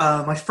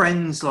 my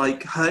friend's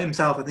like hurt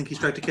himself, I think he's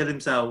trying to kill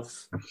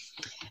himself.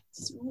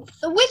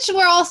 which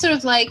were all sort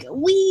of like,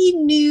 we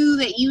knew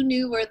that you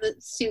knew where the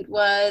suit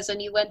was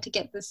and you went to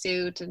get the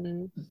suit.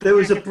 And there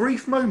was a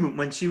brief moment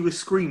when she was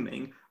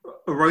screaming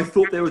where I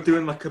thought they were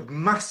doing like a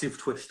massive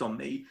twist on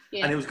me,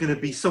 and it was going to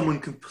be someone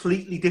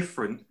completely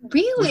different.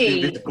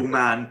 Really? The Invisible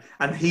Man,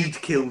 and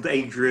he'd killed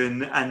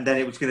Adrian, and then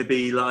it was going to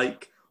be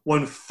like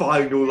one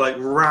final like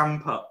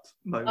ramp up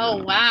moment.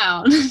 Oh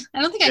wow!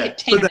 I don't think I could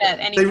take that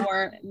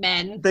anymore,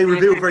 men. They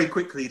reveal very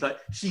quickly, like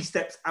she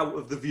steps out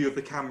of the view of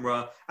the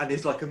camera and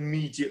is like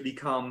immediately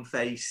calm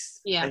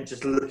faced and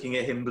just looking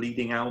at him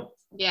bleeding out.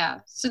 Yeah.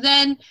 So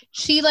then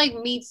she like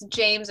meets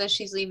James as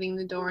she's leaving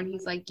the door, and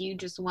he's like, "You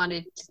just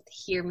wanted to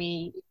hear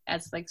me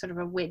as like sort of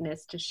a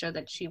witness to show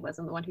that she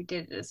wasn't the one who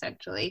did it,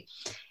 essentially."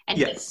 And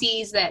he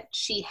sees that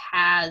she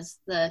has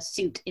the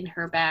suit in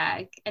her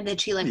bag, and then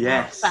she like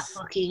walks back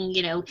looking,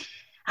 you know,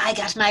 I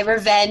got my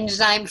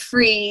revenge, I'm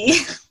free.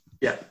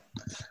 Yeah.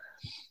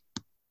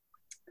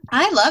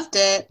 I loved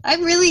it.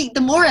 The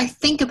more I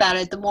think about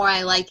it, the more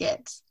I like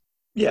it.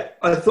 Yeah,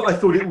 I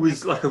thought it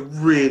was like a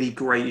really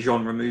great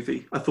genre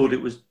movie. I thought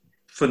it was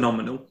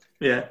phenomenal.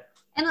 Yeah.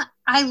 And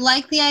I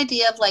like the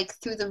idea of like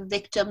through the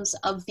victims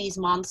of these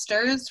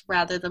monsters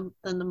rather than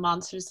the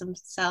monsters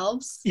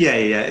themselves. Yeah.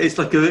 It's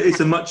like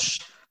it's a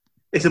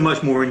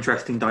much more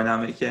interesting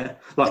dynamic. Yeah.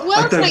 Like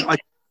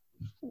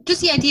just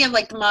the idea of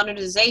like the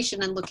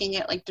modernization and looking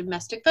at like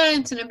domestic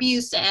violence and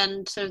abuse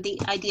and sort of the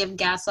idea of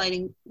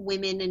gaslighting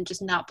women and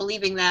just not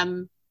believing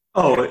them.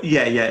 Oh,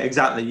 yeah,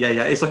 exactly. Yeah.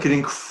 It's like an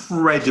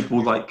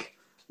incredible, like,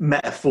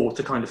 metaphor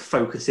to kind of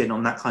focus in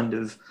on that kind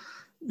of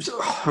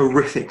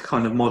horrific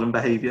kind of modern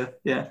behaviour.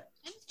 Yeah.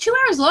 It's 2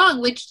 hours long,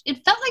 which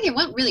it felt like it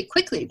went really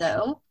quickly,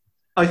 though.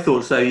 I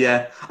thought so,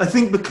 yeah. I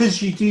think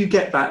because you do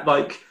get that,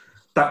 like,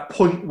 that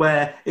point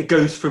where it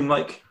goes from,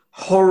 like,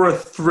 horror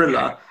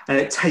thriller and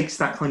it takes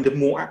that kind of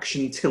more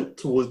action tilt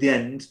towards the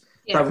end,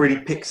 that really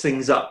picks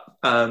things up.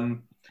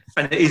 And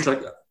it is,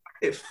 like,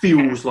 it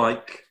feels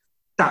like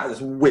that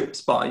just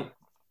whips by.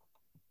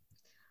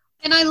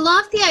 And I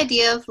love the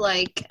idea of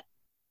like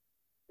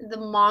the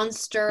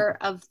monster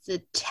of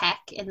the tech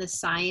and the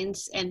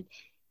science, and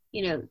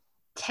you know,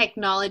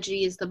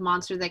 technology is the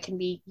monster that can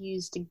be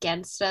used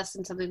against us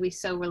and something we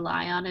so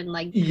rely on, and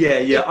like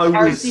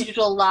our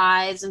digital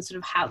lives and sort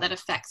of how that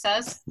affects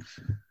us.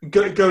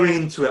 Going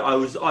into it, I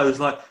was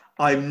like,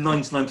 I'm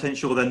 99%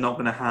 sure they're not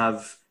going to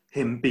have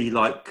him be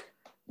like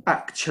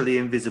actually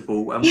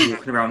invisible and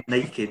walking around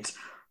naked.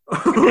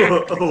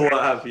 or what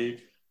have you.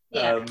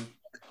 Yeah.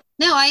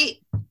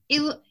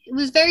 It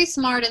was very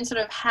smart in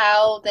sort of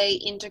how they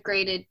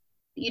integrated,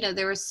 you know,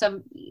 there was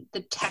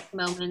the tech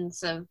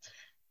moments of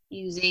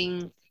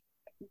using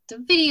the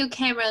video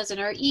cameras and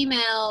our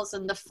emails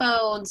and the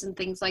phones and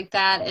things like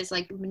that as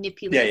like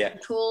manipulation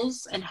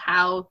tools, and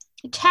how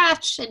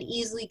attached and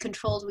easily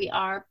controlled we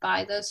are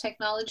by those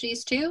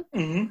technologies too.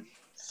 Mm-hmm.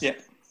 Yeah.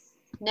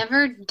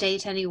 Never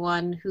date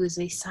anyone who is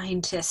a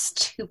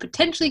scientist who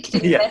potentially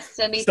could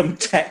invest anything. Some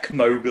tech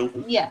mogul.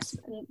 Yes.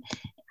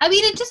 I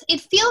mean,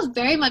 it feels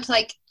very much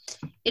like,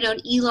 you know,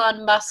 an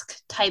Elon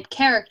Musk type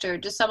character,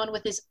 just someone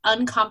with his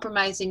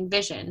uncompromising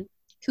vision,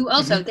 who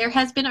also, there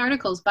has been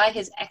articles by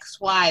his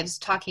ex-wives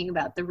talking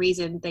about the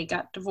reason they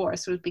got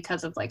divorced was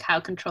because of like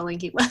how controlling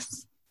he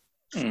was.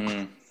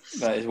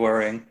 That is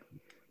worrying.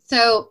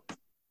 So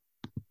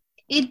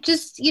it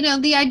just, you know,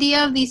 the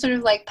idea of these sort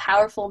of like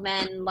powerful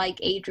men like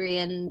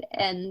Adrian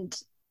and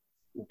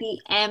the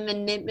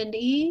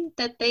anonymity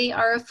that they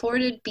are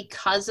afforded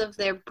because of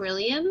their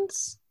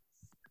brilliance.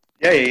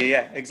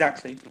 Yeah,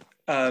 exactly.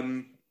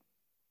 When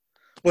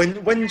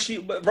she,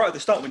 right at the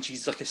start, when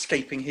she's like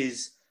escaping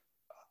his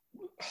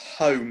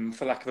home,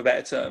 for lack of a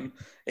better term,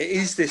 it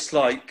is this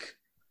like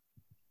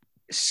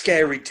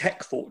scary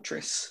tech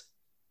fortress.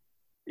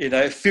 You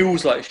know, it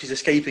feels like she's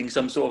escaping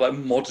some sort of like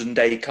modern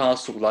day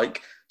castle,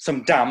 like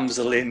some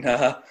damsel in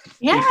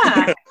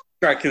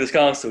Dracula's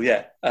castle.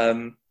 Yeah,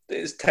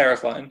 it's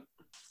terrifying.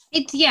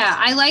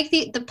 I like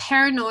the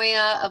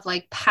paranoia of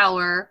like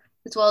power,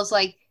 as well as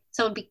like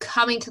someone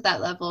becoming to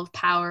that level of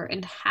power,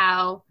 and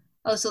how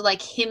also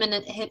like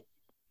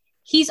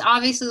he's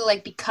obviously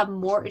like become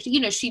more, you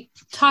know, she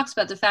talks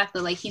about the fact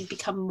that like he's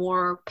become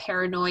more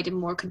paranoid and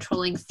more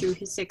controlling through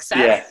his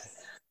success,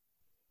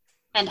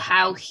 and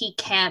how he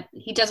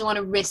doesn't want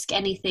to risk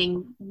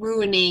anything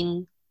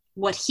ruining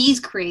what he's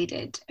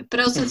created. But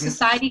also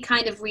society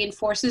kind of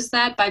reinforces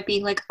that by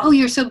being like, oh,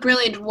 you're so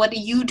brilliant, what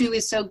you do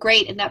is so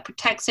great, and that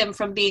protects him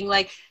from being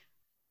like,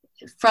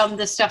 from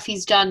the stuff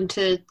he's done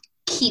to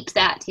keep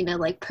that, you know,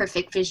 like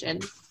perfect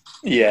vision.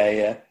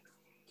 I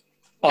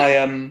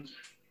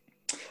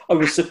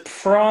was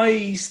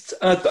surprised.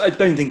 I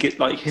don't think it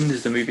like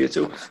hinders the movie at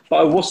all, but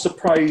I was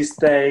surprised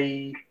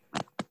they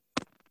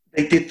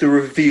did the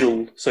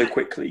reveal so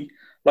quickly.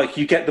 Like,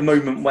 you get the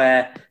moment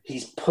where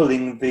he's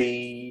pulling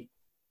the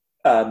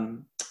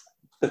kind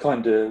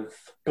of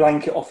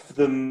blanket off of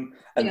them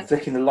and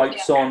flicking the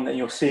lights on, and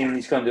you're seeing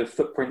these kind of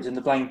footprints in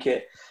the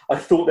blanket. I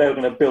thought they were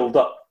going to build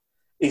up.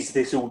 Is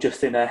this all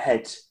just in her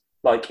head?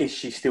 Like, is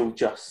she still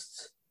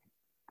just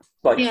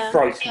like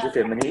frightened of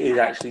him and he is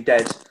actually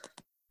dead?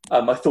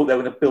 I thought they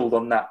were going to build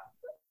on that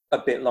a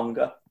bit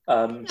longer.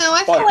 No,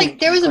 I feel like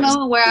there was a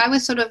moment where I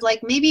was sort of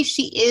like, maybe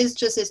she is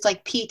just, it's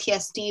like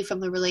PTSD from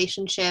the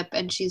relationship,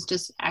 and she's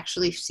just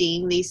actually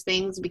seeing these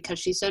things because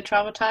she's so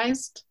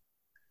traumatized.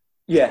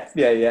 Yeah.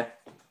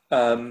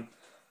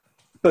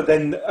 But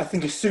then I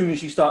think as soon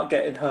as you start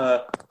getting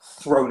her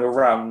thrown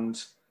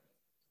around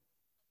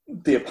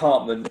the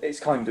apartment, it's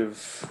hard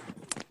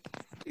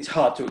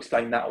to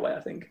explain that way, I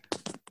think.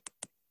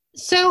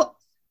 So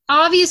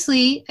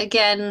obviously,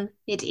 again,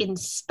 it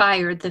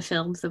inspired the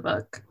film, the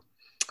book.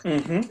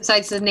 Mm-hmm.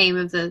 Besides the name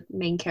of the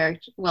main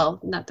character,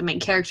 well, not the main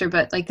character,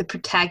 but like the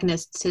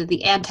protagonist to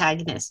the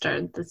antagonist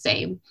are the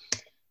same.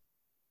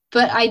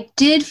 But I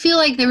did feel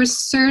like there were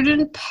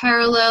certain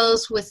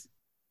parallels with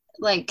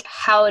like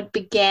how it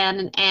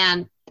began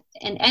and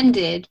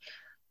ended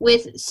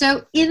with.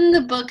 So in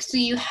the book, so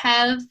you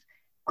have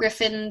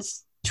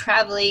Griffins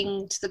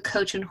traveling to the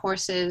Coach and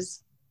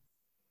Horses.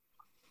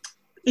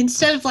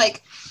 Instead of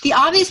like the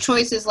obvious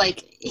choice is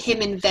like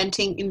him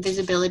inventing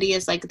invisibility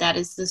as like that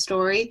is the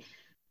story,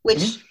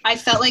 which I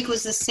felt like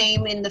was the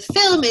same in the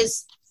film.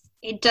 Is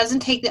it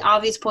doesn't take the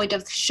obvious point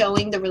of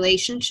showing the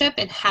relationship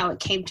and how it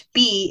came to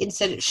be.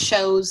 Instead, it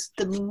shows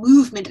the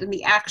movement and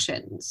the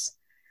actions.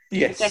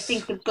 Yes, I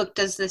think the book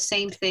does the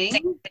same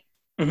thing.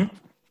 Mm-hmm.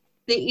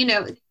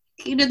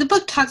 The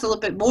book talks a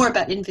little bit more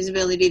about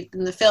invisibility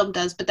than the film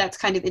does, but that's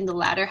kind of in the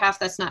latter half.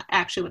 That's not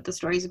actually what the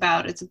story's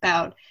about. It's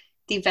about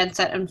the events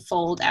that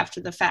unfold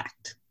after the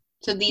fact.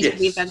 So these are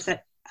the events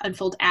that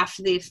unfold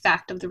after the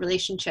fact of the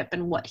relationship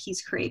and what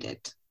he's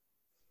created.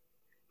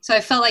 So I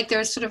felt like there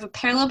was sort of a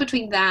parallel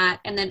between that,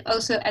 and then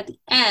also at the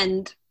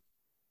end.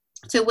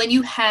 So when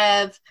you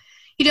have,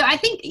 I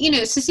think,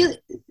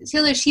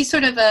 Cecilia, she's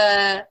sort of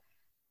a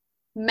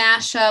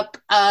mashup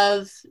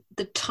of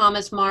the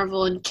Thomas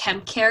Marvel and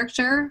Kemp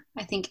character,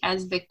 I think,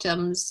 as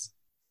victims.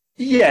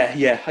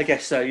 Yeah, I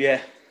guess so,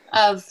 yeah.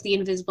 Of the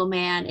Invisible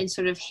Man, and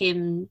sort of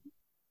him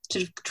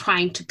sort of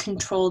trying to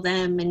control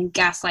them and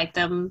gaslight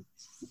them.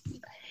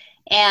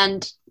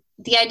 And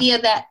the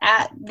idea that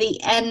at the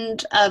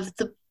end of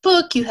the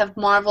book, you have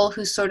Marvel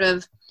who sort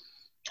of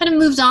kind of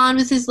moves on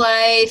with his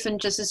life and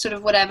just is sort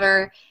of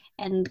whatever,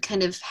 and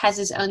kind of has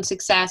his own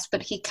success,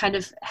 but he kind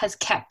of has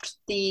kept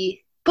the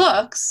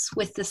books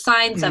with the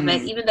signs of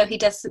it, even though he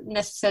doesn't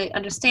necessarily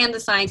understand the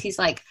signs. He's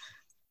like,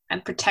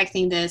 I'm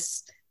protecting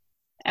this.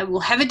 I will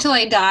have it till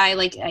I die.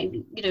 Like,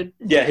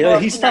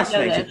 he's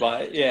fascinated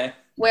by it. Yeah.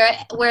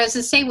 Whereas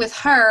the same with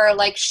her,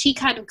 like she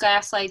kind of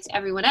gaslights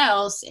everyone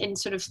else in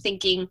sort of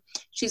thinking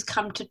she's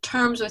come to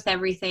terms with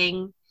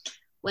everything,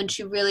 when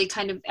she really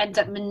kind of ends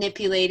up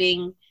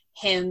manipulating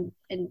him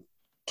and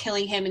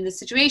killing him in the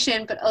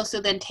situation, but also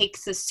then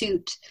takes the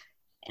suit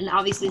and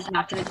obviously is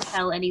not going to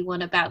tell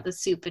anyone about the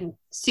suit and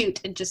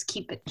just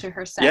keep it to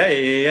herself.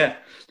 Yeah.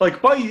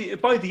 Like by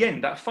the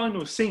end, that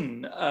final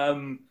scene,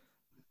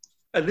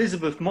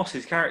 Elizabeth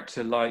Moss's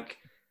character like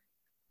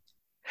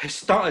has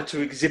started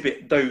to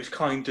exhibit those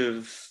kind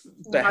of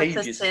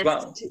behaviours as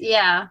well.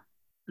 Yeah.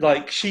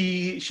 Like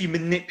she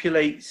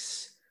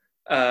manipulates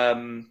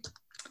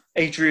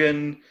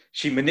Adrian.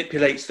 She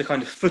manipulates the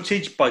kind of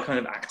footage by kind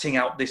of acting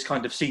out this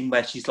kind of scene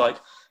where she's like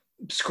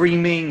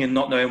screaming and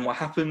not knowing what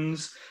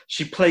happens.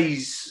 She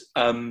plays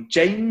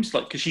James,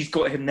 like, because she's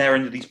got him there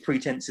under these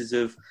pretenses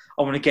of,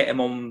 I want to get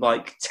him on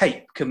like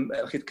tape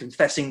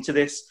confessing to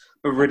this,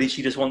 but really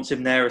she just wants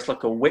him there as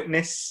like a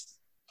witness.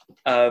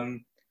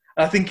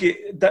 I think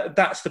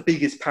that's the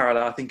biggest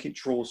parallel I think it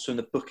draws from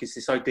the book, is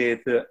this idea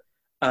that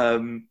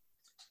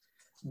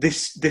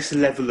this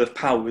level of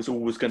power is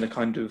always going to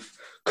kind of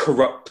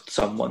corrupt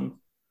someone.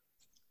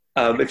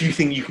 If you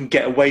think you can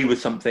get away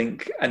with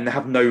something and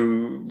have no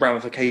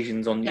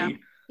ramifications on you,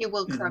 it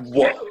will corrupt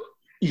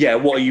you.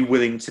 What are you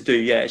willing to do?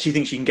 Yeah, she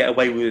thinks she can get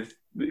away with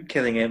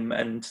killing him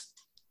and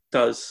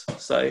does.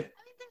 So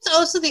it's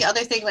also the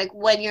other thing, like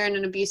when you're in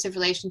an abusive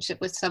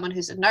relationship with someone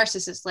who's a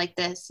narcissist like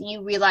this,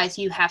 you realize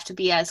you have to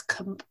be as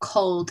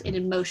cold and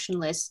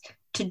emotionless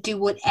to do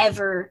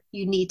whatever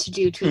you need to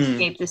do to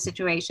escape the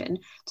situation.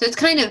 So it's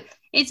kind of,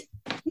 it's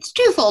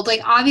twofold.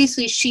 Like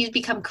obviously she's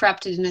become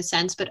corrupted in a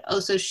sense, but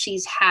also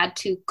she's had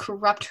to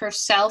corrupt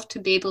herself to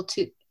be able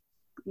to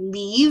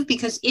leave,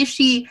 because if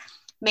she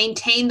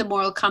maintained the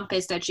moral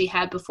compass that she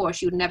had before,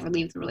 she would never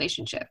leave the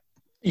relationship.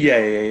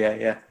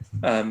 Yeah.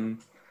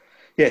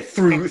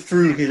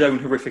 Through his own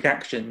horrific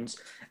actions,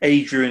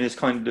 Adrian has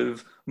kind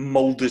of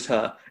molded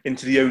her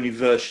into the only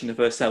version of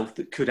herself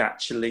that could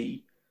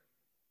actually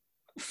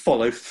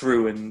follow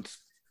through and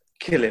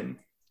kill him.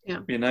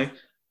 Yeah.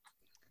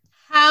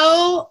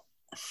 How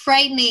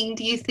frightening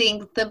do you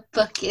think the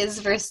book is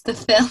versus the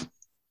film?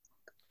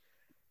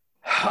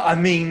 I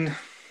mean,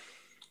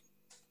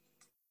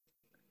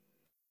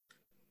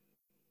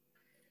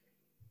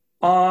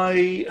 do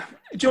you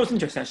know what's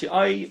interesting?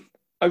 Actually,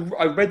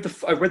 I read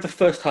the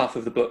first half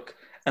of the book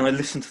and I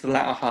listened to the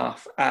latter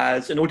half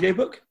as an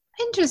audiobook.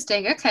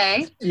 Interesting.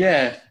 Okay.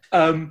 Yeah,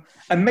 and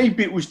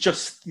maybe it was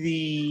just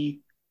the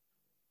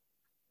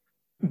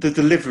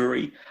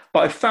delivery,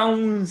 but I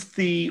found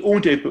the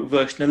audiobook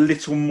version a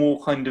little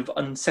more kind of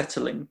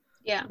unsettling.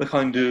 Yeah. The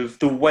kind of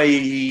the way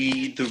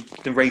the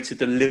narrator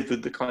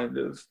delivered the kind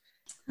of.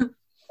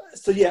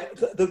 So yeah,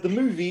 the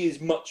movie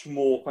is much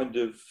more kind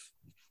of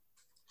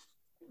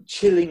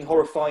chilling,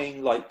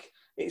 horrifying. Like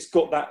it's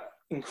got that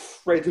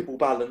incredible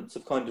balance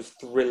of kind of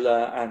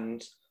thriller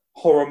and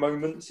horror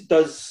moments. It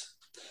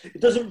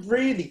doesn't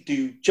really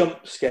do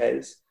jump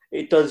scares.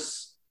 It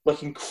does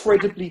like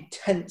incredibly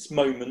tense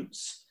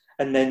moments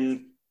and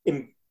then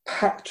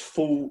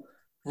impactful,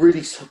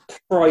 really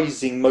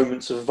surprising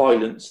moments of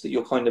violence that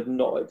you're kind of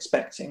not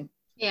expecting.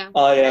 Yeah.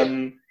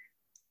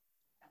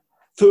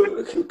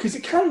 Because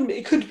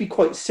it could be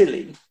quite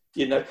silly,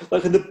 you know.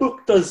 Like, and the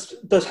book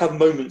does have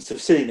moments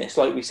of silliness,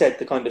 like we said,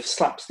 the kind of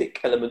slapstick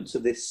elements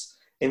of this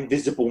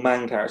invisible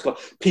man character, like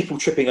people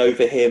tripping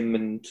over him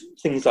and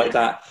things like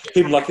that.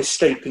 Him like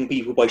escaping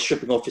people by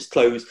stripping off his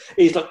clothes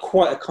is like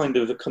quite a kind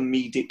of a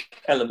comedic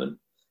element.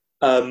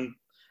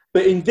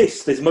 But in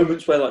this, there's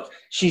moments where like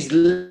she's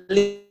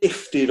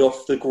lifted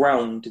off the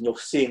ground, and you're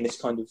seeing this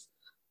kind of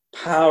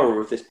power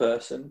of this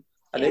person,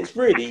 and it's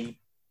really,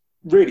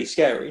 really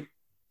scary.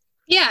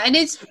 Yeah, and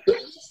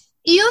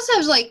you also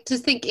have like to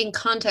think in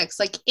context.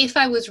 Like if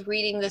I was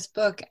reading this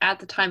book at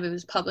the time it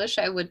was published,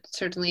 I would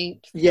certainly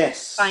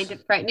find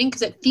it frightening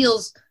because it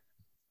feels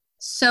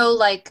so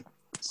like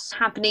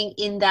happening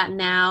in that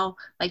now,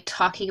 like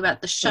talking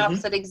about the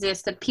shops that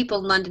exist, that people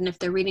in London, if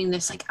they're reading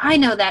this, like, I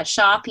know that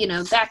shop, you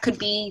know, that could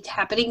be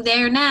happening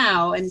there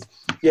now. And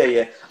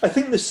yeah, I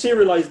think the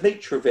serialized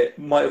nature of it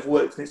might have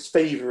worked in its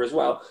favor as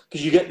well,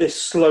 because you get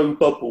this slow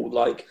bubble,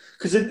 like,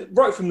 because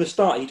right from the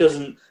start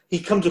he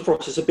comes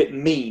across as a bit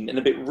mean and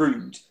a bit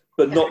rude,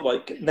 but not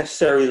like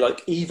necessarily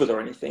like evil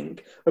or anything.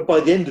 But by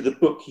the end of the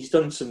book, he's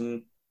done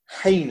some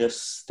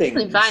heinous things.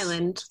 Really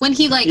violent. When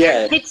he like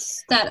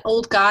hits that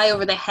old guy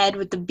over the head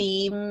with the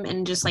beam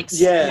and just like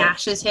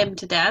smashes him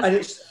to death.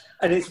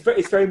 And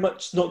it's very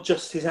much not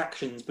just his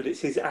actions, but it's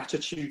his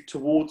attitude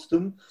towards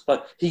them.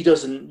 Like he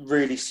doesn't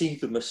really see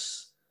them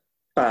as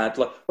bad.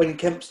 Like when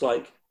Kemp's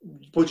like,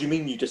 "What do you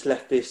mean you just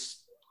left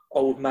this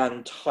old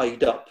man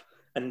tied up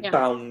and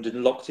bound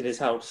and locked in his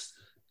house?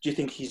 Do you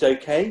think he's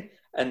okay?"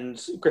 And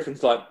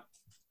Griffin's like,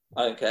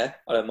 "I don't care.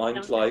 I don't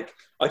mind. Like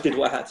I did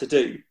what I had to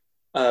do."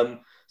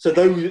 So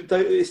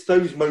it's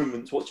those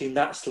moments, watching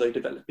that slow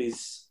develop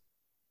is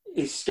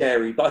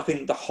scary. But I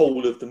think the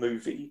whole of the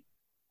movie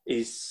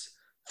is,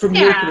 from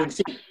the opening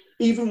scene,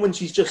 even when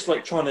she's just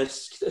like trying to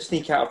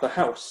sneak out of the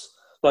house,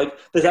 like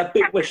there's that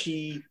bit where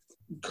she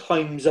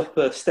climbs up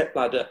a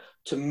stepladder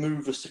to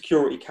move a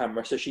security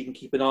camera so she can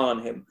keep an eye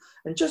on him,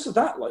 and just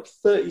that like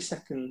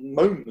 30-second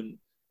moment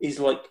is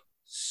like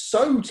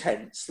so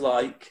tense.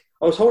 Like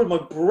I was holding my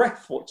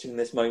breath watching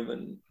this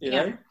moment, you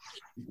know?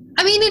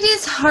 I mean, it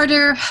is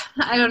harder,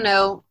 I don't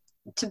know,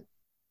 to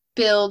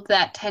build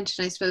that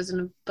tension, I suppose, in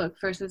a book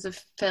versus a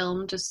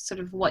film, just sort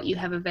of what you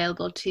have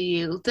available to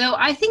you. Though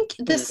I think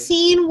the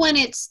scene when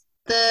it's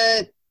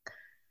the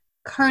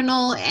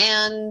Colonel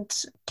and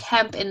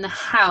Kemp in the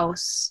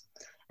house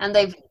and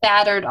they've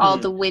battered all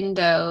the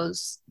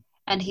windows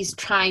and he's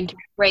trying to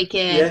break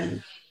in. Yeah.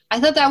 I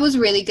thought that was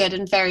really good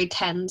and very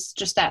tense,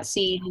 just that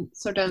scene,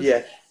 sort of.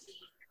 Yeah.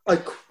 I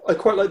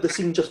quite like the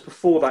scene just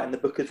before that in the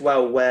book as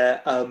well,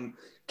 where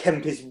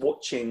Kemp is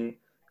watching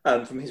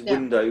from his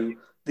window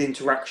the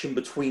interaction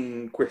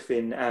between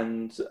Griffin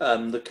and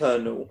the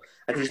Colonel,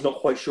 and he's not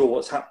quite sure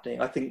what's happening.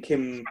 I think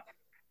him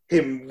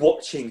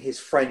watching his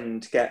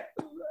friend get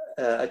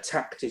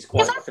attacked is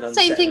quite like an unsettling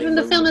same thing from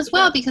the film as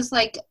well, well, because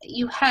like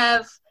you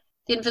have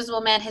the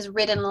Invisible Man has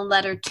written a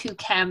letter to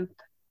Kemp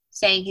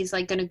saying he's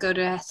like going to go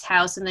to his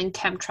house, and then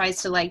Kemp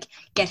tries to like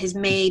get his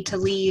maid to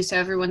leave so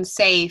everyone's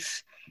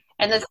safe.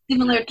 And that's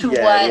similar to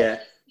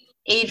what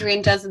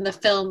Adrian does in the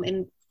film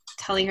in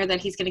telling her that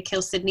he's going to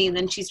kill Sydney, and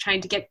then she's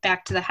trying to get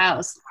back to the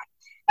house.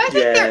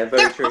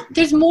 Very true.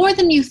 There's more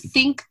than you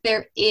think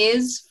there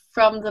is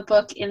from the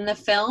book in the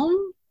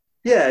film.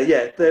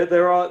 Yeah.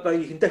 There are.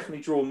 Like, you can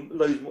definitely draw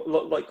loads,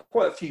 like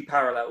quite a few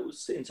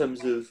parallels in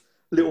terms of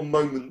little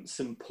moments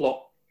and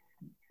plot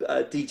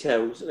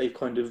details that they've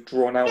kind of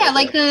drawn out. Yeah,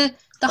 like the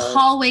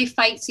hallway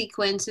fight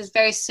sequence is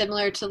very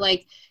similar to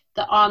like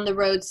the on the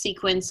road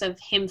sequence of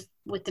him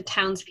with the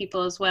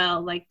townspeople as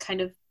well, like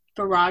kind of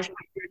barrage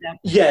through them.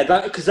 Yeah,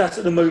 because that's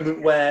at the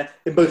moment where,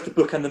 in both the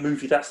book and the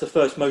movie, that's the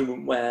first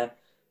moment where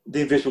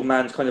the Invisible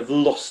Man's kind of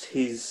lost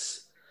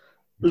his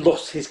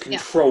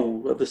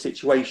control of the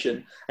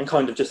situation and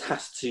kind of just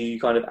has to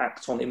kind of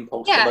act on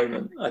impulse at the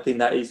moment. I think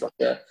that is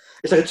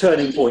it's like a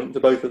turning point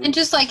for both of them. And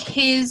just like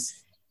his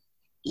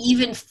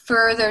even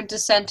further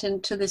descent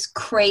into this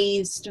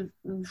crazed,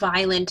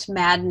 violent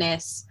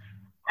madness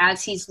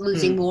as he's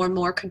losing more and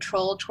more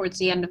control towards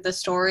the end of the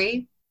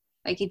story.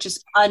 Like he's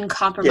just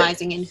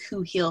uncompromising in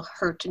who he'll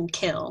hurt and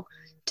kill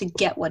to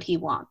get what he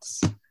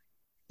wants.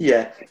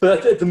 Yeah,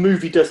 but the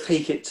movie does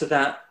take it to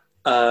that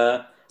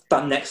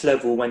next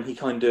level when he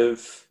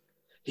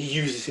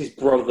uses his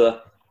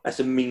brother as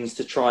a means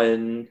to try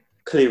and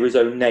clear his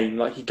own name.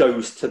 Like he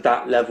goes to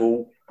that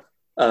level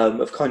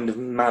of kind of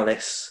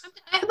malice.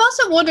 I'm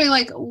also wondering,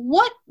 like,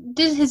 what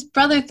did his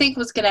brother think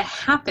was going to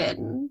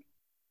happen?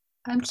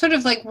 I'm sort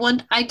of like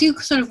I do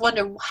sort of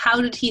wonder, how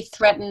did he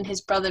threaten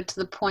his brother to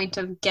the point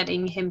of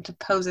getting him to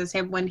pose as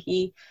him when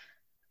he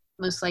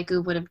most likely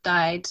would have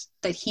died,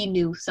 that he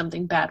knew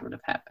something bad would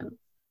have happened.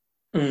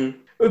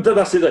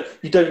 That's it.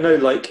 You don't know,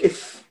 like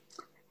if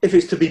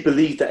it's to be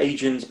believed that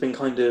Adrian's been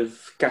kind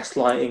of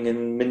gaslighting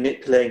and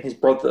manipulating his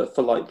brother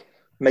for like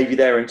maybe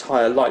their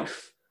entire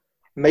life.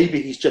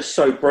 Maybe he's just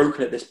so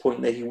broken at this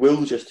point that he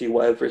will just do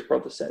whatever his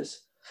brother says.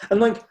 And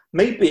like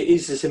maybe it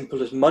is as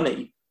simple as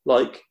money.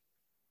 Like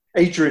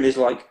Adrian is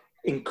like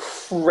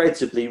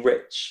incredibly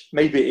rich.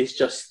 Maybe it is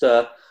just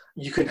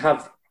you can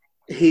have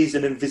here's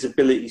an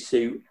invisibility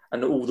suit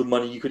and all the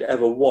money you could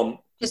ever want.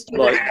 Just do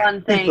like this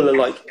one thing. People are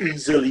like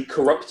easily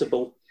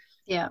corruptible.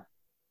 Yeah.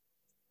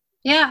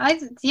 I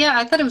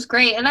thought it was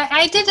great. And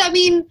I did, I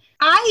mean,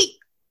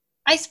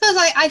 I suppose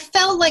I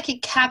felt like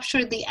it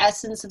captured the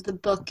essence of the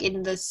book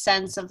in the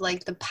sense of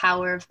like the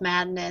power of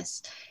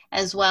madness,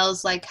 as well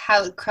as like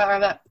how it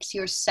corrupts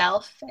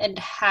yourself and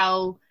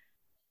how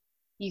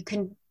you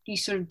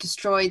sort of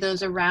destroy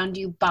those around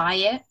you by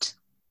it.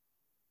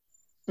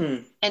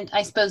 And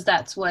I suppose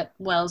that's what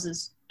Wells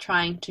is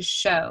trying to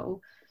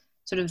show,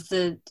 sort of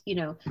the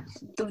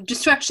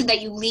destruction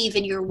that you leave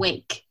in your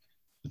wake.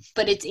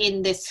 But it's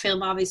in this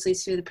film, obviously,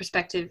 through the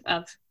perspective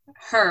of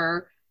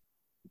her.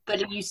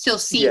 But you still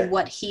see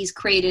what he's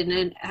created,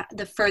 and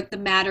the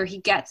madder he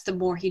gets, the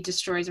more he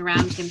destroys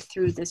around him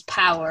through this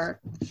power.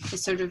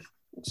 Is sort of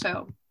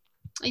so.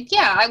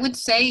 Yeah, I would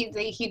say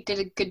that he did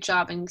a good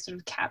job in sort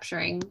of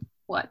capturing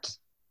what.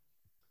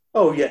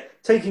 Oh yeah,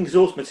 taking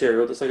source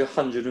material that's like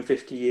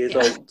 150 years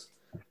old,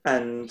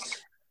 and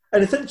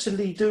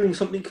essentially doing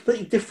something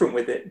completely different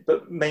with it,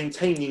 but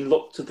maintaining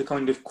lots of the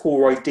kind of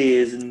core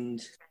ideas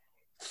and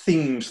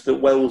themes that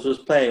Wells was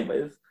playing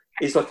with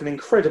is like an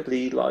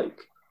incredibly like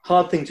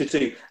hard thing to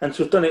do, and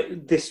to have done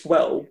it this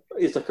well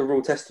is like a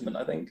real testament,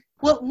 I think.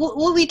 What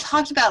we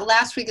talked about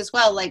last week as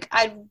well, like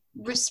I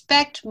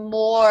respect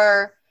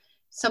more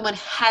someone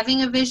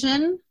having a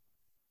vision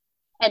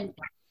and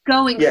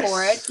going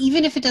for it,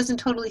 even if it doesn't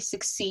totally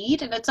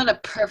succeed, and it's not a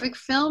perfect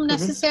film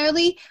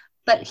necessarily,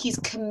 but he's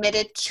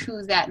committed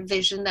to that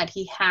vision that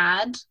he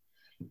had,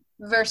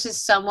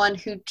 versus someone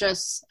who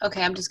just,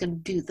 okay, I'm just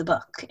going to do the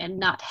book and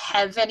not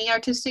have any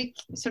artistic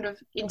sort of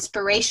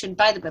inspiration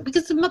by the book.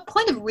 Because the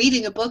point of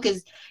reading a book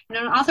is,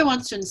 an author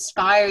wants to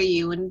inspire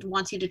you and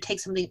wants you to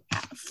take something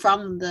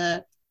from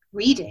the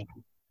reading.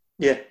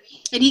 Yeah.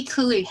 And he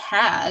clearly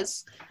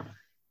has.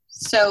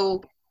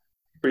 So...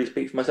 really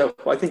speak for myself,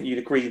 but I think you'd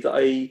agree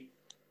that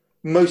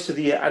most of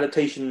the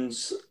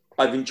adaptations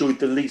I've enjoyed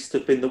the least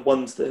have been the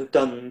ones that have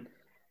done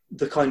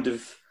the kind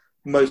of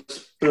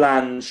most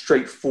bland,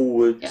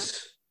 straightforward,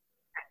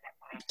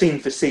 scene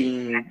for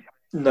scene,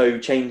 no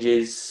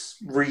changes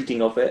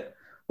reading of it.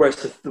 Whereas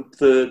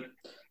the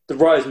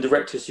writers and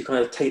directors who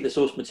kind of take the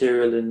source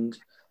material and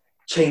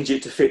change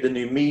it to fit the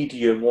new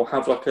medium, or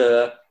have like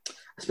a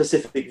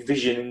specific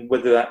vision,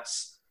 whether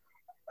that's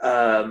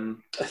a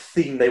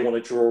theme they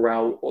want to draw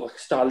out or like a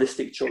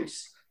stylistic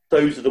choice,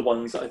 those are the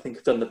ones that I think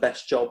have done the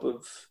best job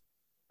of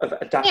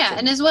adapting. Yeah,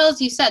 and as well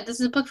as you said, this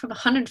is a book from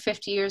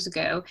 150 years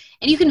ago,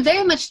 and you can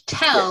very much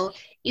tell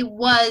it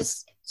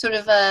was sort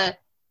of a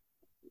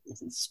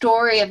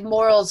story of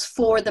morals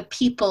for the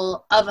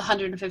people of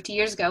 150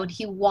 years ago, and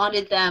he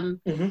wanted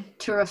them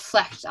to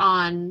reflect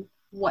on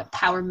what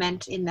power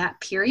meant in that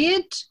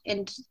period.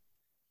 And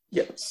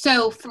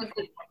so for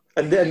the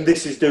And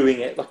this is doing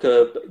it like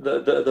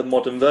the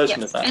modern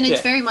version of that. And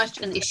it's very much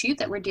an issue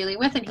that we're dealing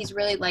with, and he's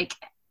really like,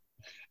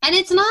 and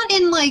it's not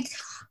in like,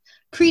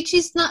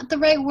 preachy's not the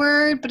right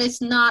word, but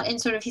it's not in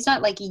sort of, he's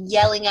not like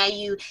yelling at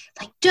you,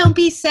 like, don't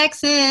be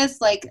sexist,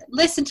 like,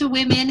 listen to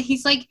women.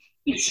 He's like,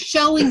 he's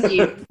showing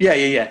you.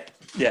 Yeah.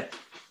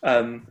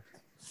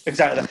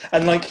 Exactly.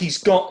 And like, he's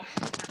got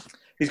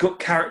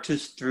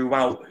characters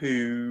throughout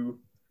who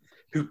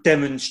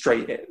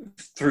demonstrate it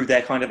through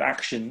their kind of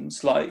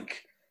actions,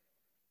 like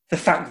the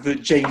fact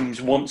that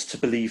James wants to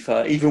believe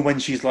her, even when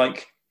she's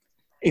like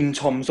in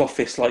Tom's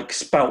office, like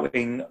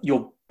spouting,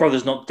 your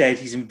brother's not dead,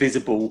 he's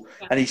invisible,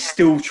 and he's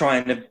still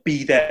trying to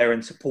be there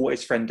and support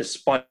his friend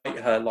despite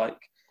her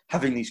like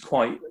having these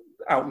quite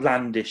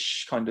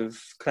outlandish kind of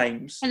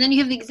claims. And then you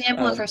have the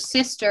example of her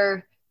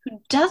sister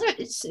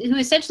who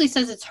essentially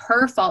says it's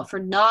her fault for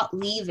not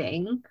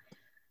leaving.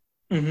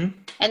 And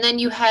then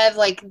you have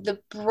like the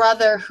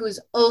brother who's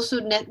also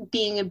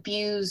being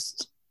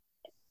abused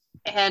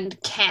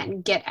and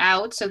can't get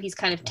out, so he's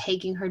kind of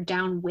taking her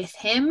down with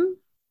him.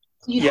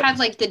 You have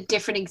like the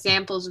different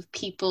examples of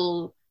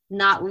people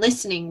not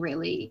listening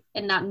really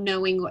and not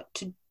knowing what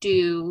to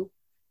do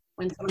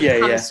when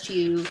someone comes to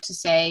you to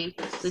say,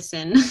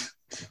 listen,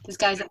 this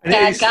guy's a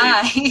bad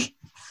guy.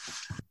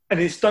 And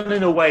it's done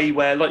in a way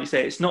where, like you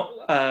say, it's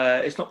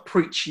not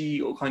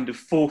preachy or kind of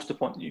forced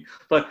upon you.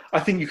 Like, I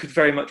think you could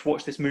very much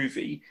watch this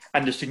movie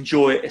and just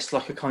enjoy it. It's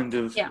like a kind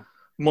of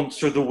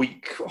Monster of the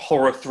Week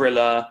horror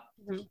thriller,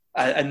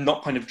 and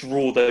not kind of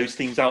draw those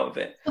things out of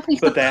it.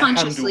 But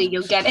consciously,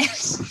 you'll get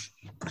it.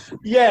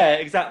 Yeah,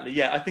 exactly.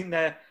 Yeah, I think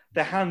they're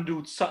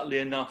handled subtly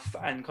enough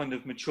and kind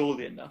of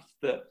maturely enough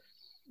that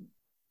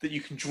that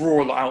you can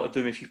draw a lot out of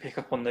them if you pick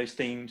up on those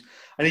themes,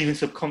 and even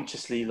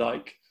subconsciously,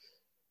 like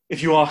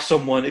if you ask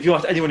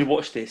anyone who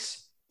watched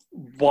this,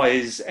 why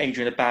is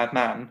Adrian a bad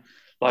man?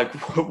 Like,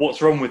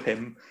 what's wrong with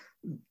him?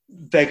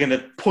 They're going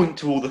to point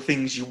to all the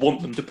things you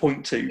want them to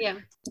point to. Yeah.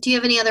 Do you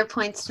have any other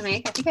points to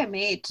make? I think I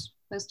made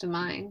most of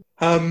mine.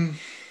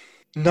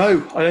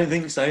 No, I don't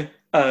think so.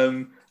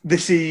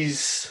 This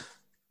is,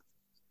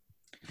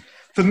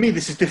 for me,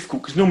 this is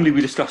difficult because normally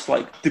we discuss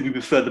like, did we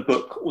prefer the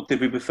book or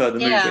did we prefer the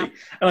movie?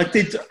 And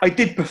I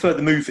did prefer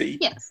the movie.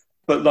 Yes.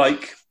 But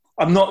like,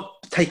 I'm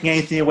not taking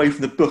anything away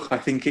from the book. I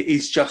think it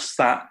is just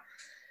that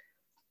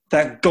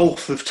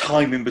gulf of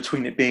time in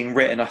between it being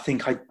written. I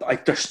think I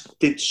just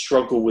did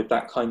struggle with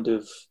that kind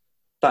of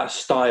that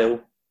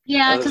style.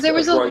 Yeah, because there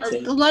was a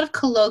lot of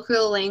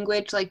colloquial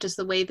language, like just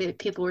the way that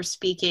people were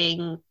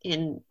speaking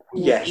in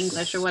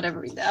English or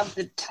whatever of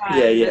the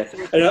time. Yeah.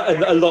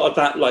 And a lot of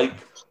that like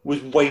was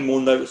way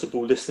more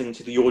noticeable listening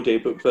to the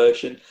audiobook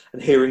version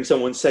and hearing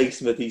someone say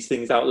some of these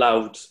things out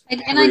loud.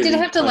 And I did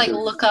have to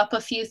look up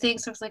a few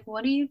things. I was like,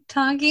 what are you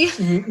talking?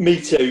 Me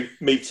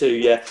too,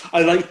 yeah.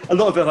 I like a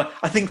lot of it. Like,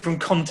 I think from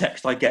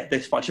context I get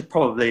this, but I should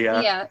probably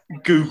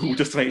Google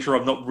just to make sure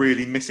I'm not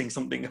really missing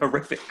something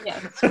horrific. Yeah,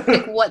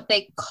 like what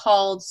they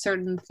called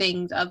certain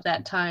things of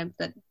that time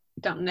that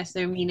don't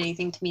necessarily mean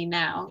anything to me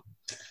now.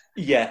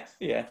 Yeah.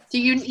 So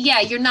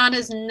you're not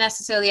as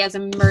necessarily as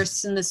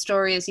immersed in the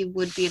story as you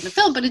would be in the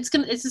film, but it's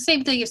the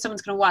same thing if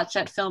someone's going to watch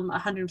that film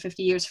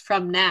 150 years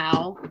from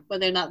now,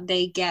 whether or not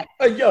they get.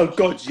 Oh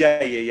God, yeah,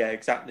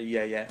 exactly,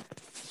 yeah. Yeah,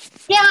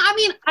 I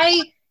mean,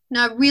 I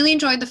really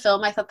enjoyed the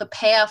film. I thought the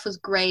payoff was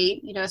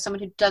great. You know, as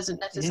someone who doesn't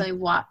necessarily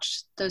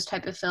watch those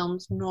type of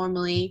films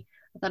normally,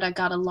 I thought I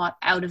got a lot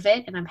out of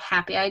it, and I'm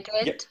happy I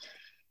did. Yep.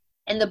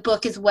 And the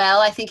book as well,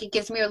 I think it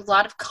gives me a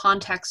lot of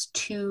context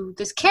to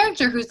this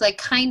character who's like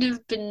kind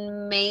of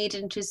been made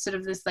into sort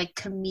of this like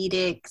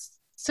comedic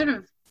sort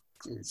of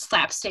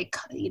slapstick,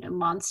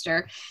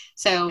 monster.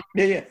 So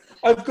yeah.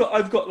 I've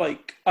got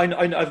like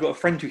I've got a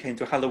friend who came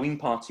to a Halloween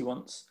party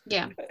once.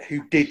 Yeah.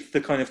 Who did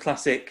the kind of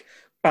classic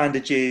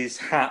bandages,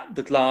 hat,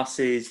 the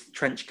glasses,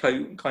 trench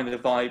coat kind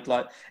of vibe.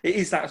 Like it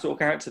is that sort of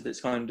character that's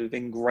kind of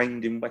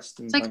ingrained in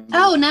Western. It's like,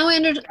 now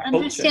I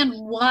understand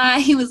why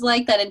he was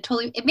like that, and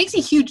totally, it makes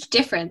a huge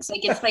difference.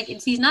 Like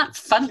he's not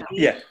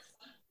funny,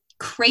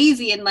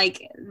 crazy, and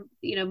like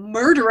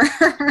murderer.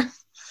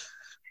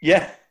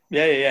 Yeah.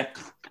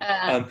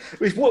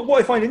 What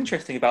I find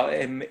interesting about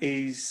him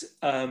is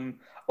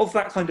of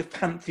that kind of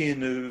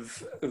pantheon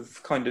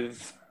of kind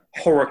of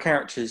horror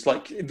characters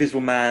like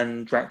Invisible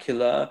Man,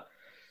 Dracula.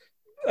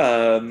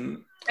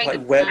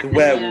 Like the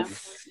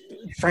werewolf,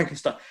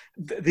 Frankenstein.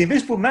 The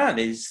Invisible Man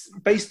is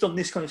based on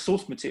this kind of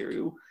source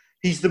material.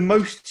 He's the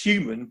most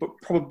human, but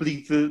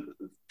probably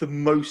the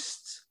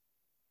most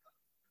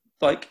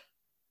like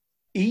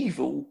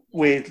evil.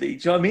 Weirdly, do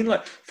you know what I mean?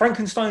 Like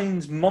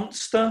Frankenstein's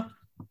monster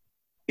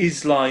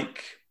is a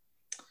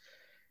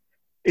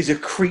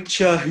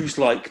creature who's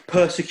like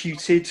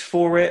persecuted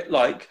for it,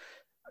 like.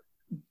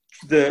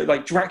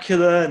 The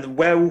Dracula and the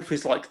werewolf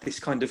is like this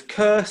kind of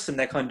curse, and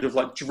they're kind of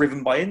like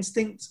driven by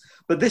instinct.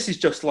 But this is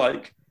just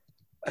like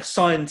a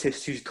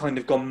scientist who's kind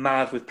of gone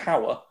mad with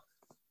power,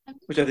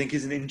 which I think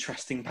is an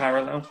interesting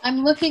parallel.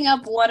 I'm looking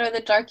up what are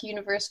the Dark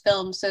Universe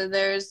films. So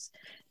there's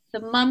The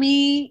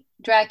Mummy,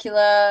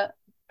 Dracula,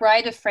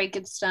 Bride of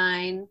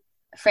Frankenstein,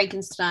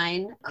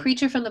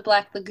 Creature from the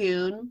Black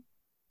Lagoon.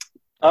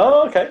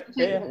 Oh, okay.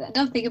 Yeah. I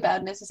don't think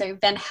about it necessarily.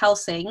 Van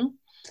Helsing,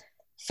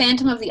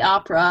 Phantom of the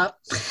Opera.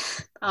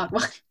 Odd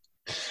one.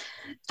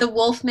 The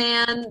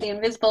Wolfman, The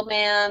Invisible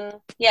Man.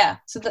 Yeah.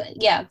 So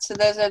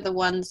those are the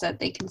ones that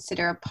they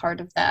consider a part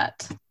of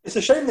that. It's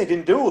a shame they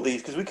didn't do all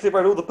these because we could have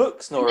read all the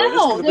books, Nora.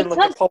 No,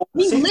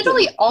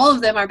 literally all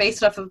of them are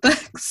based off of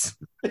books.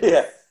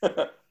 Yeah.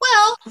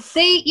 Well,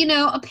 they,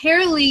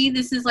 apparently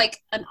this is like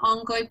an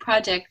ongoing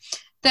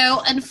project.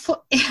 Though,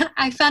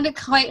 I found it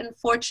quite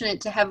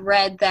unfortunate to have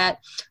read that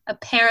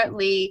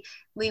apparently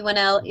Leigh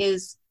Whannell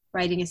is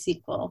writing a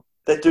sequel.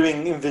 They're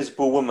doing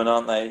Invisible Woman,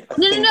 aren't they?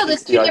 No,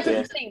 that's two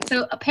different things.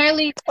 So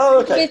apparently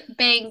Elizabeth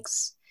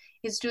Banks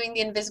is doing the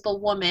Invisible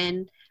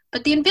Woman,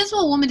 but the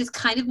Invisible Woman is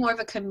kind of more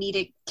of a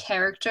comedic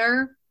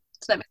character.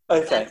 So that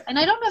makes sense. And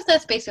I don't know if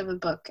that's based on a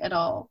book at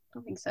all. I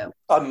don't think so.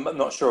 I'm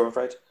not sure, I'm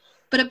afraid.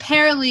 But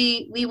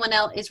apparently Leigh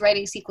Whannell is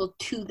writing a sequel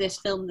to this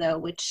film, though,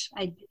 which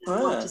I didn't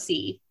want to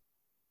see.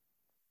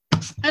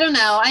 I don't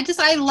know.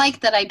 I like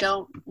that I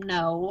don't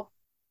know.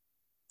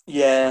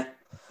 Yeah.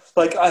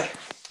 Like,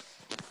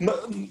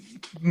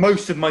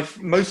 most of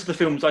the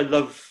films I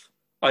love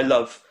are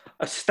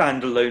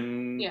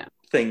standalone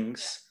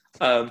things.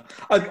 I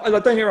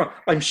don't get me wrong.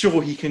 I'm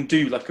sure he can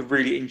do like a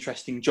really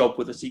interesting job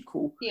with a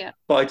sequel. Yeah.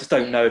 But I just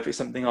don't know if it's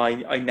something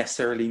I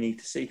necessarily need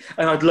to see.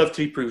 And I'd love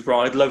to be proved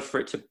wrong. I'd love for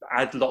it to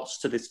add lots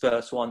to this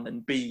first one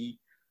and be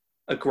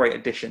a great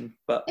addition.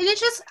 But and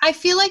I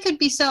feel like it'd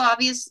be so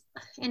obvious.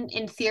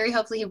 In theory,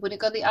 hopefully he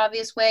wouldn't go the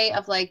obvious way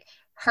of like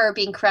her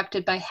being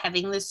corrupted by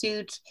having the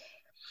suit.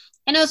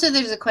 And also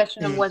there's a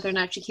question of whether or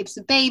not she keeps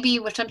the baby,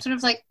 which I'm sort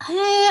of like,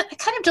 I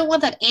kind of don't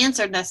want that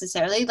answered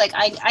necessarily. Like,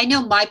 I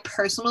know my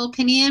personal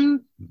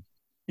opinion.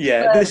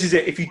 Yeah, But this is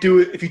it. If you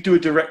do a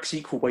direct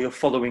sequel where you're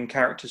following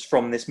characters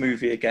from this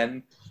movie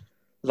again,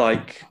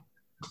 like,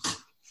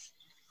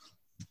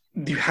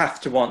 you have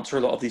to answer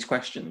a lot of these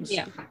questions.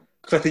 yeah.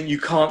 Because I think you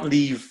can't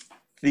leave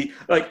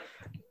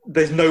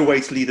there's no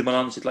way to leave them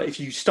unanswered. Like, if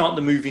you start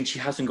the movie and she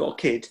hasn't got a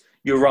kid,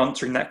 you're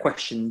answering that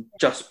question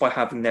just by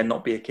having there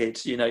not be a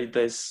kid. You know,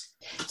 there's...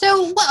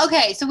 So,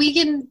 so we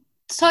can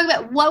talk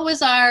about what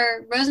was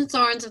our Rose and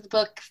Thorns of the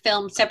book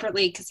filmed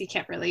separately, because you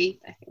can't really,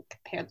 I think,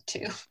 compare the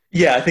two.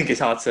 Yeah, I think it is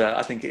hard to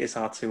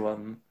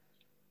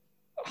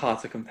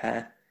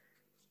compare.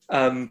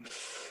 Okay,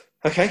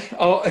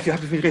 if you're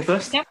happy for me to go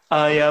first. Yep.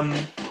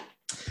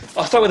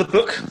 I'll start with the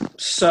book.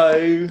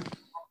 So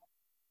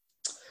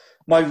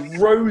my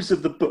Rose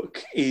of the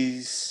book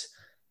is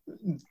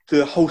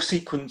the whole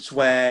sequence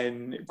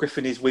when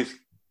Griffin is with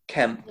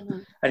Kemp,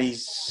 and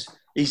he's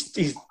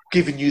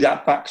giving you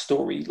that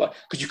backstory, like,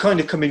 because you kind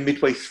of come in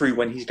midway through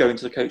when he's going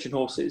to the Coach and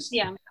Horses.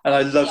 Yeah. And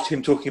I loved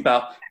him talking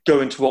about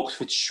going to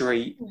Oxford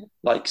Street,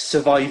 like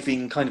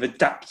surviving, kind of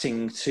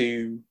adapting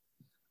to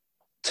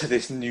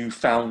this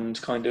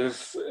newfound kind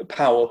of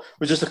power. It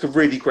was just like a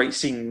really great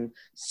scene,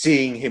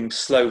 seeing him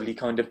slowly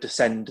kind of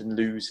descend and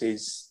lose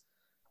his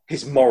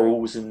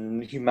morals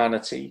and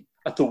humanity.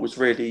 I thought was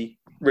really,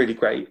 really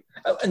great.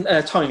 And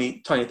a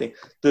tiny thing,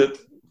 the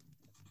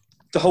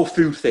whole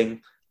food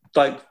thing,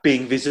 like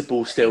being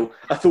visible still,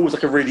 I thought was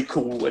like a really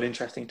cool and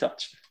interesting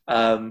touch.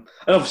 And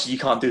obviously you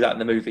can't do that in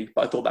the movie,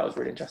 but I thought that was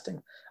really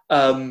interesting.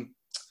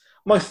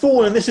 My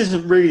thorn, and this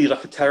isn't really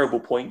like a terrible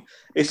point,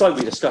 it's like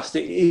we discussed,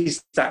 it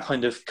is that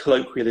kind of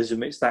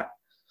colloquialism, it's that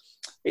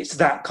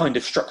kind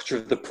of structure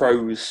of the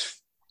prose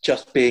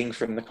just being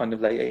from the kind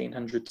of late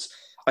 1800s,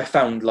 I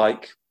found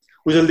like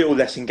was a little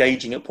less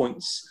engaging at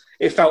points.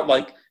 It felt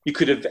like you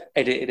could have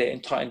edited it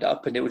and tightened it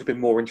up and it would have been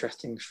more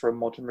interesting for a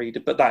modern reader,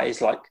 but that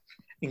is like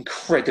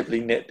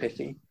incredibly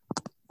nitpicky.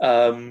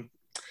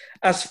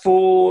 As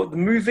for the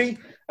movie,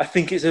 I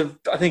think it's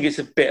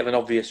a bit of an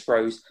obvious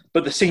Rose,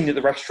 but the scene at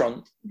the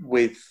restaurant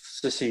with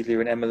Cecilia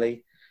and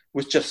Emily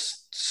was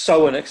just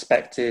so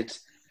unexpected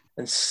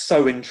and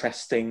so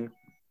interesting.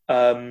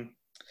 I've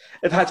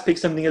had to pick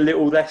something a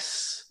little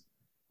less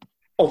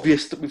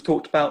obvious that we've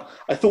talked about.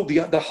 I thought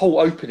the whole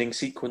opening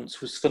sequence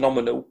was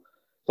phenomenal.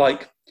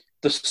 Like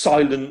the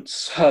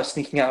silence, her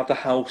sneaking out of the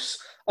house,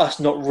 us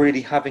not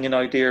really having an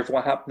idea of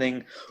what's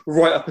happening,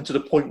 right up until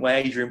the point where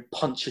Adrian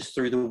punches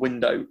through the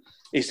window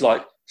is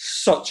like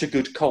such a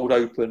good cold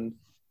open,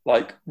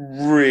 like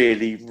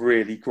really,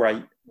 really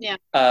great. Yeah.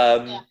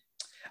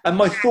 And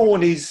my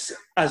thorn is,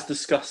 as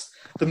discussed,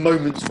 the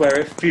moments where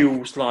it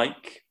feels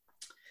like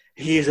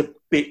he is a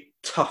bit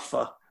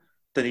tougher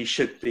than he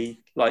should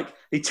be. Like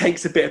he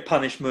takes a bit of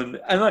punishment,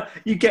 and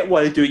you get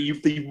why they do it.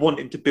 You want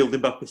him to build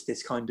him up as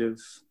this kind of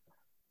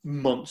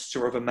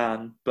monster of a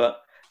man,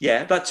 but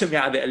yeah, that took me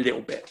out of it a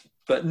little bit,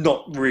 but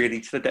not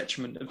really to the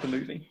detriment of the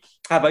movie.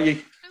 How about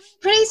you?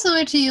 Pretty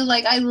similar to you.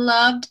 Like I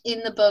loved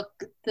in the book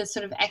the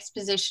sort of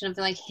exposition of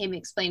like him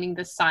explaining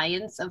the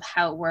science of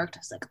how it worked. I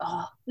was like,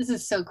 oh, this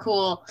is so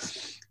cool.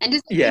 And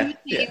just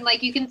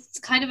like you can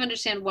kind of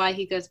understand why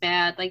he goes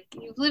mad. Like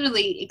you've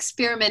literally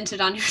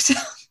experimented on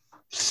yourself.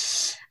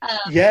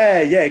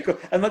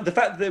 And like, the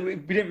fact that we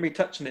didn't really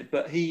touch on it,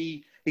 but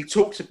he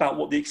talks about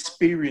what the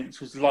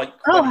experience was like.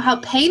 Oh, how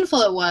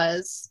painful it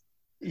was.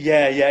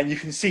 Yeah, and you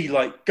can see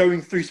like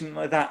going through something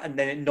like that and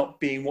then it not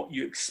being what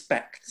you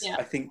expect,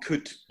 I think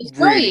could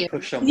really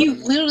push on. You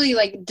literally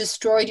like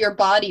destroyed your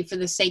body for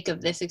the sake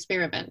of this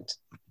experiment.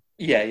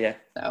 Yeah.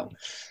 So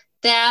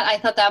I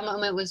thought that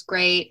moment was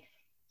great.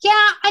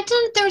 Yeah,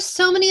 there's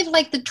so many of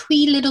like the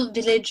twee little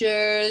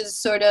villagers,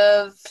 sort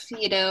of,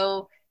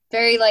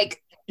 very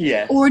like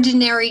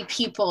ordinary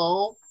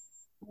people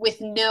with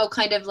no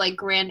kind of like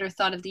grander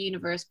thought of the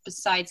universe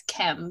besides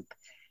Kemp,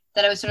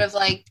 that I was sort of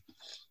like,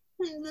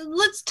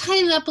 let's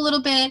tighten it up a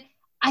little bit.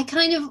 I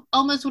kind of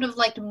almost would have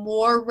liked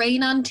more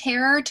Reign on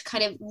Terror to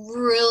kind of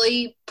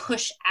really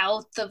push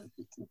out the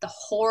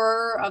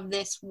horror of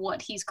this,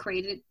 what he's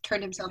created,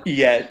 turned himself into.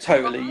 Yeah,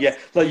 totally. Yeah,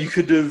 like you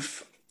could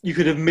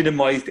have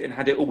minimized it and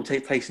had it all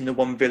take place in the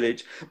one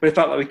village, but it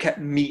felt like we kept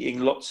meeting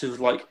lots of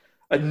like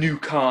a new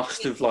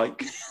cast of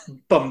like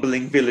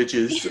bumbling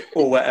villagers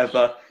or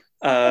whatever.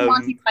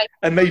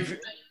 And maybe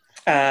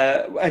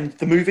and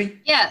the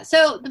movie. Yeah,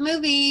 so the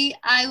movie,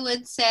 I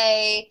would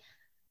say.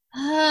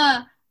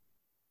 I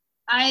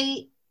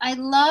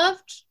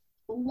loved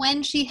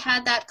when she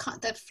had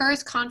the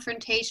first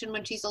confrontation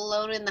when she's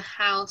alone in the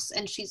house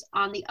and she's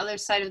on the other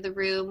side of the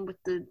room with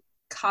the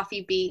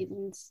coffee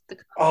beans.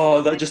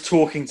 They're just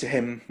talking to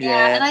him.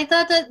 Yeah, and I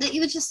thought that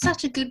it was just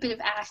such a good bit of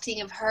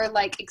acting of her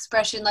like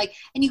expression, like,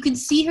 and you can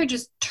see her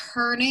just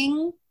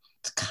turning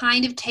to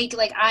kind of take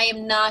like, I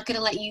am not going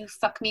to let you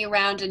fuck me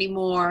around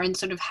anymore, and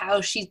sort of how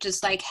she's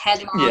just like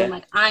headlong,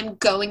 like I'm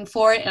going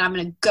for it and I'm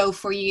going to go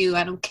for you.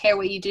 I don't care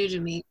what you do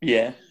to me.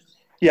 Yeah.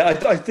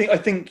 I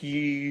think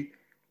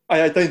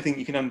I don't think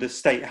you can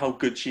understate how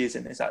good she is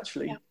in this.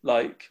 Actually, Yeah.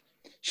 like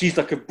she's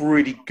like a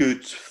really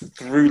good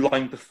through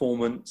line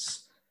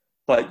performance,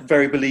 like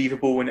very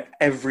believable in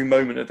every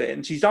moment of it.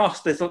 And she's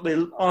asked, they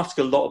ask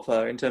a lot of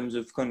her in terms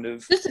of kind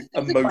of Just the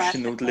physical emotional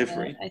aspect of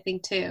delivery. it, I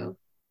think too.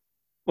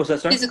 What's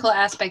that, sorry? Physical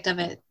aspect of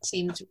it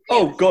seems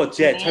Oh really God,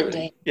 yeah,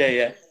 demanding. totally,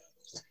 yeah.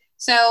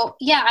 So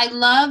yeah, I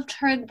loved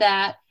her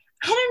that.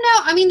 I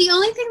don't know. I mean, the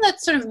only thing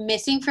that's sort of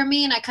missing for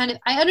me, and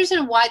I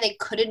understand why they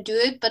couldn't do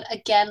it, but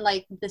again,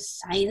 like the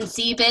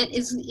sciencey bit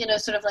is,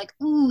 sort of like,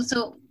 ooh,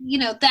 so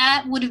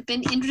that would have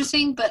been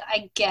interesting, but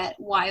I get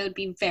why it would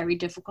be very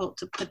difficult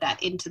to put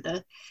that into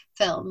the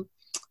film.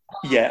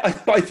 Yeah,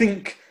 but I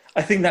think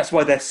that's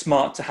why they're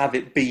smart to have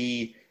it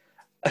be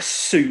a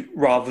suit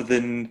rather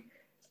than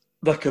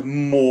like a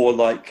more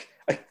like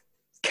a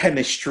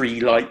chemistry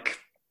like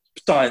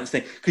science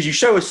thing. Because you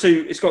show a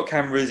suit, it's got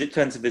cameras, it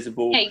turns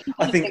invisible. Yeah, you can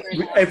I think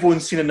figure it out.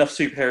 everyone's seen enough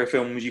superhero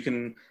films. You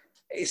can,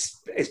 it's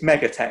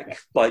mega tech.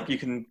 Like you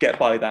can get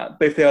by that.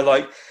 But if they're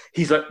like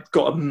he's like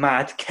got a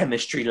mad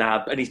chemistry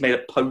lab and he's made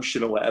a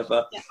potion or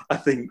whatever, Yeah. I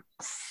think.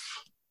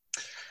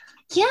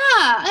 Yeah,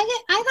 I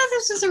thought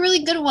this was a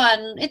really good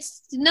one.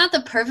 It's not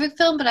the perfect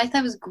film, but I thought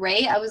it was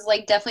great. I was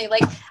like definitely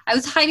like I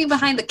was hiding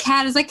behind the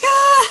cat. I was like,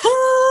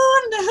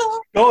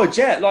 oh no. God,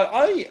 yeah. Like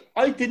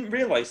I didn't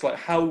realize like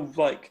how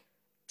like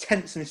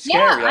tense and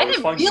scary Yeah, I was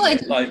didn't finding realize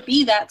it. it Like would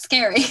be that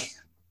scary.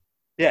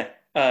 yeah.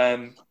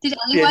 Did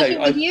Ellie watch it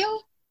with you?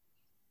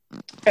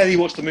 Ellie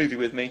watched the movie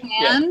with me.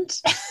 Yeah.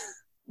 And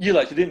You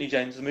liked it, didn't you,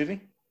 James? The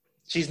movie.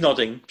 She's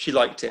nodding. She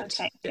liked it.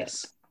 Okay, good.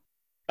 Yes.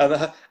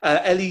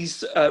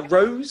 Ellie's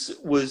Rose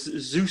was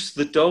Zeus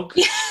the dog.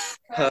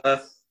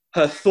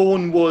 Her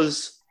thorn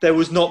was there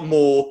was not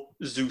more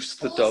Zeus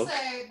the dog. Also,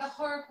 the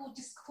horrible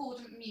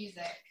discordant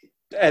music.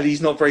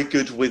 Ellie's not very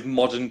good with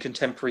modern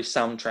contemporary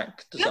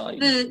soundtrack design.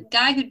 the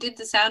guy who did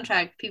the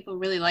soundtrack, people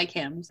really like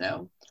him.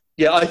 So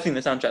Yeah, I think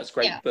the soundtrack's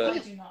great, Yeah. I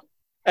but do not.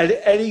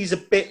 Ellie's a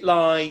bit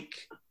like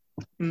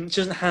she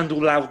doesn't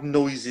handle loud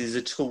noises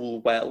at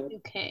all well.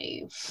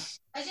 okay.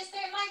 I just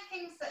don't like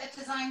things that are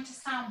designed to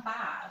sound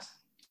bad.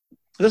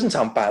 It doesn't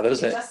sound bad,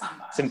 does It it? does sound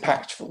bad. It's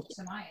impactful.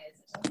 To my ears,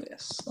 it does.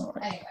 Yes. All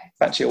right. Anyway.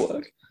 Back to your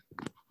work.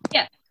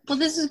 Well,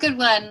 this is a good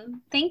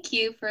one. Thank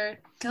you for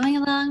going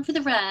along for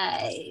the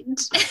ride.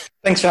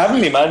 Thanks for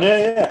having me, man.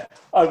 Yeah.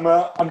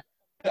 I'm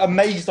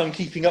amazed I'm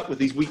keeping up with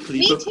these weekly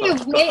Me book too.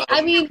 clubs.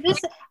 I mean,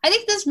 I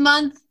think this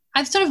month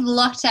I've sort of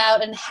lucked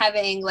out and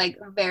having like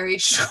very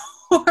short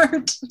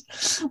one.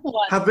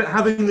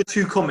 Having the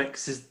two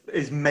comics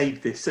is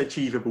made this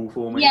achievable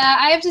for me. Yeah,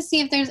 I have to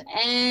see if there's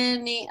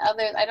any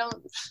other.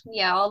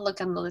 I'll look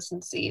on the list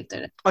and see if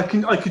there. I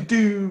could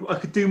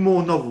do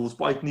more novels,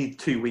 but I'd need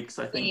 2 weeks.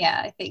 I think.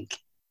 Yeah, I think.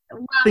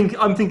 Well,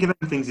 I'm thinking of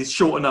things is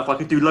short enough. I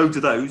could do loads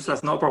of those.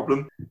 That's not a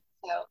problem.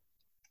 so,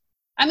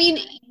 I mean,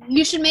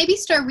 you should maybe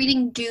start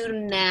reading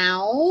Dune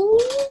now.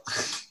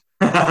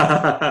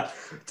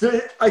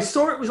 I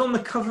saw it was on the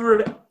cover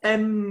of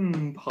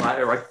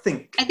Empire. I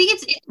think I think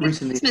it's a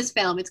Recently. Christmas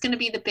film. It's going to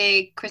be the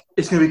big Christmas.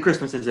 it's going to be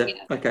Christmas, is it?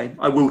 Yeah. Okay,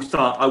 I will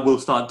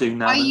start doing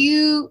now. Are then.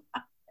 you?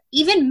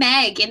 Even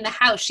Meg in the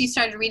house, she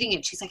started reading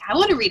it. She's like, I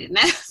want to read it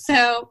now.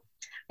 So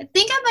I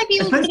think I might be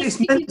able to. It's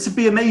meant to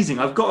be amazing.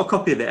 I've got a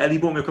copy of it. Ellie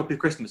bought me a copy of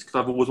Christmas because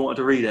I've always wanted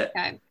to read it.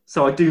 Okay.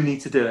 So I do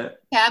need to do it.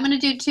 Yeah, I'm going to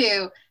do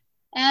two.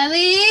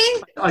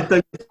 Ellie? I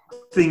don't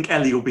think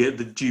Ellie will be at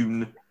the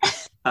Dune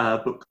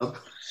book club.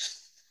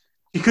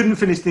 She couldn't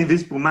finish The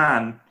Invisible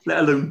Man, let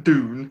alone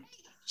Dune.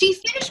 She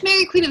finished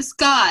Mary Queen of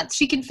Scots.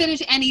 She can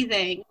finish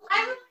anything. I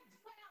would like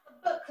to point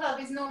out the book club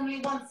is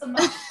normally once a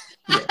month.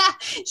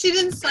 She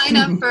didn't sign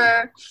up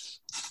for.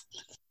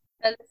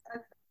 That's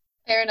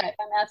fair enough.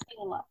 I'm asking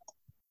a lot.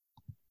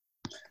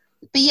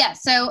 But yeah,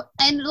 so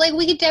and like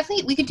we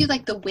could do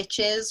like the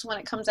Witches when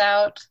it comes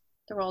out,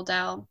 the Roald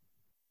Dahl.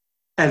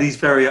 Ellie's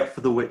very up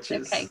for the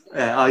Witches. Okay.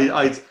 Yeah,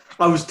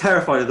 I was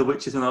terrified of the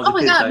Witches when I was Oh a my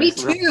kid. god, though, me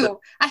so that's- too.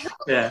 I hope it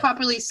was Yeah.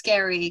 properly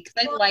scary because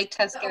I liked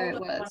how scary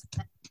it was.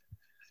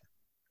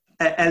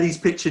 Ellie's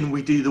pitching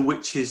we do the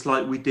Witches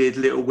like we did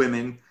Little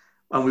Women,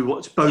 and we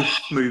watch both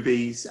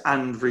movies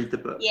and read the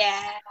book.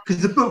 Yeah,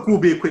 Because the book will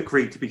be a quick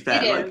read, to be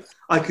fair. it Like is.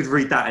 I could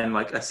read that in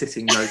like a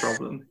sitting, no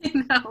problem. I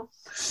know.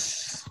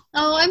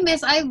 Oh,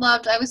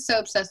 I was so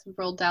obsessed with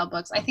Roald Dahl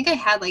books. I think I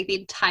had like the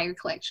entire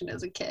collection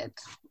as a kid.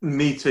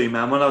 Me too,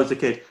 man. When I was a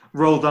kid,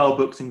 Roald Dahl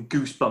books and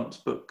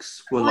Goosebumps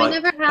books were I like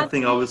never had I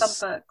think I was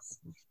some books.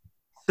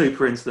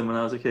 super into them when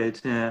I was a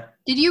kid. Yeah.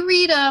 Did you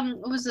read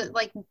what was it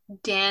like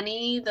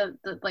Danny, the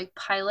like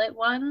pilot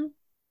one?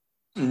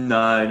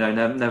 No,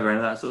 never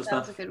into that sort of That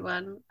was stuff. a good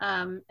one.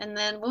 And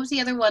then what was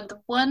the other one?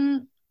 The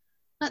one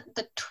what,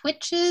 the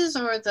Twitches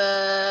or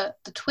the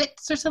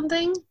Twits or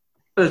something?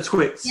 The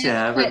Twits, Yeah,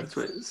 yeah, the I've read the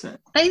Twits. Twits.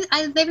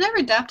 Yeah. They've never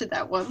adapted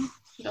that one.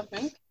 You don't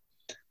think?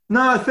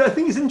 No, I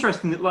think it's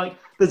interesting that like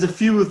there's a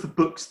few of the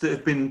books that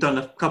have been done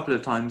a couple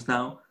of times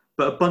now,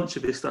 but a bunch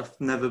of this stuff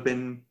never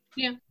been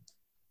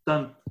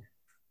done.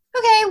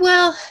 Okay,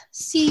 well,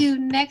 see you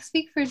next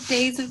week for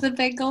Days of the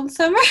Big Gold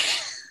Summer.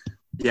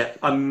 Yeah,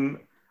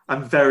 I'm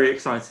I'm very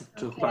excited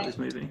to talk about Okay. this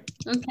movie.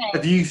 Okay.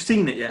 Have you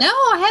seen it yet? No,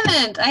 I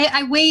haven't.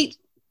 I wait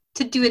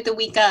to do it the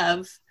week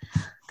of.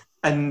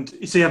 And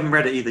so you haven't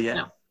read it either yet?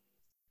 No.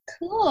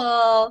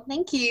 Cool.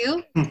 Thank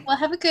you. Well,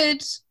 have a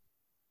good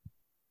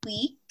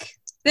week.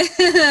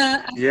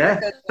 Yeah,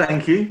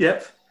 thank you.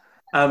 Yep.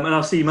 And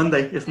I'll see you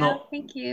Monday, if not. Thank you.